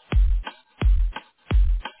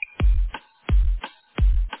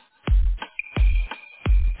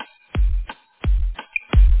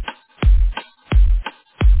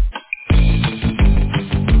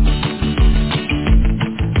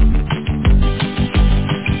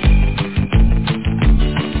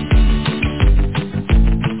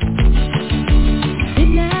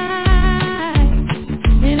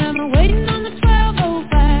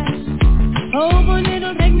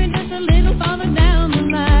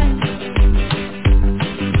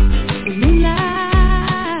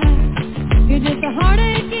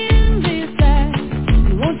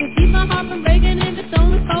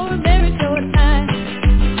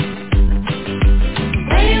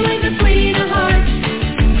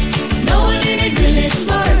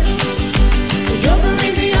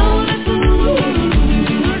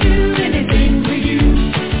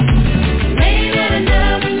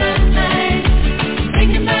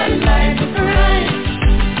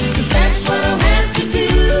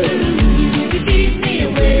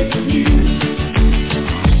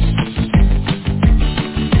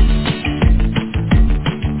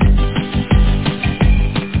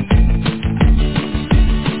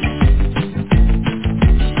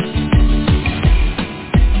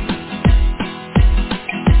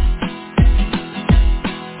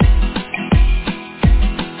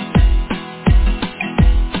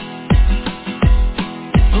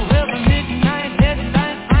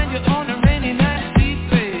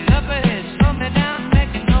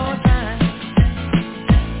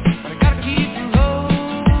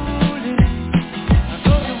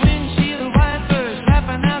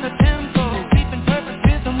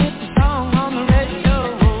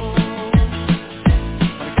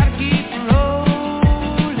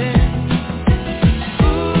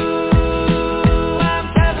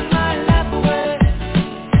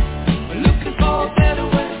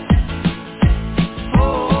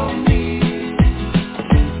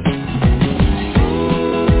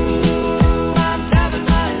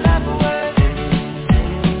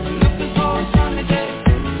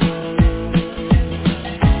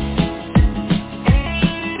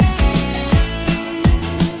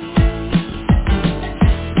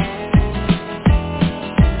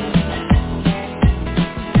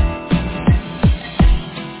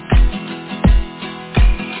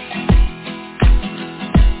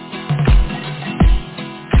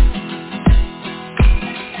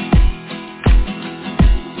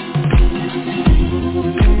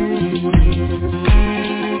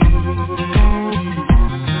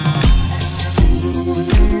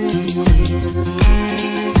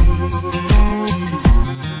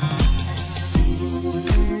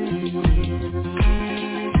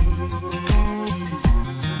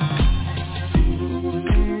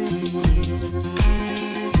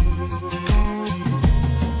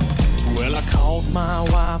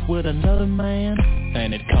 With another man,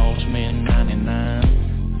 and it cost me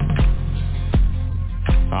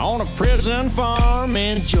 $99 on a prison farm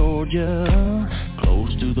in Georgia,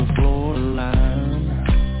 close to the Florida line.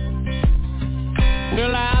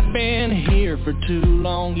 Well, I've been here for 2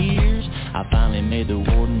 long years. I finally made the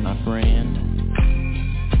warden my friend,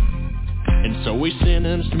 and so he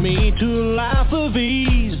sentenced me to a life of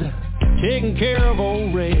ease, taking care of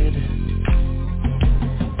old Red.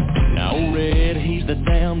 Now Oh, Red, he's the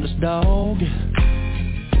damnedest dog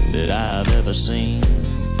that I've ever seen.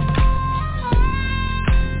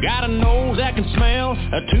 Got a nose that can smell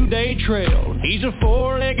a 2-day trail. He's a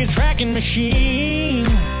 4-legged tracking machine.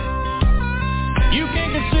 You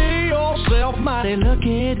can consider yourself mighty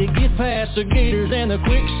lucky to get past the gators and the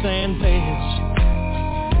quicksand beds.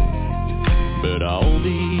 But all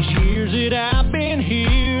these years that I've been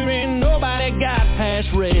here, ain't nobody got past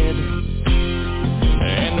Red.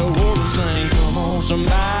 And the wolves saying, come on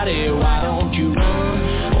somebody, why don't you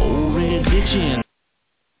run? Old Red Ditchin'.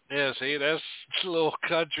 Yeah, see, that's a little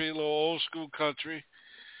country, a little old school country.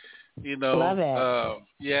 You know, love it.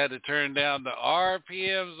 You had to turn down the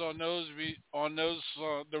RPMs on those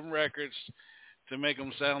them records to make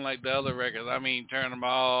them sound like the other records. I mean, turn them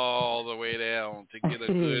all the way down to get a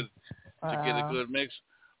good get a good mix.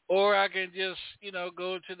 Or I can just,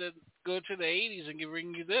 go to the 80s and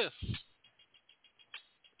bring you this.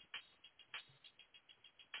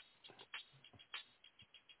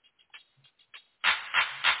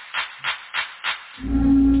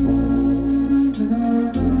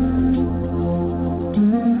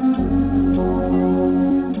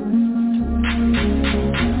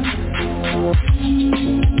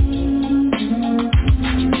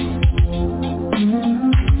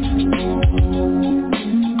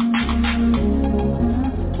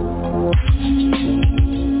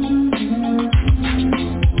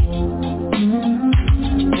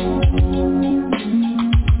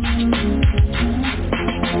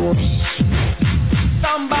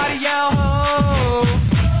 Somebody yell ho!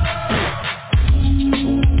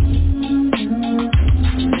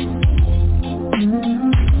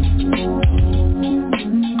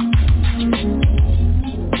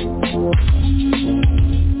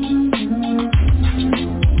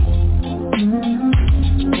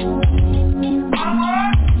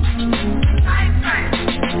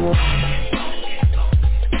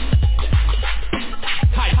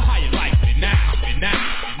 How you like me now, me now?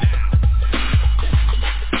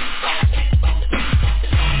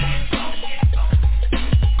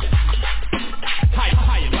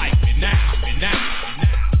 How you like me now, me now?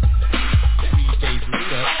 DJ's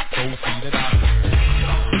lit up, go see the doctor.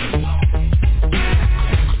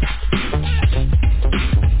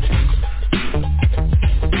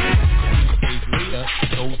 DJ's lit up,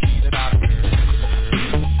 go see the doctor.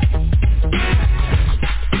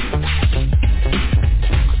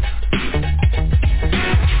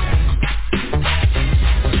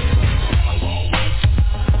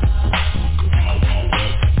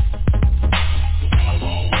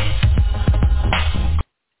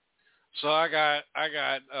 So I got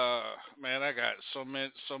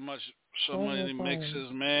so many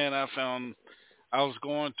mixes, man. I was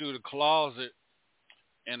going through the closet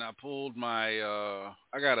and I pulled my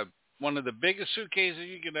I got one of the biggest suitcases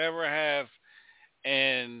you could ever have,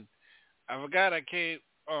 and I forgot I came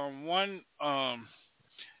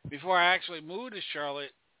before I actually moved to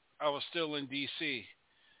Charlotte, I was still in DC,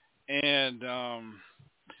 and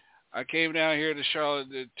I came down here to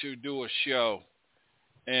Charlotte to do a show.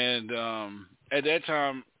 And at that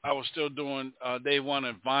time, I was still doing Day One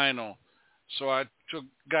and vinyl, so I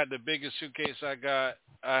got the biggest suitcase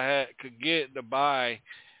I could get to buy,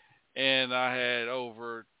 and I had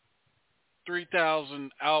over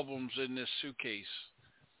 3,000 albums in this suitcase.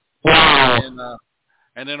 Wow!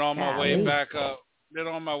 And then on my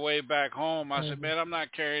way back home, I said, "Man, I'm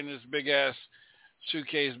not carrying this big ass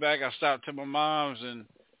suitcase back." I stopped to my mom's and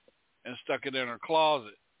stuck it in her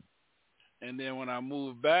closet. And then when I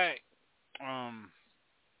moved back, the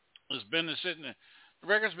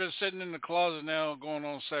record's been sitting in the closet now going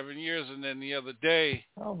on 7 years. And then the other day,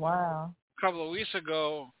 oh wow, a couple of weeks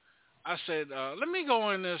ago, I said, let me go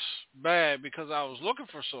in this bag because I was looking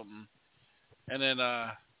for something. And then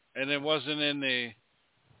it wasn't in the,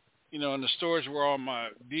 in the storage where all my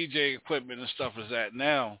DJ equipment and stuff is at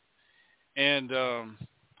now. And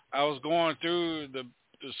I was going through the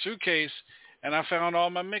suitcase, and I found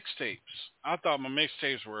all my mixtapes. I thought my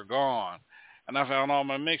mixtapes were gone. And I found all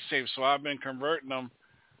my mixtapes, so I've been converting them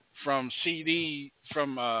from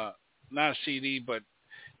not CD, but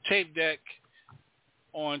tape deck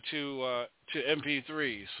onto to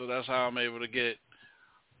MP3. So that's how I'm able to get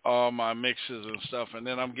all my mixes and stuff. And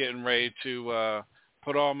then I'm getting ready to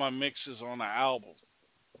put all my mixes on an album,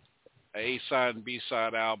 a A-side and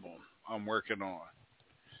B-side album I'm working on.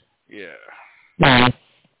 Yeah.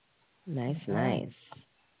 Nice.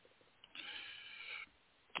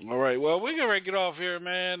 All right. Well, we're going to get off here,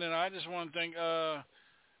 man. And I just want to thank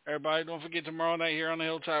everybody. Don't forget tomorrow night here on the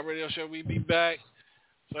Hilltop Radio Show, we'll be back.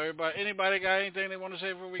 So anybody got anything they want to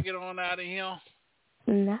say before we get on out of here?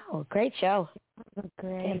 No, great show.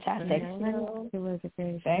 Great. Fantastic. It was a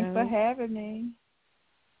great Thanks show. for having me.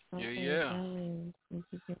 Yeah.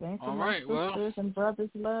 Thanks All for right, my sisters and brothers'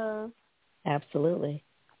 love. Absolutely.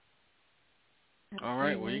 All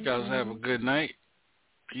right, well, you guys have a good night.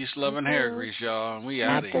 Peace, love, and hair grease, y'all. And we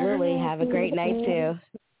out of here. Absolutely. Have a great night, too.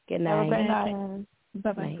 Good night. Have a great night.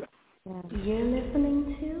 Bye-bye. You're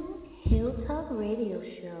listening to Hilltop Radio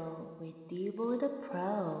Show with D-Boy the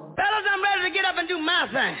Pro. Fellas, I'm ready to get up and do my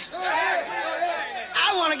thing.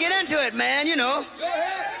 I want to get into it, man, you know.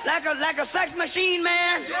 Like a sex machine,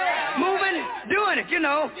 man. Moving, doing it, you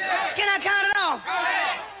know. Can I count it off?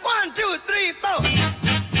 1, 2, 3.